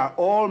think we are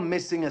all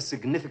missing a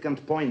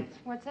significant point.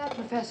 What's that,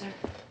 Professor?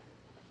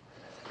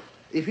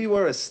 If we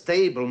were a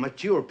stable,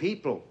 mature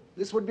people,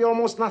 this would be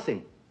almost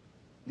nothing.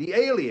 The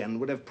alien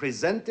would have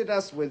presented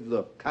us with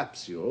the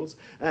capsules,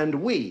 and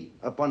we,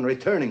 upon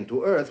returning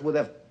to Earth, would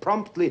have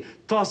promptly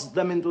tossed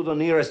them into the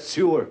nearest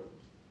sewer.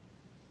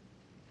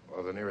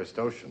 Or the nearest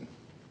ocean.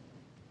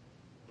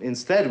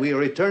 Instead, we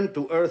returned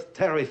to Earth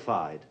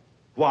terrified.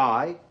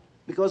 Why?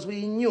 Because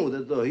we knew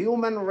that the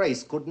human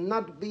race could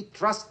not be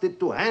trusted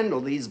to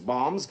handle these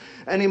bombs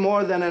any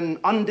more than an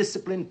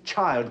undisciplined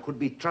child could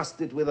be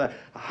trusted with a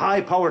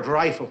high-powered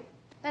rifle.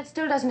 That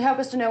still doesn't help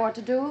us to know what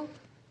to do.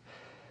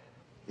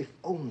 If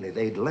only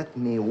they'd let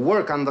me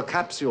work on the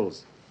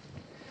capsules.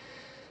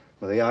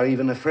 But they are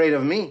even afraid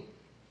of me.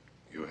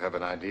 You have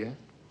an idea?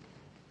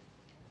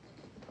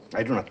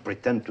 I do not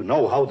pretend to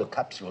know how the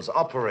capsules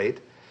operate,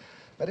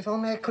 but if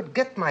only I could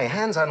get my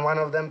hands on one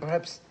of them,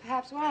 perhaps...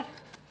 Perhaps what?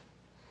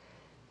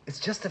 It's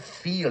just a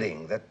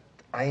feeling that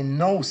I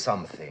know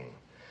something.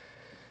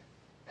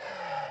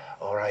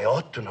 Or I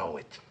ought to know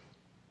it.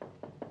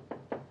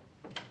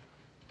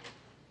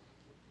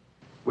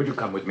 Would you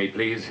come with me,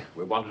 please?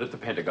 We're wanted at the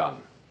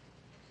Pentagon.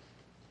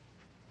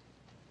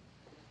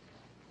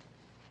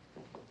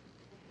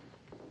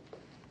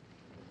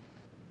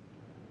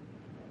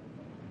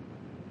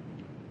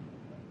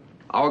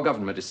 Our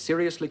government is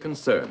seriously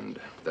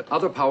concerned that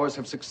other powers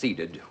have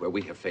succeeded where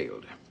we have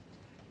failed.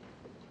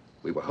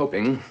 We were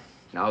hoping,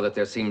 now that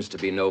there seems to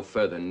be no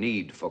further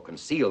need for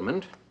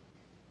concealment,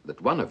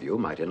 that one of you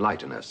might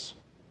enlighten us.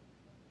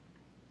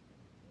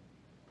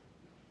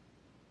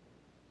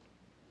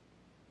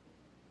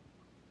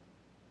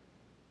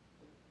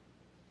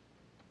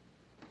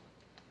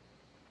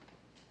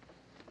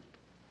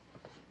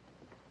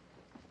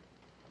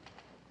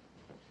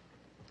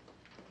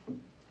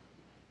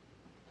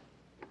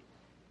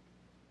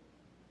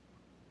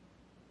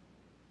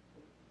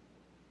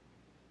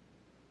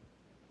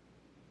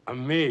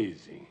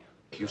 Amazing.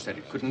 You said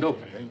it couldn't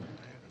open.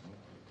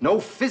 No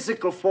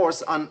physical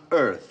force on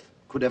Earth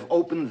could have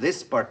opened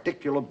this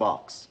particular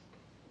box.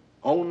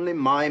 Only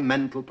my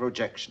mental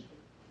projection.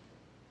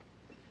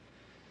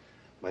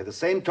 By the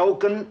same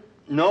token,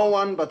 no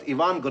one but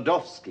Ivan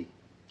Godovsky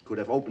could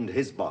have opened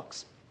his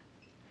box.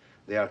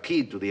 They are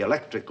keyed to the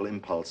electrical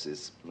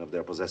impulses of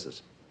their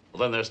possessors. Well,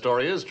 then their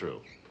story is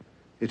true.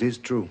 It is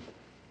true.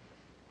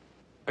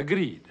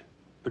 Agreed.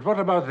 But what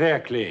about their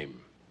claim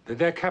that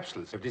their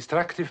capsules have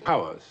destructive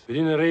powers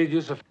within a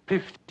radius of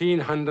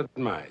 1,500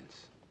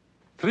 miles?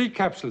 3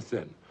 capsules,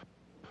 then,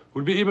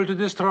 will be able to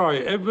destroy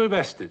every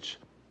vestige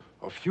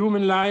of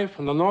human life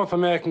on the North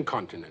American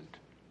continent,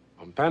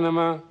 from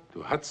Panama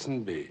to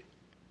Hudson Bay.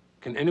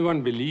 Can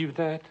anyone believe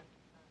that?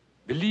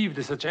 Believe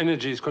that such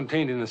energy is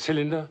contained in a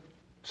cylinder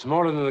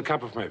smaller than the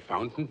cup of my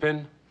fountain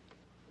pen?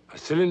 A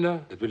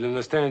cylinder that will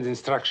understand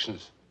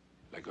instructions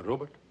like a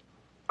robot?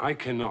 I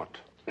cannot.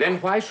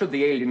 Then why should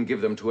the alien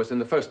give them to us in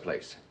the first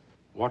place?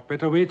 What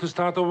better way to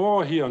start a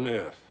war here on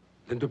Earth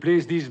than to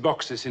place these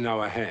boxes in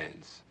our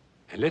hands?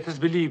 And let us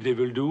believe they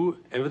will do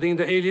everything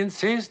the alien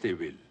says they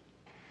will.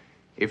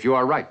 If you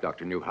are right,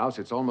 Dr. Newhouse,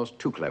 it's almost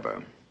too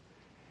clever.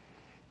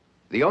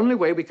 The only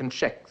way we can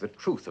check the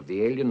truth of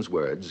the alien's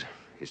words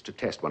is to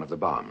test one of the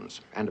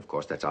bombs. And, of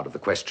course, that's out of the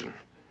question.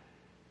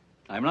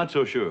 I'm not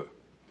so sure.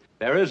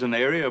 There is an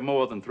area of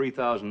more than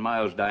 3,000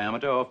 miles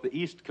diameter off the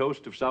east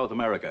coast of South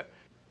America.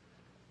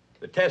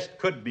 The test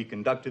could be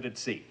conducted at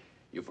sea.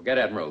 You forget,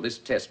 Admiral, this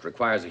test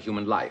requires a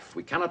human life.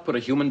 We cannot put a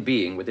human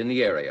being within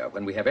the area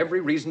when we have every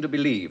reason to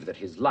believe that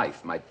his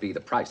life might be the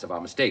price of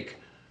our mistake.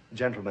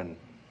 Gentlemen,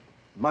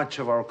 much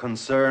of our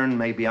concern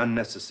may be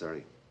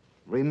unnecessary.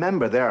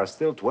 Remember, there are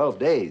still 12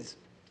 days.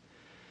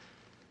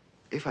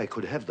 If I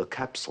could have the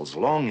capsules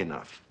long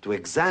enough to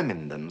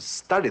examine them,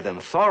 study them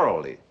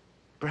thoroughly,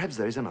 perhaps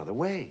there is another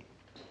way.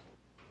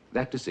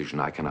 That decision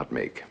I cannot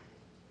make.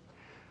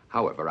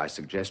 However, I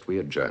suggest we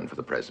adjourn for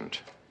the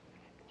present.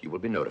 You will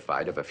be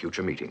notified of a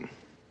future meeting.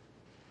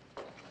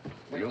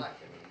 Will you?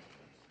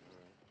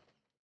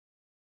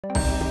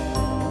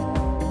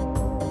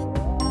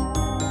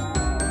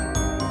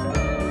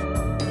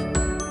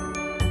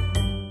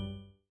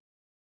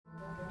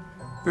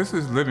 This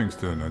is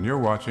Livingston, and you're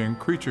watching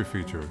Creature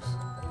Features.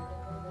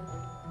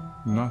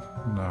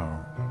 Not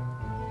now.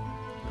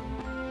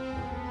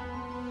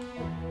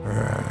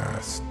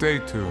 Stay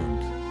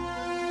tuned.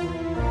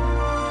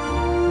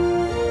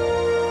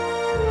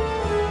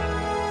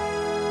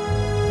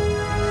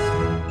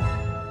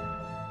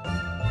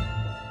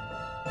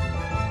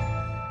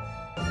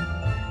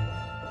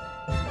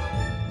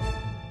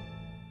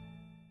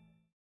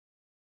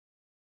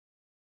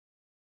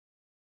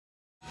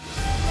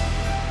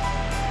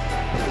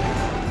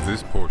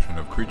 This portion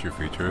of Creature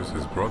Features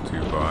is brought to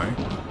you by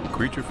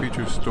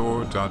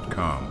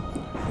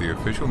CreatureFeatureStore.com, the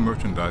official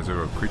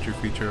merchandiser of Creature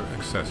Feature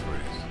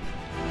accessories.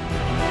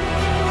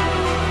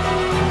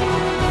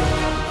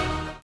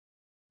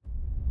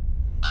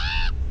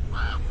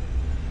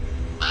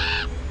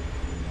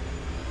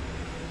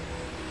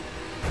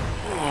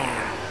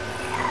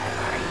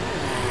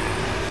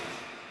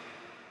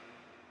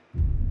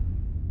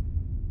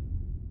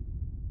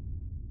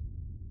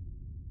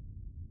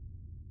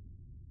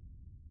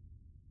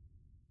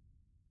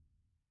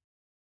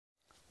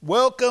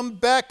 Welcome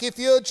back. If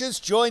you're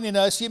just joining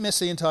us, you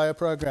missed the entire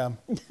program.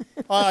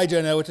 I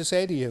don't know what to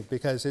say to you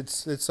because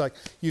it's like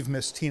you've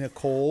missed Tina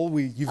Cole.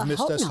 You've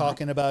missed us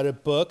talking about a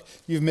book.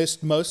 You've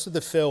missed most of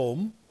the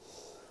film.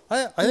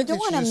 I think don't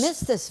want to miss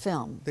this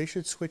film. They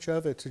should switch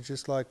over to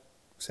just like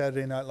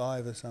Saturday Night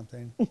Live or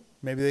something.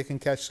 Maybe they can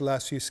catch the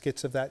last few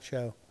skits of that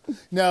show.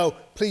 No,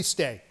 please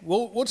stay.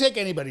 We'll take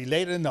anybody,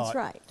 late or not.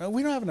 That's right.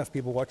 We don't have enough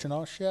people watching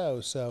our show,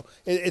 so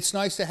it's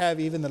nice to have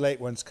even the late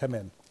ones come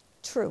in.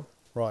 True.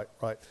 Right.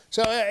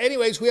 So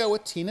anyways, we are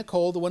with Tina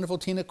Cole, the wonderful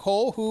Tina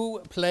Cole,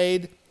 who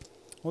played,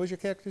 what was your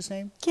character's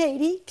name?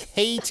 Katie.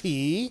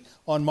 Katie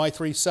on My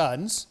Three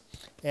Sons.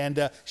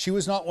 And she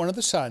was not one of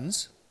the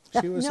sons.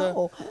 She was,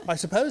 no. I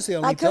suppose, the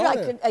only daughter.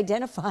 I could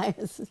identify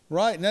as...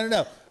 Right,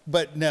 no.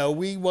 But no,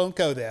 we won't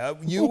go there.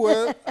 You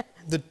were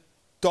the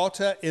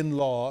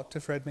daughter-in-law to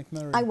Fred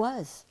McMurray. I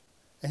was.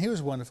 And he was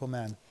a wonderful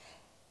man.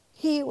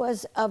 He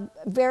was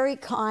very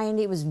kind.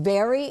 He was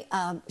very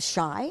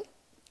shy.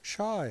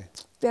 Shy.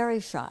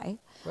 Very shy.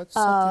 That's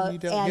something you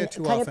don't hear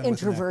too often. And kind of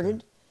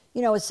introverted.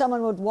 You know, as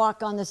someone would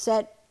walk on the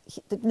set,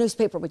 the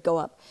newspaper would go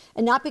up.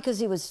 And not because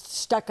he was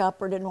stuck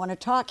up or didn't want to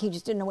talk, he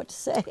just didn't know what to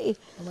say.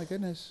 Oh my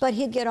goodness. But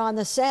he'd get on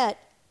the set,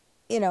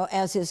 you know,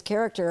 as his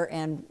character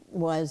and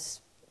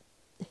was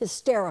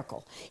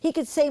hysterical. He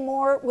could say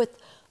more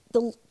with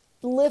the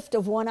lift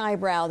of one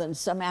eyebrow than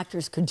some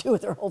actors could do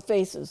with their whole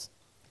faces.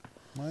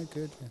 My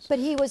goodness. But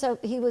he was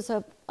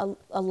a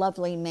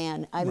lovely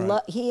man.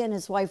 He and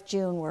his wife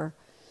June were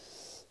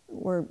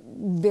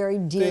very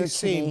dear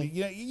to me.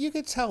 You know, you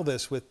could tell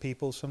this with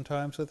people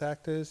sometimes, with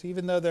actors,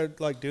 even though they're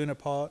like doing a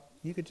part,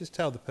 you could just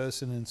tell the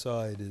person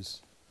inside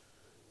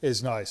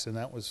is nice, and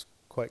that was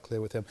quite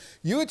clear with him.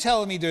 You were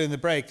telling me during the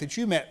break that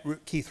you met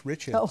Keith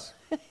Richards.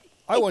 Oh.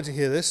 I want to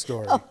hear this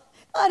story. Oh,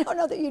 I don't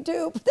know that you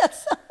do,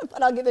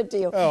 but I'll give it to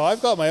you. Oh,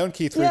 I've got my own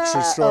Keith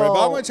Richards story,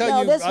 but I want to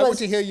tell you, I want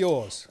to hear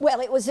yours.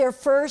 Well, it was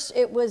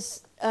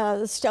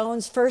the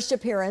Stones' first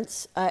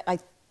appearance,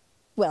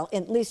 well,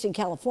 at least in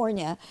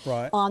California,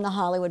 on the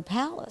Hollywood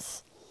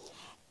Palace.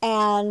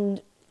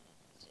 And,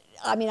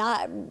 I mean,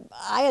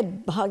 I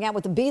had hung out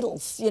with the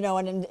Beatles, you know,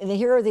 and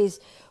here are these,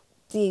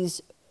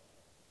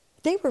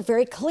 they were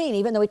very clean,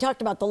 even though we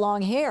talked about the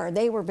long hair.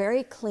 They were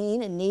very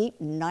clean and neat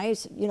and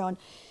nice, you know,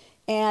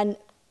 and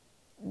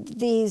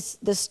the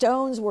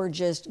Stones were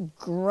just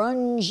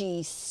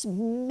grungy,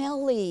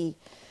 smelly.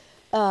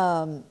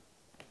 I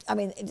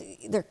mean,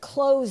 their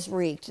clothes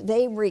reeked.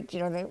 They reeked, you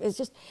know. It's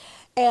just,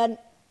 and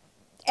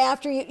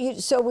after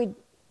so we'd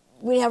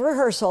have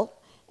rehearsal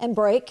and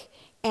break,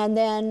 and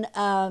then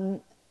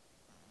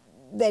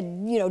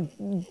you know,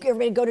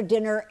 everybody go to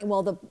dinner.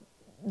 Well,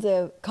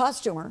 the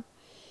costumer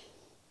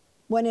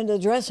went into the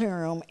dressing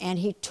room and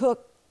he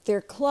took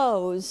their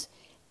clothes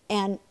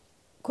and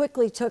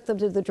quickly took them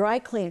to the dry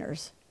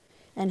cleaners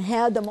and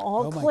had them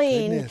all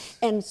clean.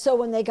 And so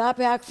when they got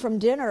back from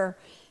dinner,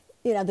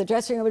 you know, the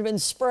dressing room had been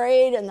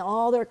sprayed and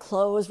all their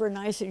clothes were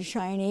nice and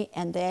shiny,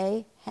 and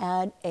they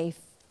had a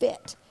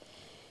fit.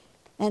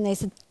 And they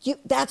said,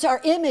 that's our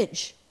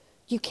image.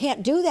 You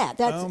can't do that.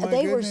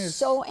 They were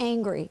so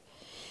angry.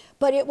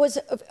 But it was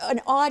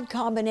an odd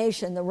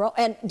combination.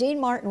 And Dean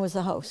Martin was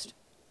the host.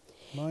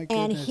 My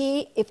goodness.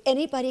 And if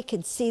anybody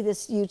can see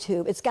this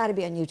YouTube, it's got to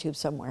be on YouTube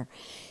somewhere.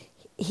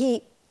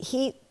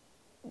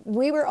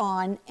 We were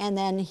on, and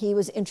then he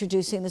was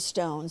introducing the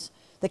Stones,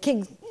 the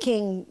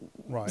King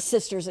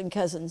sisters and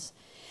cousins.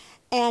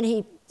 And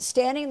he,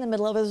 standing in the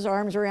middle of his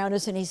arms around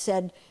us, and he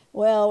said,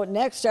 well,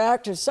 next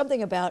act is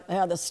something about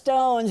the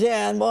Stones,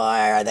 and boy,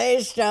 are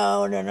they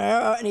stoned.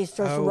 And he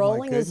starts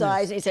rolling his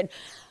eyes, and he said,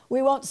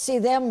 we won't see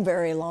them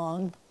very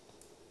long.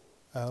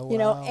 Oh, you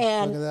know, wow.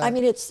 and I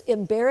mean, it's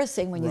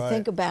embarrassing when you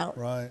think about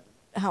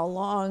how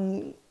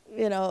long,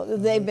 you know,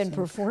 they've been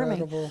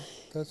performing. Incredible.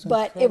 That's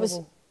but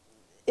incredible.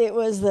 it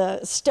was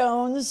the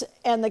Stones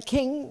and the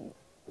King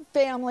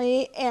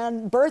family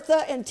and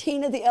Bertha and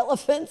Tina the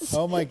elephants.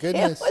 Oh my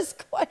goodness. It was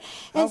quite,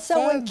 and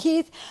so when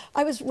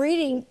I was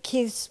reading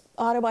Keith's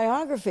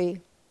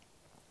autobiography,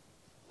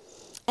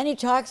 and he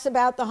talks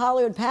about the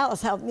Hollywood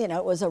Palace, how, you know,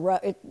 it was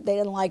they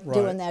didn't like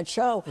doing that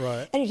show.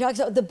 And he talks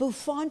about the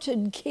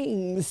bouffanted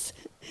kings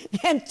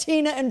and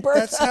Tina and Bertha.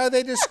 That's how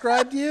they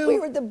described you? We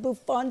were the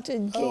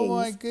bouffanted kings. Oh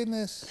my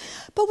goodness.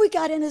 But we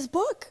got in his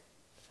book.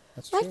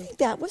 That's true. I think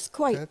that was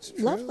quite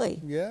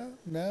lovely. Yeah,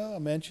 no, a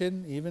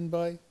mention even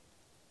by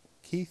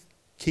Keith.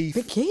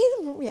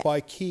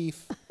 By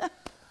Keith.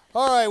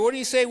 All right, what do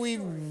you say we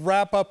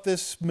wrap up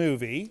this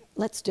movie?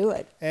 Let's do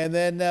it. And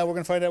then we're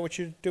going to find out what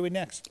you're doing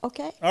next.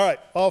 Okay. All right,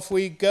 off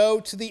we go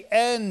to the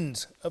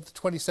end of the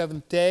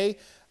 27th day.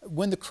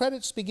 When the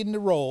credits begin to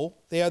roll,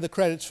 they are the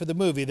credits for the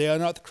movie. They are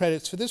not the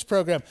credits for this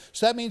program.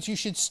 So that means you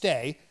should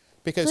stay,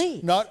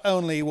 because not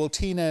only will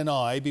Tina and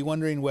I be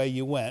wondering where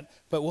you went,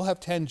 but we'll have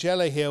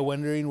Tangela here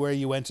wondering where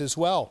you went as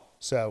well.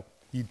 So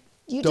you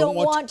don't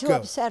want to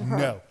upset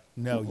her.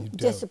 No, you don't.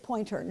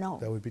 Disappoint her, no.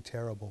 That would be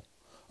terrible.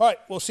 All right,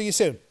 we'll see you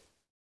soon.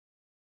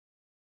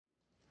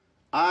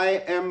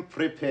 I am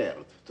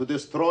prepared to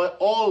destroy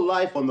all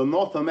life on the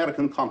North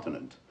American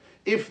continent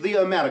if the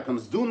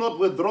Americans do not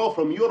withdraw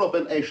from Europe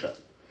and Asia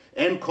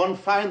and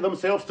confine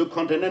themselves to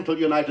continental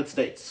United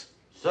States.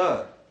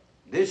 Sir,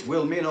 this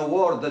will mean a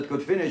war that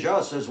could finish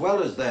us as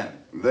well as them.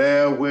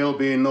 There will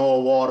be no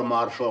war,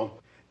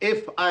 Marshal.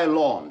 If I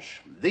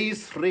launch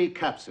these 3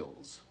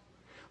 capsules,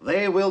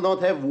 they will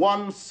not have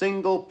one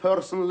single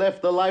person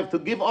left alive to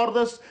give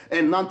orders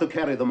and none to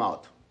carry them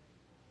out.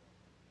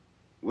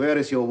 Where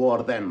is your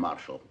war then,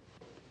 Marshal?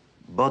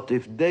 But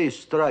if they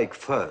strike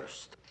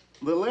first...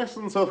 The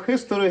lessons of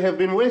history have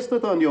been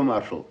wasted on you,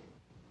 Marshal.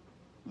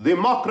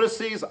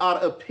 Democracies are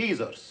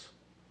appeasers.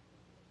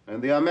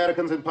 And the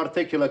Americans in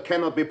particular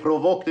cannot be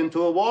provoked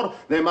into a war.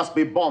 They must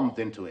be bombed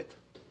into it.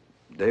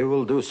 They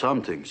will do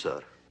something,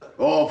 sir.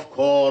 Of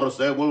course,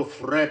 they will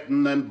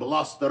threaten and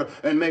bluster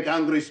and make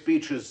angry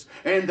speeches,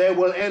 and they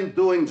will end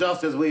doing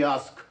just as we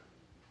ask.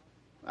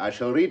 I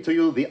shall read to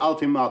you the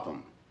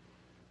ultimatum,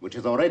 which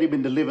has already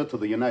been delivered to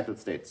the United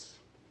States.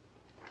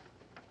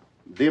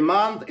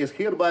 Demand is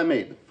hereby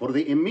made for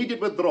the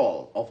immediate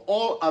withdrawal of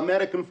all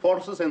American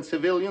forces and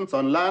civilians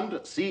on land,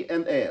 sea,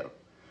 and air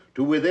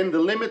to within the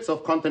limits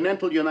of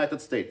continental United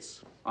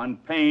States. On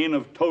pain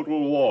of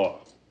total war.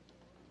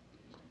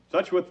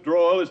 Such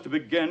withdrawal is to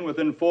begin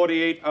within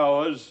 48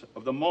 hours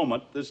of the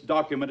moment this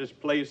document is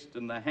placed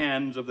in the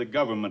hands of the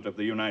government of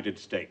the United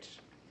States.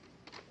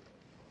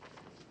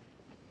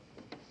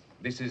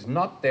 This is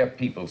not their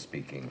people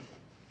speaking.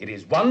 It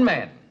is one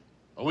man.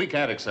 Well, we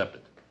can't accept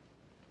it.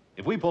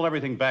 If we pull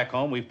everything back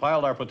home, we've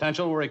piled our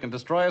potential where he can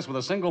destroy us with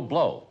a single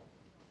blow.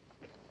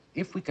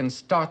 If we can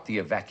start the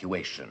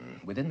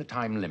evacuation within the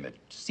time limit,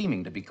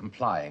 seeming to be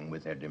complying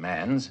with their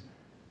demands,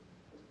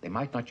 they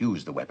might not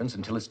use the weapons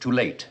until it's too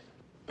late.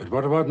 But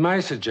what about my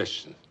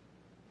suggestion?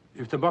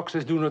 If the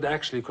boxes do not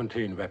actually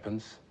contain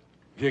weapons,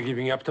 we are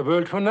giving up the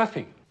world for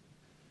nothing.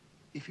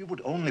 If you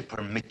would only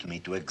permit me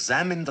to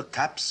examine the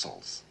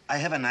capsules, I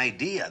have an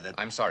idea that...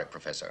 I'm sorry,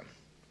 Professor.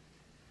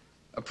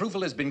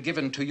 Approval has been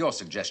given to your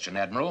suggestion,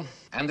 Admiral,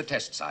 and the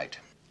test site.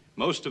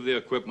 Most of the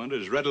equipment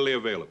is readily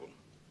available.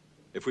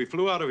 If we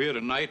flew out of here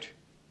tonight,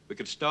 we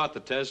could start the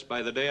test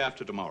by the day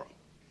after tomorrow.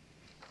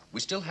 We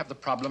still have the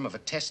problem of a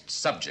test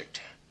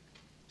subject.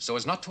 So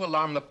as not to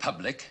alarm the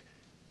public,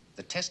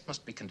 the test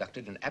must be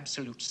conducted in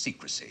absolute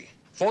secrecy.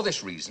 For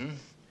this reason,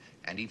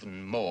 and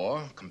even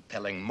more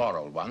compelling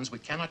moral ones, we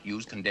cannot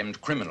use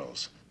condemned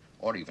criminals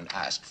or even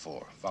ask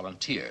for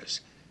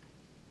volunteers.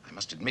 I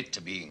must admit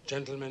to being...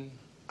 Gentlemen,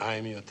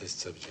 I'm your test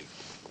subject.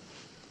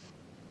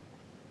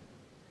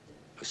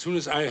 As soon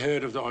as I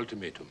heard of the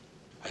ultimatum,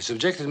 I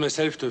subjected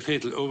myself to a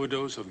fatal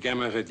overdose of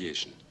gamma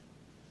radiation.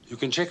 You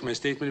can check my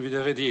statement with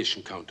a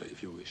radiation counter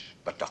if you wish.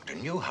 But Dr.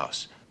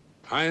 Newhouse...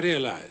 I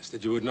realized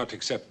that you would not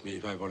accept me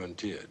if I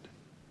volunteered,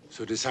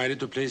 so decided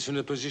to place you in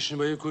a position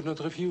where you could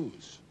not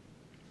refuse.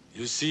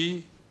 You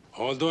see,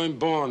 although I'm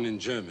born in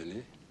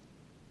Germany,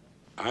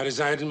 I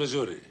reside in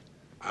Missouri.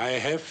 I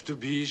have to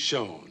be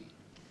shown.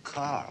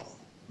 Carl,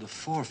 the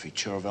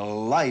forfeiture of a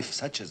life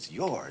such as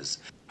yours...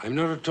 I'm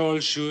not at all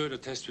sure the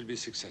test will be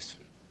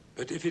successful.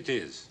 But if it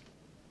is,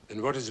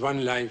 then what is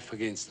one life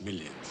against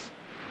millions?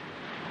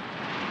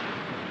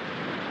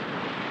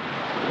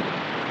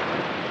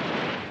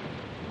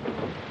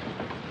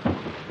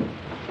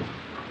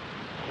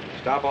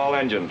 Stop all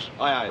engines.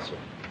 Aye, aye, sir.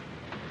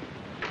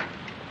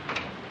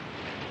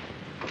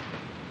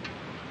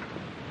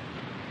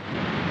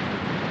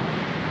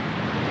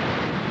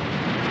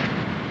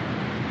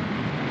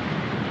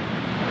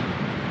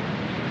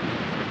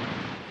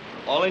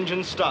 All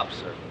engines stop,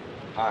 sir.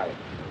 Aye.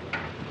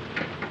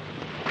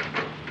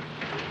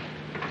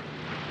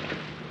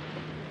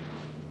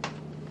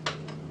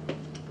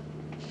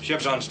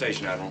 Ship's on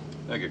station, Admiral.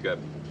 Thank you,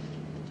 Captain.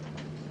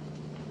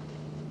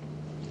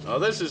 Now,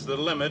 this is the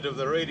limit of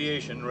the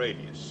radiation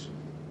radius.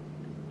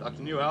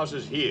 Dr. Newhouse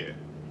is here,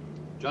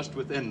 just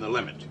within the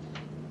limit.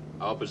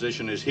 Our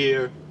position is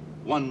here,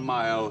 1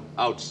 mile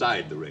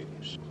outside the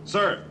radius.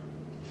 Sir,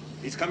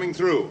 he's coming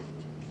through.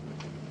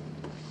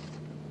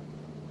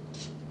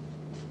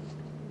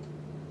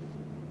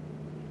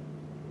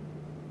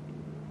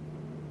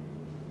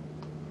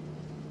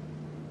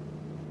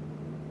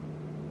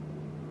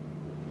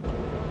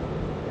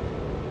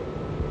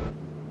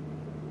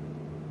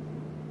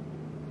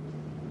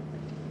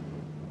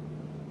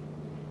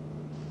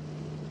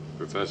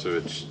 Professor,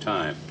 it's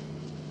time.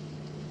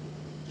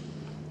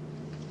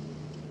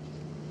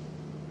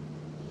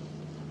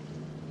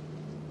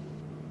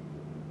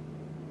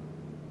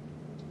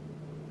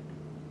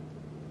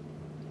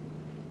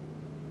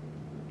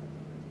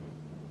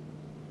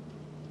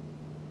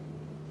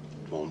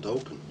 It won't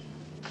open.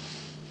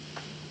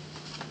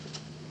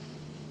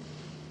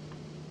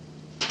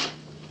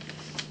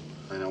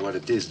 I know what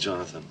it is,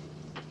 Jonathan.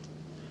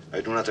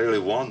 I do not really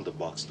want the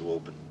box to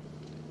open.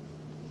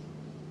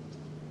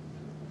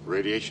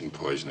 Radiation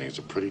poisoning is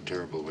a pretty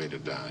terrible way to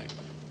die.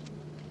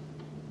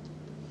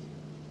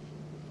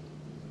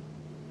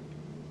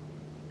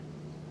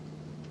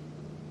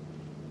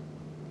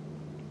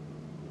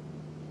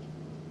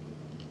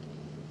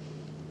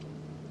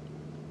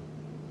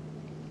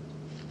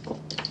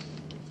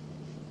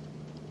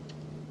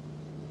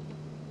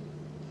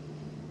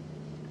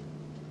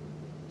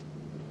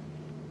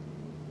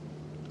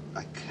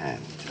 I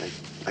can't.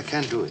 I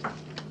can't do it.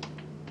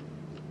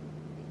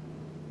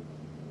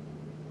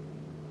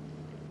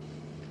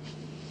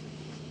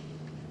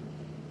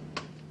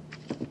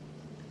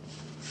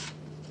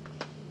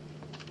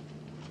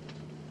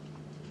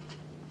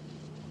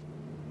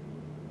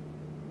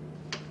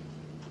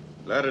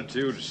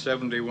 Latitude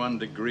 71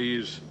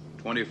 degrees,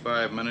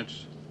 25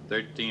 minutes,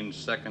 13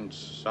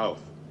 seconds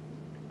south.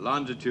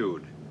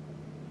 Longitude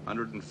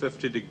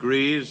 150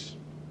 degrees,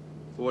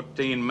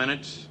 14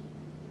 minutes,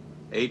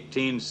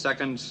 18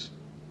 seconds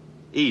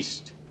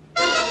east.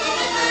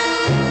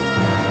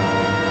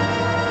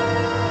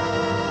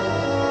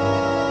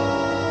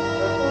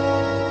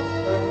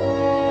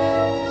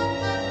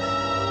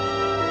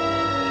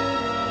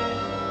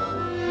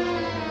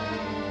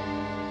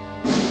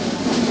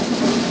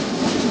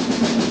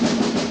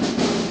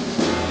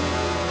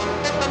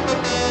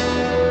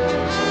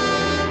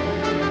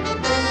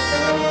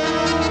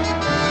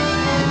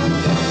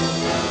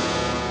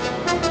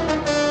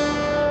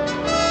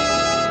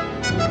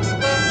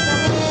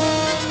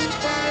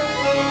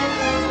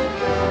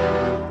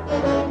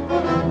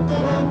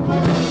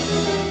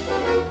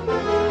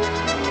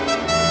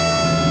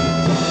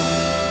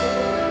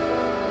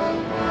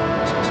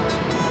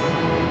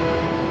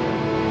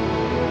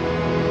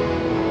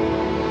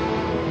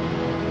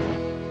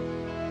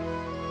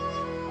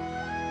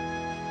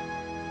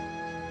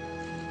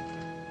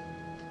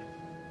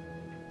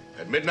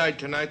 At midnight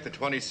tonight, the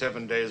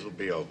 27 days will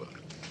be over.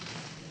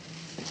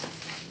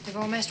 They've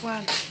all missed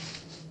one.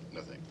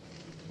 Nothing.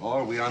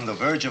 Or we're on the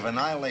verge of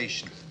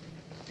annihilation.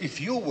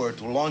 If you were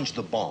to launch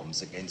the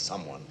bombs against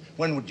someone,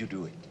 when would you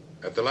do it?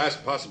 At the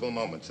last possible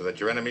moment, so that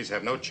your enemies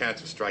have no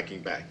chance of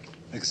striking back.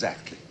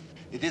 Exactly.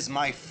 It is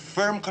my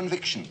firm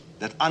conviction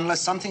that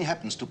unless something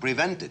happens to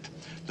prevent it,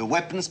 the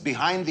weapons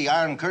behind the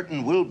Iron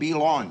Curtain will be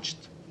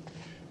launched.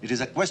 It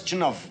is a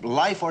question of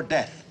life or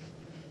death.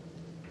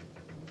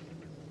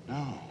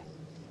 No.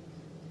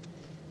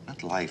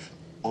 Not life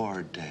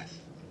or death.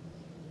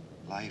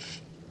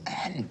 Life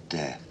and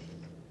death.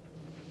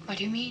 What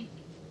do you mean?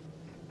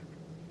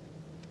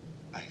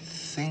 I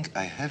think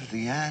I have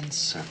the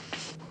answer.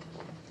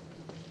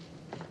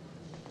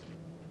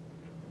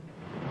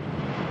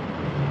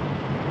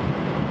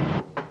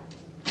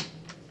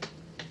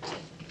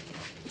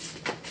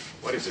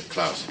 What is it,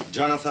 Klaus?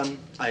 Jonathan,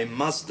 I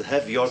must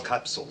have your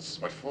capsules.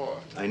 What for?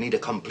 I need a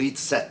complete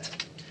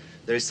set.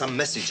 There is some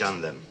message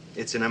on them.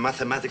 It's in a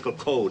mathematical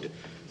code.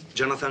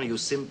 Jonathan, you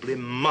simply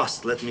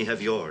must let me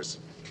have yours.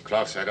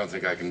 Klaus, I don't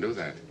think I can do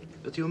that.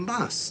 But you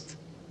must.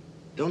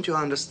 Don't you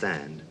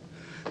understand?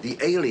 The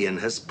alien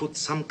has put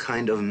some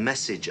kind of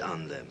message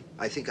on them.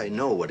 I think I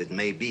know what it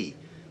may be,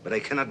 but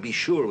I cannot be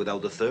sure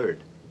without the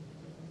third.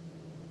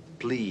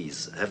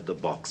 Please have the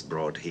box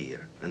brought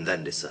here, and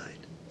then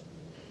decide.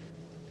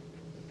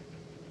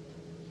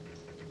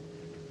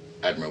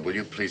 Admiral, will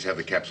you please have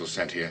the capsule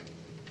sent here?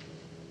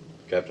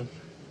 Captain?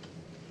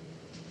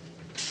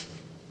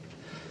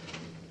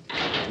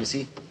 You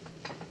see,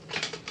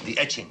 the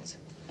etchings.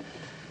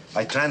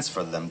 I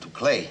transferred them to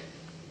clay.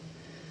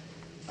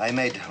 I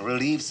made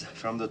reliefs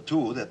from the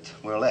two that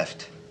were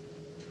left,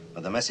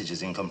 but the message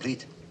is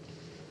incomplete.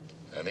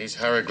 And these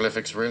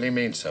hieroglyphics really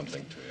mean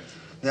something to you.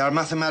 They are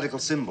mathematical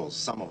symbols,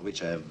 some of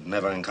which I have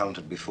never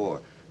encountered before.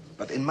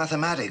 But in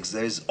mathematics,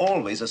 there is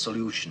always a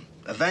solution.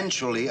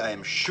 Eventually, I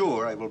am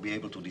sure I will be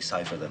able to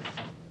decipher them.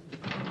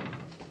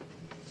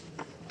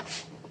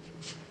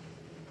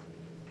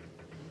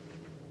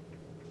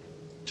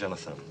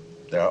 Jonathan,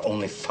 there are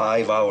only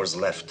 5 hours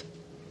left.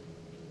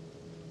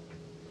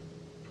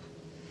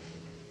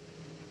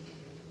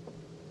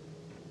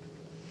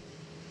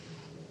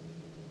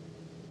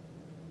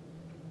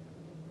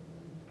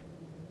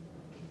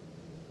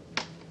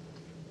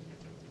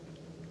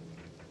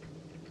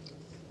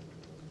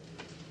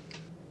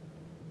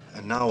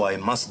 And now I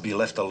must be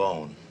left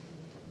alone.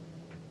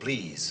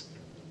 Please.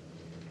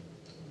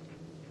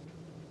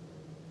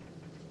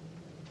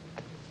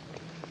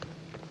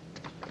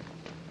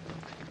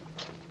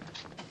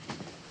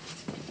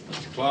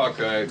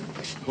 Clark, I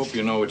hope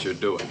you know what you're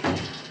doing.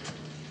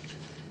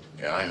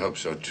 Yeah, I hope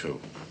so,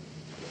 too.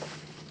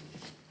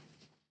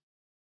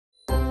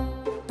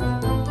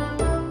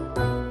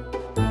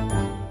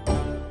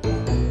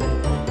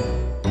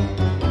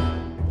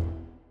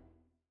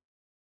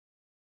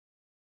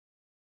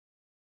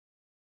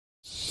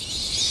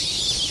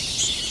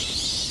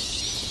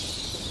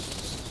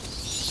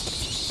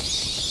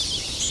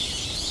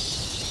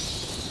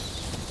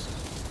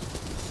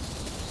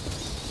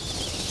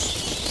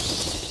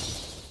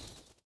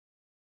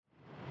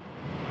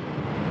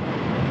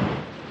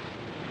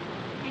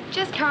 I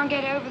just can't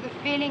get over the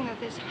feeling that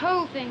this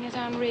whole thing is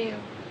unreal.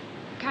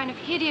 A kind of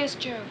hideous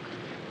joke.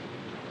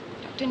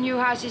 Dr.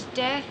 Newhouse's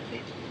death,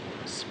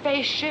 the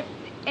spaceship,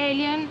 the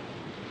alien.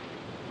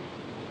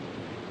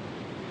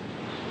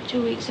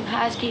 2 weeks of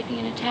housekeeping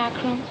in a tack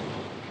room.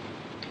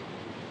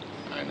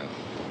 I know.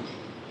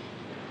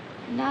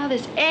 And now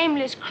this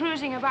aimless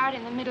cruising about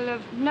in the middle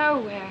of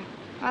nowhere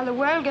while the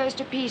world goes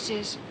to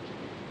pieces.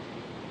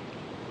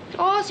 It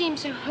all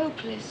seems so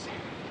hopeless.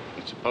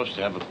 It's supposed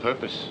to have a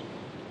purpose.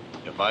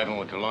 If Ivan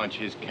were to launch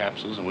his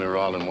capsules and we were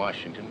all in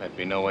Washington, there'd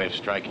be no way of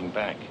striking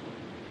back.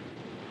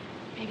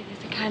 Maybe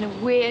there's a kind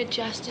of weird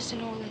justice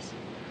in all this.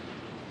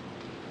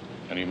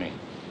 What do you mean?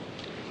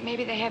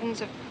 Maybe the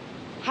heavens have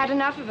had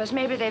enough of us.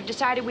 Maybe they've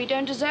decided we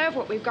don't deserve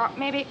what we've got.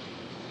 Maybe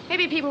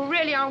people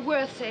really aren't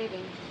worth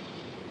saving.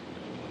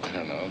 I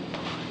don't know.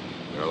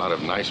 There are a lot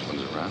of nice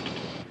ones around.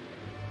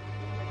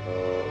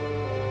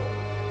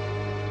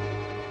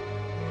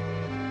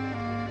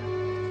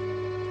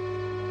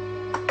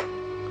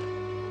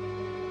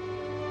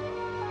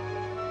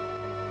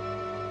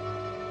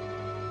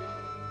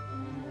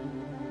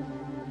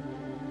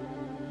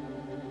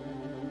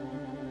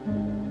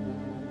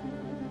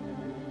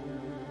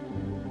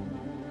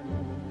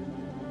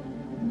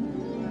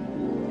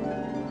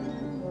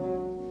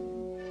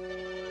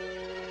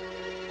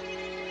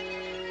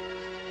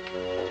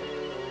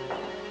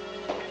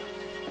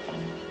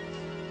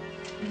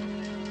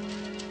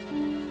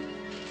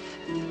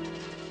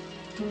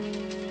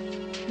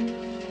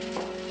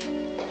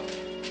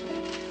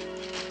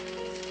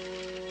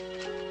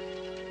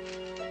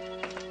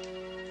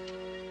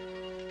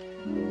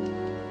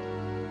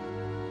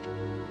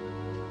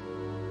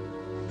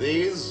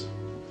 These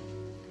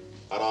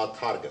are our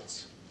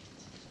targets.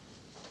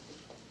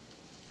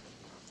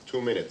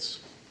 2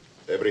 minutes.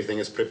 Everything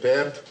is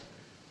prepared.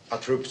 Our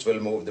troops will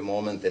move the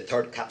moment the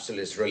third capsule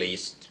is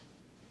released.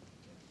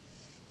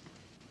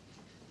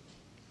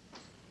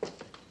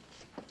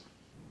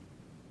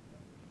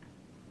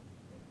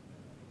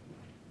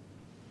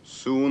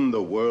 Soon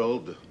the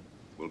world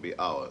will be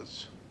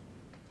ours.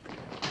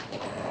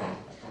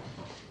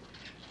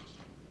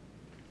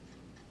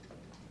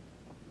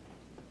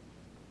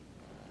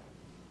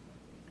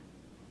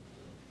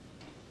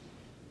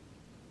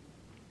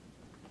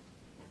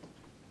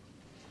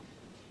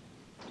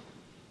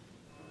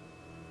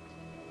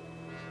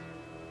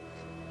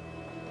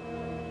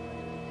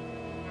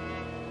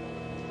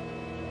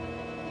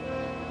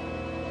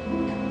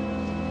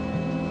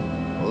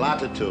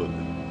 Latitude,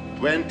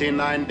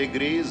 29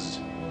 degrees,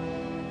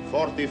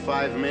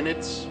 45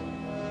 minutes,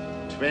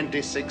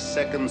 26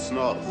 seconds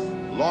north.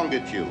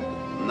 Longitude,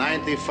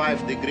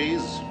 95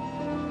 degrees,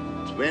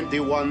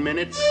 21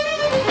 minutes.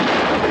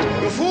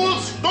 You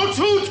fools, don't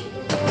shoot!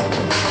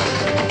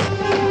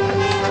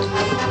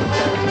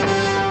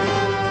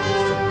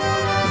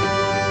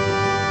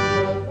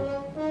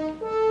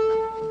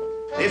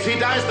 If he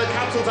dies, the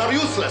capsules are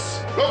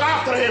useless. Look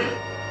after him!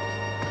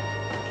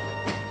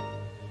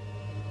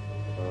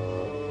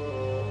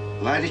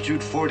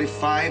 Latitude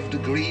 45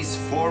 degrees,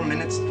 4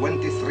 minutes,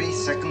 23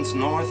 seconds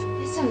north.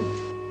 Listen.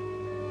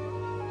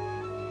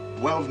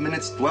 12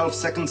 minutes, 12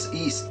 seconds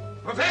east.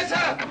 Professor!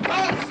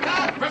 Oh,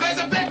 stop!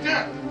 Professor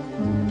Victor!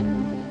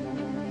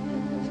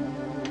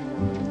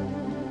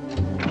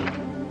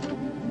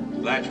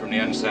 Latch from the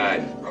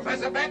inside.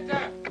 Professor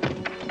Victor!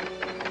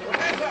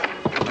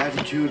 Professor!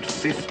 Latitude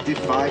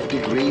 55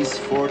 degrees,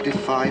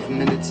 45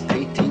 minutes,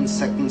 18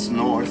 seconds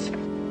north.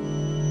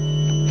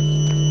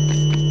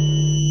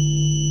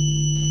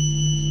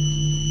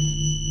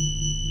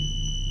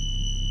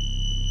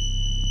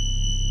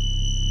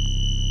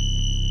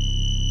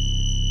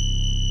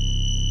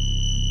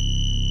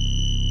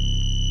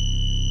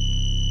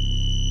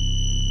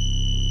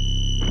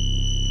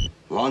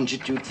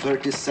 Longitude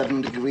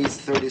 37 degrees,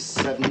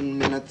 37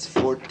 minutes,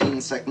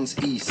 14 seconds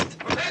east.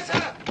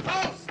 Professor!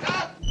 Oh,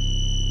 stop!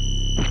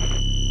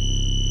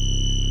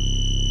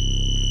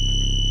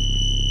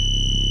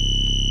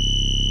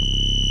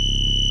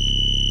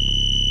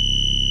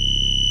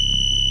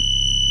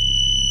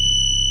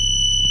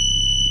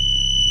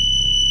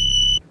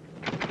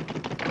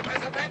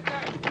 Professor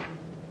Victor!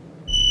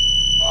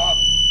 Oh.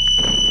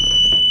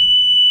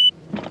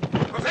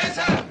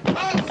 Professor!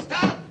 Oh,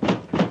 stop!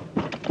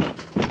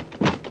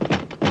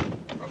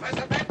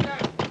 Professor Victor!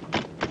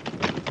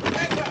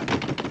 Professor!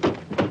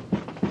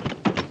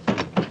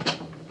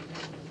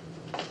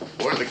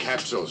 Where are the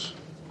capsules?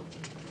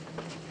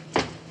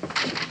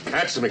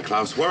 Answer me,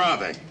 Klaus. Where are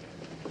they?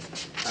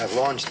 I've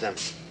launched them.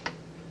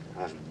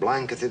 I've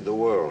blanketed the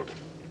world.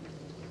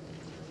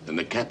 Then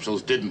the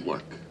capsules didn't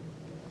work.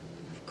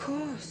 Of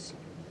course.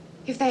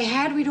 If they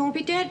had, we'd all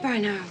be dead by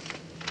now.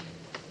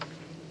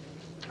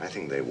 I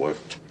think they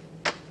worked.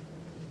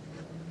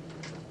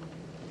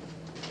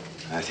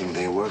 I think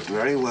they worked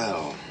very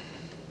well.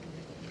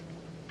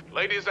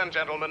 Ladies and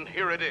gentlemen,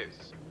 here it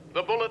is.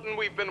 The bulletin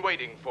we've been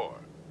waiting for.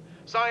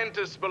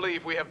 Scientists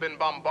believe we have been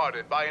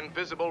bombarded by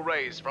invisible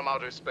rays from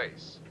outer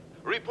space.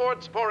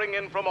 Reports pouring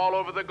in from all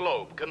over the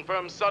globe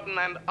confirm sudden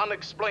and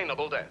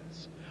unexplainable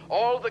deaths.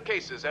 All the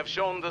cases have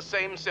shown the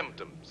same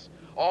symptoms.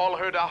 All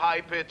heard a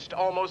high-pitched,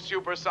 almost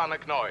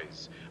supersonic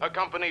noise,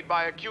 accompanied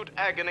by acute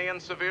agony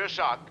and severe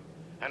shock,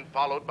 and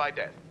followed by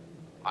death.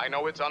 I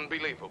know it's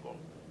unbelievable,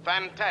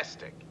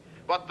 fantastic,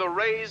 but the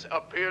rays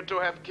appear to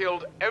have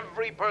killed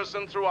every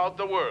person throughout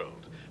the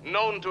world,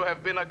 known to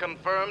have been a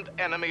confirmed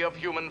enemy of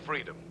human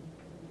freedom.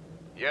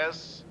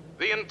 Yes,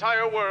 the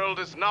entire world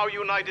is now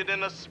united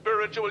in a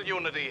spiritual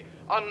unity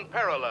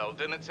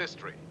unparalleled in its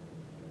history.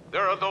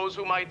 There are those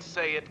who might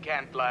say it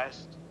can't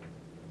last,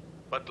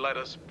 but let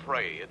us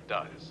pray it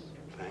does.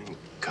 Thank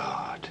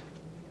God.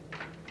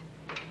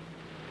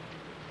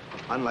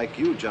 Unlike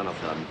you,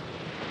 Jonathan,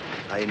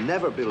 I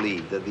never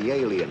believed that the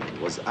alien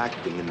was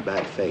acting in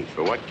bad faith.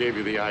 But what gave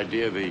you the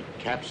idea the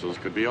capsules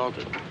could be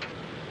altered?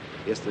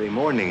 Yesterday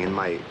morning, in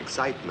my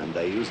excitement,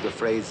 I used the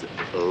phrase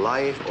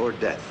life or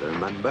death,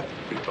 remember?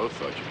 We both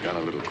thought you'd gone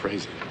a little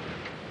crazy.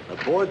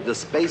 Aboard the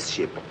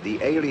spaceship, the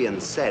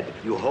alien said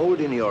you hold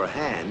in your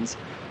hands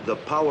the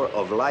power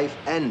of life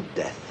and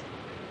death.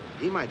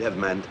 He might have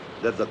meant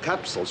that the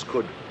capsules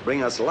could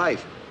bring us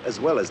life as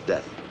well as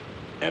death.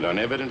 And on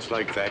evidence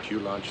like that, you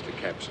launched the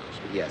capsules?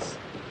 Yes.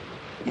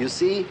 You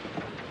see,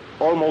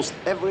 almost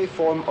every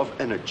form of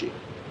energy,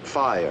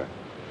 fire,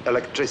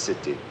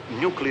 electricity,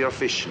 nuclear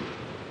fission,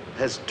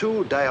 has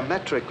two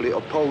diametrically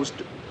opposed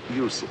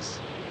uses.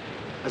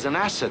 As an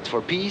asset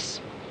for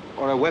peace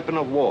or a weapon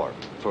of war,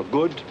 for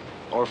good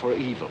or for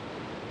evil.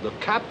 The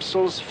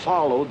capsules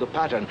followed the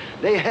pattern.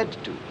 They had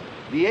to.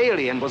 The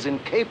alien was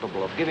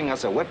incapable of giving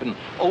us a weapon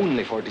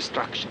only for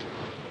destruction.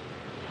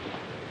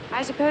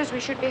 I suppose we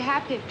should be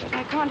happy, but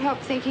I can't help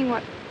thinking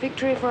what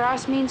victory for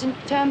us means in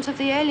terms of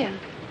the alien.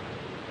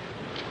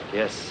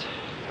 Yes,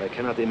 I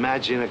cannot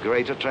imagine a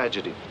greater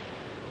tragedy.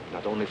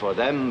 Not only for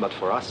them, but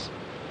for us.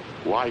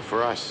 Why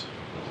for us?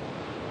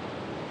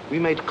 We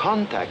made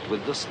contact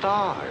with the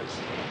stars.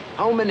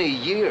 How many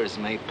years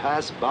may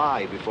pass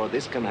by before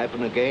this can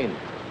happen again?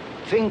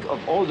 Think of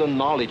all the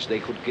knowledge they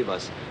could give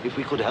us if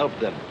we could help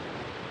them.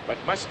 But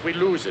must we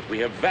lose it? We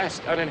have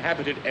vast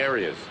uninhabited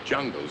areas,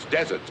 jungles,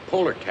 deserts,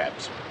 polar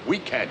caps. We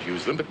can't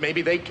use them, but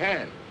maybe they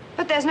can.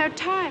 But there's no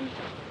time.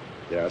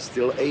 There are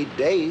still 8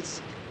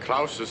 days.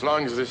 Klaus, as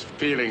long as this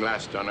feeling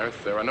lasts on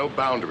Earth, there are no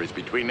boundaries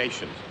between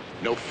nations.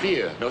 No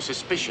fear, no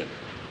suspicion.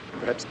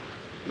 Perhaps,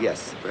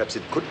 yes, perhaps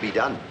it could be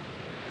done.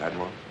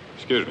 Admiral?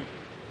 Excuse me.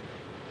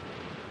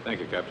 Thank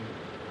you, Captain.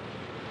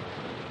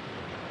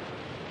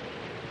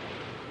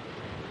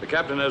 The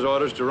captain has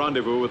orders to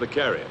rendezvous with the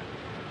carrier.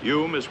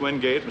 You, Miss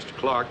Wingate, Mr.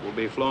 Clark, will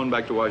be flown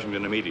back to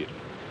Washington immediately.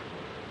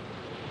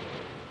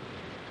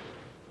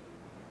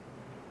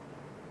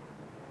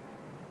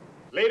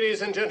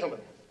 Ladies and gentlemen,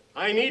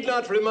 I need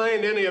not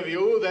remind any of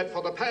you that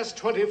for the past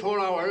 24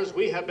 hours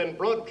we have been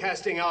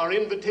broadcasting our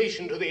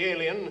invitation to the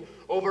alien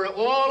over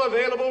all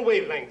available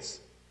wavelengths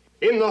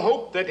in the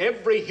hope that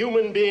every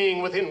human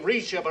being within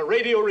reach of a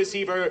radio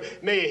receiver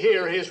may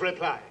hear his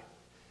reply.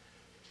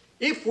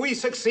 If we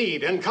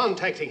succeed in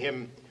contacting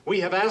him, we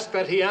have asked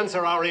that he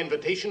answer our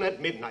invitation at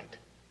midnight.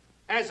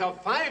 As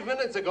of 5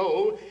 minutes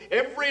ago,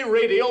 every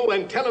radio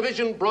and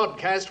television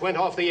broadcast went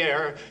off the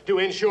air to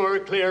ensure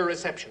clear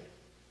reception.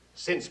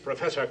 Since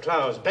Professor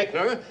Klaus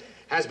Beckner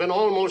has been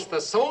almost the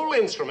sole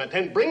instrument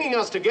in bringing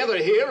us together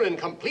here in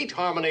complete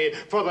harmony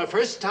for the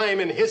first time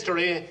in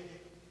history,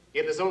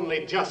 it is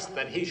only just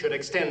that he should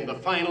extend the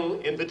final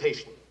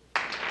invitation.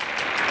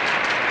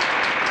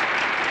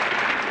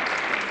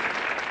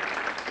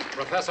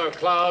 Professor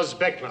Klaus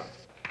Beckner.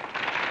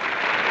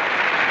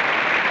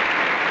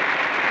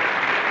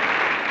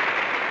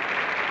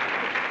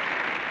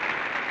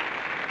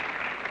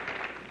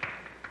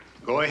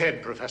 Go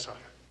ahead, Professor.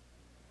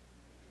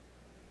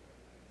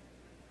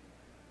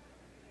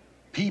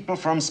 People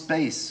from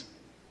space,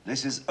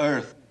 this is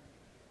Earth.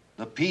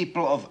 The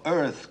people of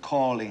Earth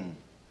calling.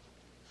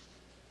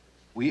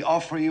 We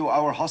offer you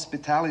our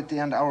hospitality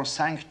and our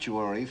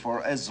sanctuary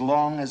for as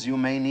long as you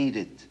may need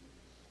it.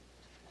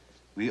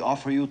 We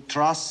offer you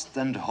trust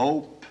and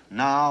hope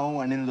now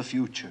and in the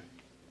future.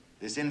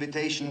 This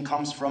invitation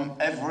comes from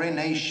every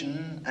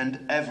nation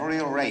and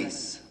every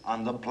race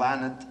on the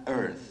planet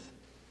Earth.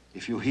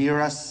 If you hear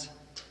us,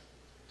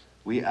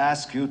 we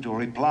ask you to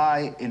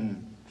reply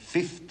in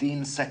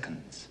 15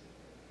 seconds.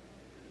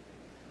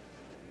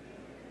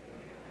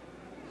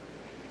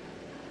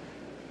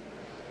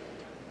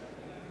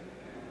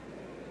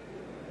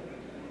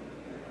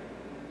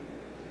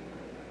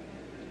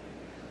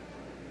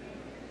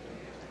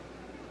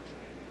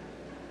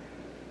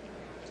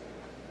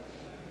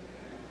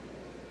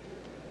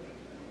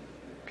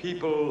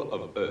 People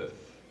of Earth,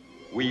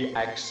 we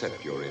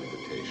accept your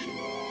invitation.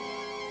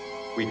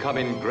 We come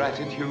in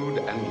gratitude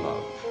and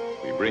love.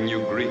 We bring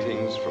you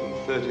greetings from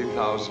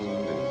 30,000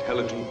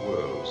 intelligent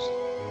worlds,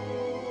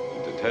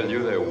 and to tell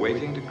you they're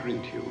waiting to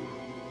greet you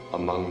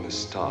among the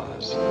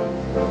stars.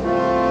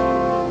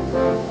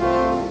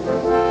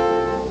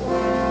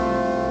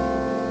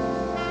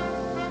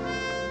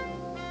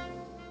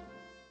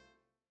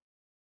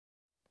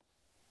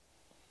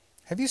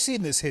 Have you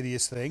seen this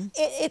hideous thing?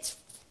 It's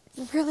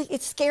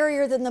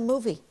scarier than the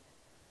movie.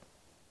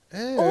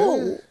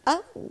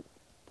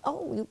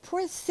 Oh, you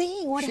poor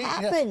thing. What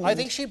happened? I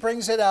think she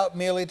brings it out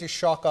merely to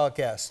shock our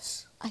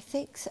guests. I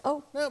think so.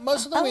 Oh. No,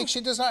 most of the week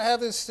she does not have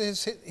this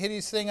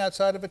hideous thing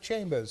outside of her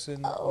chambers.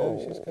 And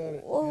she's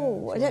got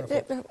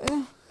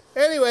it.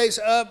 Anyways,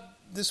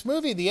 this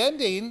movie, the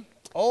ending,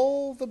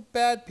 all the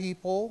bad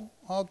people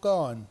are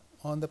gone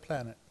on the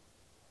planet.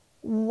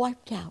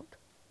 Wiped out.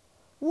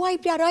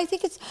 Wiped out. I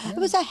think it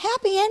was a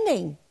happy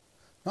ending.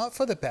 Not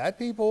for the bad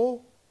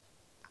people.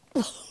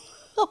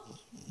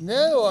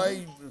 No,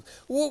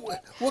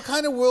 what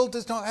kind of world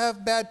does not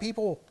have bad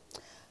people?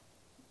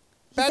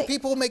 Bad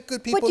people make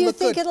good people But do you look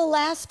think good. it'll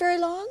last very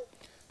long?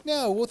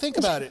 No, well, think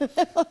about it.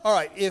 All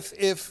right,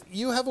 if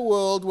you have a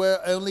world where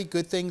only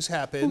good things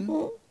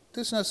happen,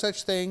 there's no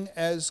such thing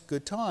as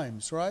good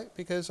times, right?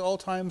 Because all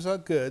times are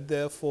good,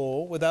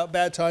 therefore, without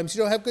bad times,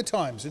 you don't have good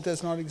times. It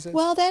does not exist.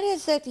 Well, that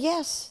is it,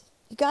 yes.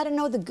 You got to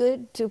know the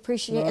good to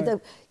appreciate, Right.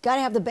 got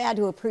to have the bad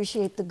to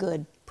appreciate the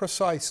good.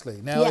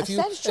 Precisely. Now, Yes, if you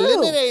that's true.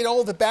 eliminate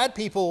all the bad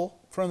people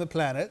from the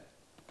planet,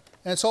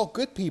 and it's all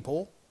good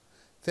people,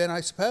 then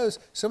I suppose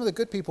some of the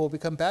good people will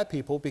become bad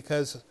people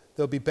because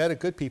there'll be better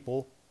good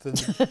people than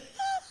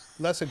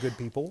lesser good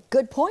people.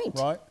 Good point.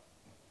 Right?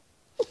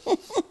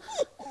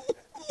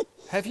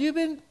 Have you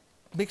been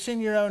mixing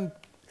your own?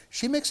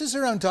 She mixes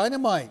her own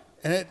dynamite,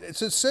 and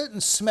it's a certain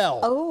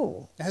smell.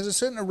 Oh. It has a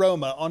certain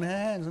aroma on her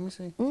hands. Let me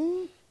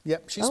see.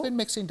 Yep, she's Oh. been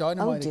mixing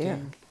dynamite dear.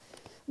 again.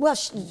 Well,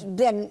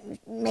 then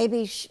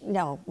maybe,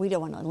 no, we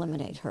don't want to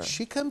eliminate her.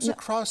 She comes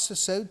across as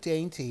so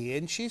dainty,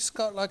 and she's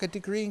got like a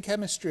degree in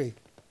chemistry.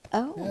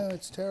 Oh. Yeah,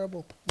 it's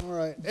terrible. All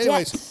right.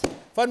 Anyways,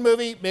 fun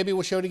movie. Maybe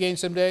we'll show it again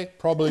someday.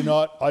 Probably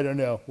not. I don't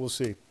know. We'll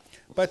see.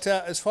 But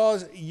as far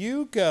as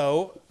you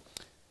go,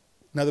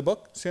 another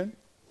book soon?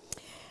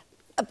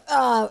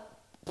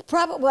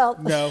 Probably, well.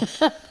 No.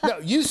 No,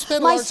 you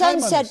spent a my lot of time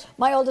son on said, this.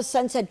 my oldest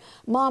son said,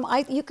 Mom,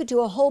 you could do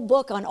a whole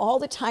book on all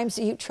the times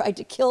that you tried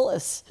to kill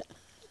us.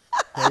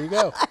 There you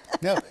go.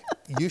 No,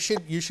 you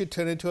should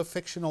turn into a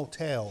fictional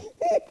tale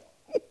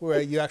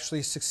where you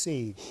actually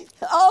succeed.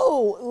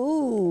 Oh,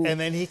 ooh. And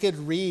then he could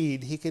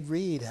read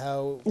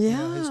how you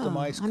know, his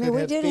demise could have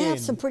been. we did have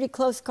some pretty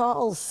close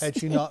calls.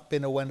 Had you not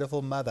been a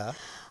wonderful mother.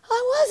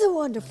 I was a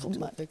wonderful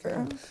mother.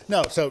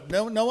 No, so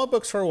no more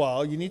books for a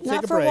while. You need to Not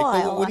take a for a break.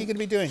 while. What are you going to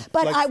be doing?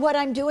 But what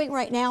I'm doing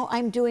right now,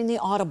 I'm doing the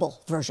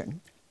Audible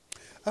version.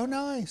 Oh,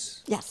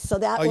 nice. Yes, so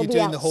that Are will you be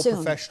doing out the whole soon.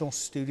 professional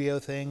studio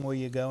thing where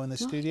you go in the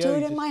studio? Do it You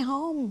in just- my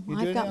home. you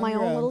do I've it got on my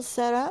your own own. little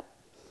setup.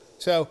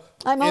 So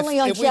I'm only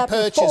on if we chapter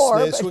purchase 4,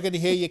 this, but- we're going to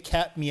hear your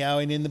cat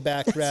meowing in the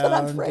background. That's what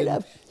I'm afraid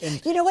of.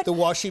 And You know what? The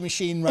washing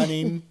machine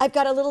running. I've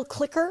got a little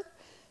clicker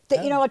that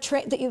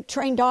that you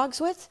train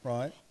dogs with.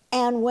 Right.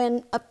 And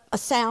when a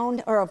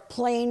sound or a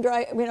plane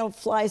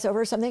flies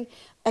over or something,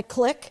 I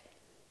click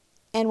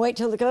and wait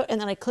till it goes, and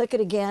then I click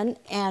it again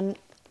and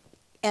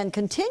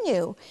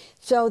continue.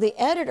 So the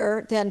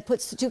editor then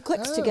puts the two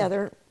clicks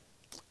together.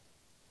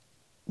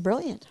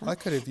 Brilliant. Huh? I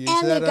could have used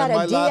And that they've got on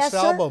my a last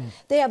de-esser. album.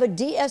 They have a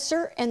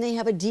de-esser and they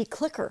have a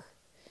de-clicker.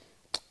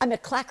 I'm a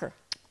clacker.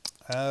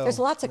 Oh, There's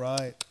lots of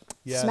right.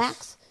 Yes.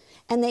 smacks.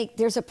 And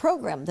there's a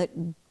program that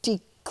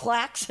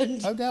declacks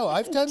and Oh no,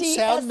 I've done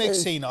sound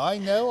de-esses. mixing. I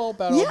know all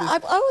about all Yeah,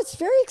 this. it's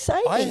very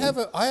exciting.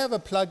 I have a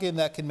plug-in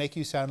that can make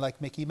you sound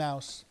like Mickey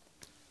Mouse.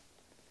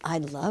 I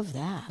love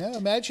that. Now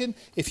imagine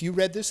if you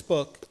read this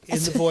book in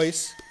the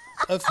voice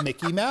of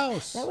Mickey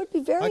Mouse. That would be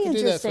very I can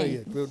do that for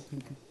interesting. you.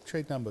 We'll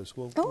trade numbers.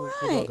 We'll All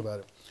talk right. about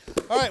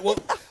it. All right. Well,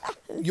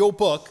 your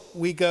book.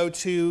 We go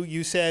to.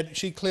 You said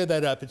she cleared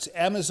that up. It's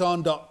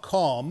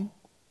Amazon.com,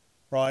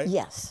 right?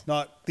 Yes.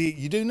 Not the.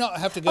 You do not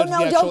have to go Oh to no!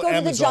 the actual Don't go to the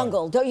Amazon.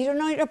 jungle. You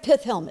don't need a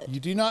pith helmet. You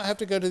do not have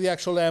to go to the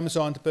actual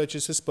Amazon to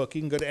purchase this book.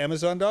 You can go to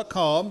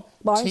Amazon.com.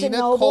 Barnes and Tina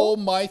Noble. Cole,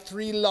 My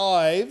 3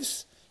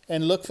 Lives,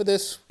 and look for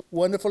this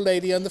wonderful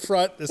lady on the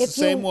front. This is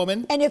the same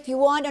woman. And if you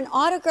want an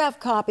autographed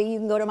copy, you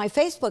can go to my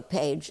Facebook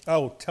page,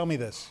 Oh, tell me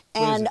this.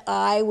 What is and it?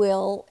 I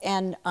will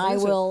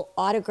is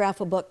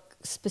autograph a book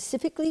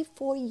specifically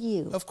for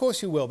you. Of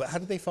course you will, but how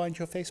do they find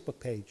your Facebook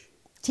page?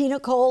 Tina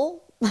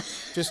Cole.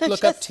 Just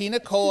look up Tina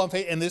Cole on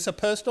Facebook. And this a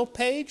personal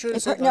page? Or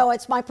is it No,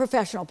 it's my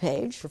professional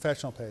page.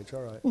 professional page,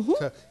 all right. Mhm.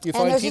 So you And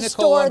find there's Tina a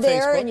Cole store on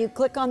there, Facebook. and you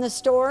click on the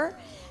store,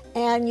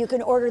 and you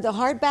can order the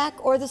hardback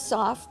or the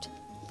soft.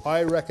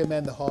 I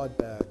recommend the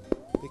hardback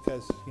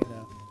because, you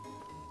know,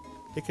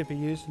 it could be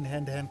used in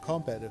hand-to-hand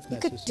combat if You necessary.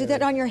 could do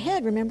that on your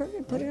head, remember?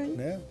 And put it on.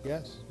 Yeah,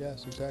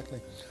 yes, exactly.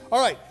 All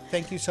right,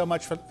 thank you so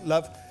much for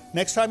love.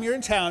 Next time you're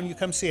in town, you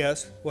come see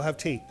us. We'll have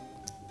tea.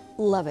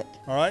 Love it.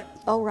 All right?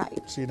 All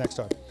right. See you next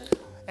time.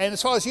 And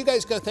as far as you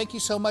guys go, thank you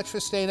so much for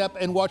staying up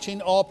and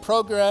watching our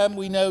program.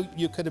 We know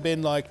you could have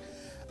been like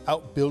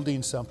out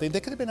building something. They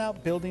could have been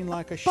out building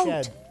like a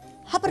shed.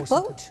 How about a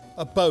boat?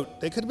 A boat.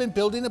 They could have been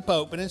building a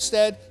boat, but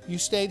instead you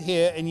stayed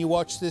here and you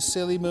watched this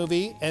silly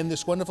movie and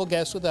this wonderful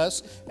guest with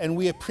us, and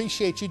we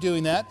appreciate you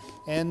doing that.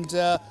 And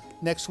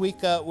next week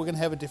we're going to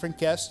have a different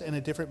guest and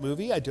a different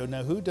movie. I don't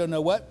know who, don't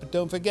know what, but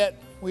don't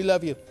forget, we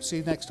love you. See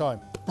you next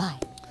time. Bye.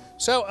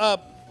 So,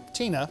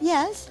 Tina.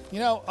 Yes? You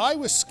know, I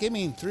was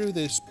skimming through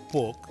this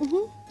book,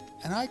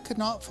 and I could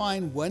not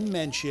find one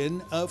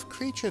mention of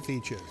creature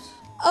features.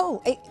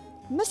 Oh, it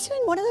must have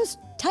been one of those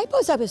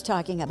typos I was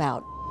talking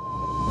about.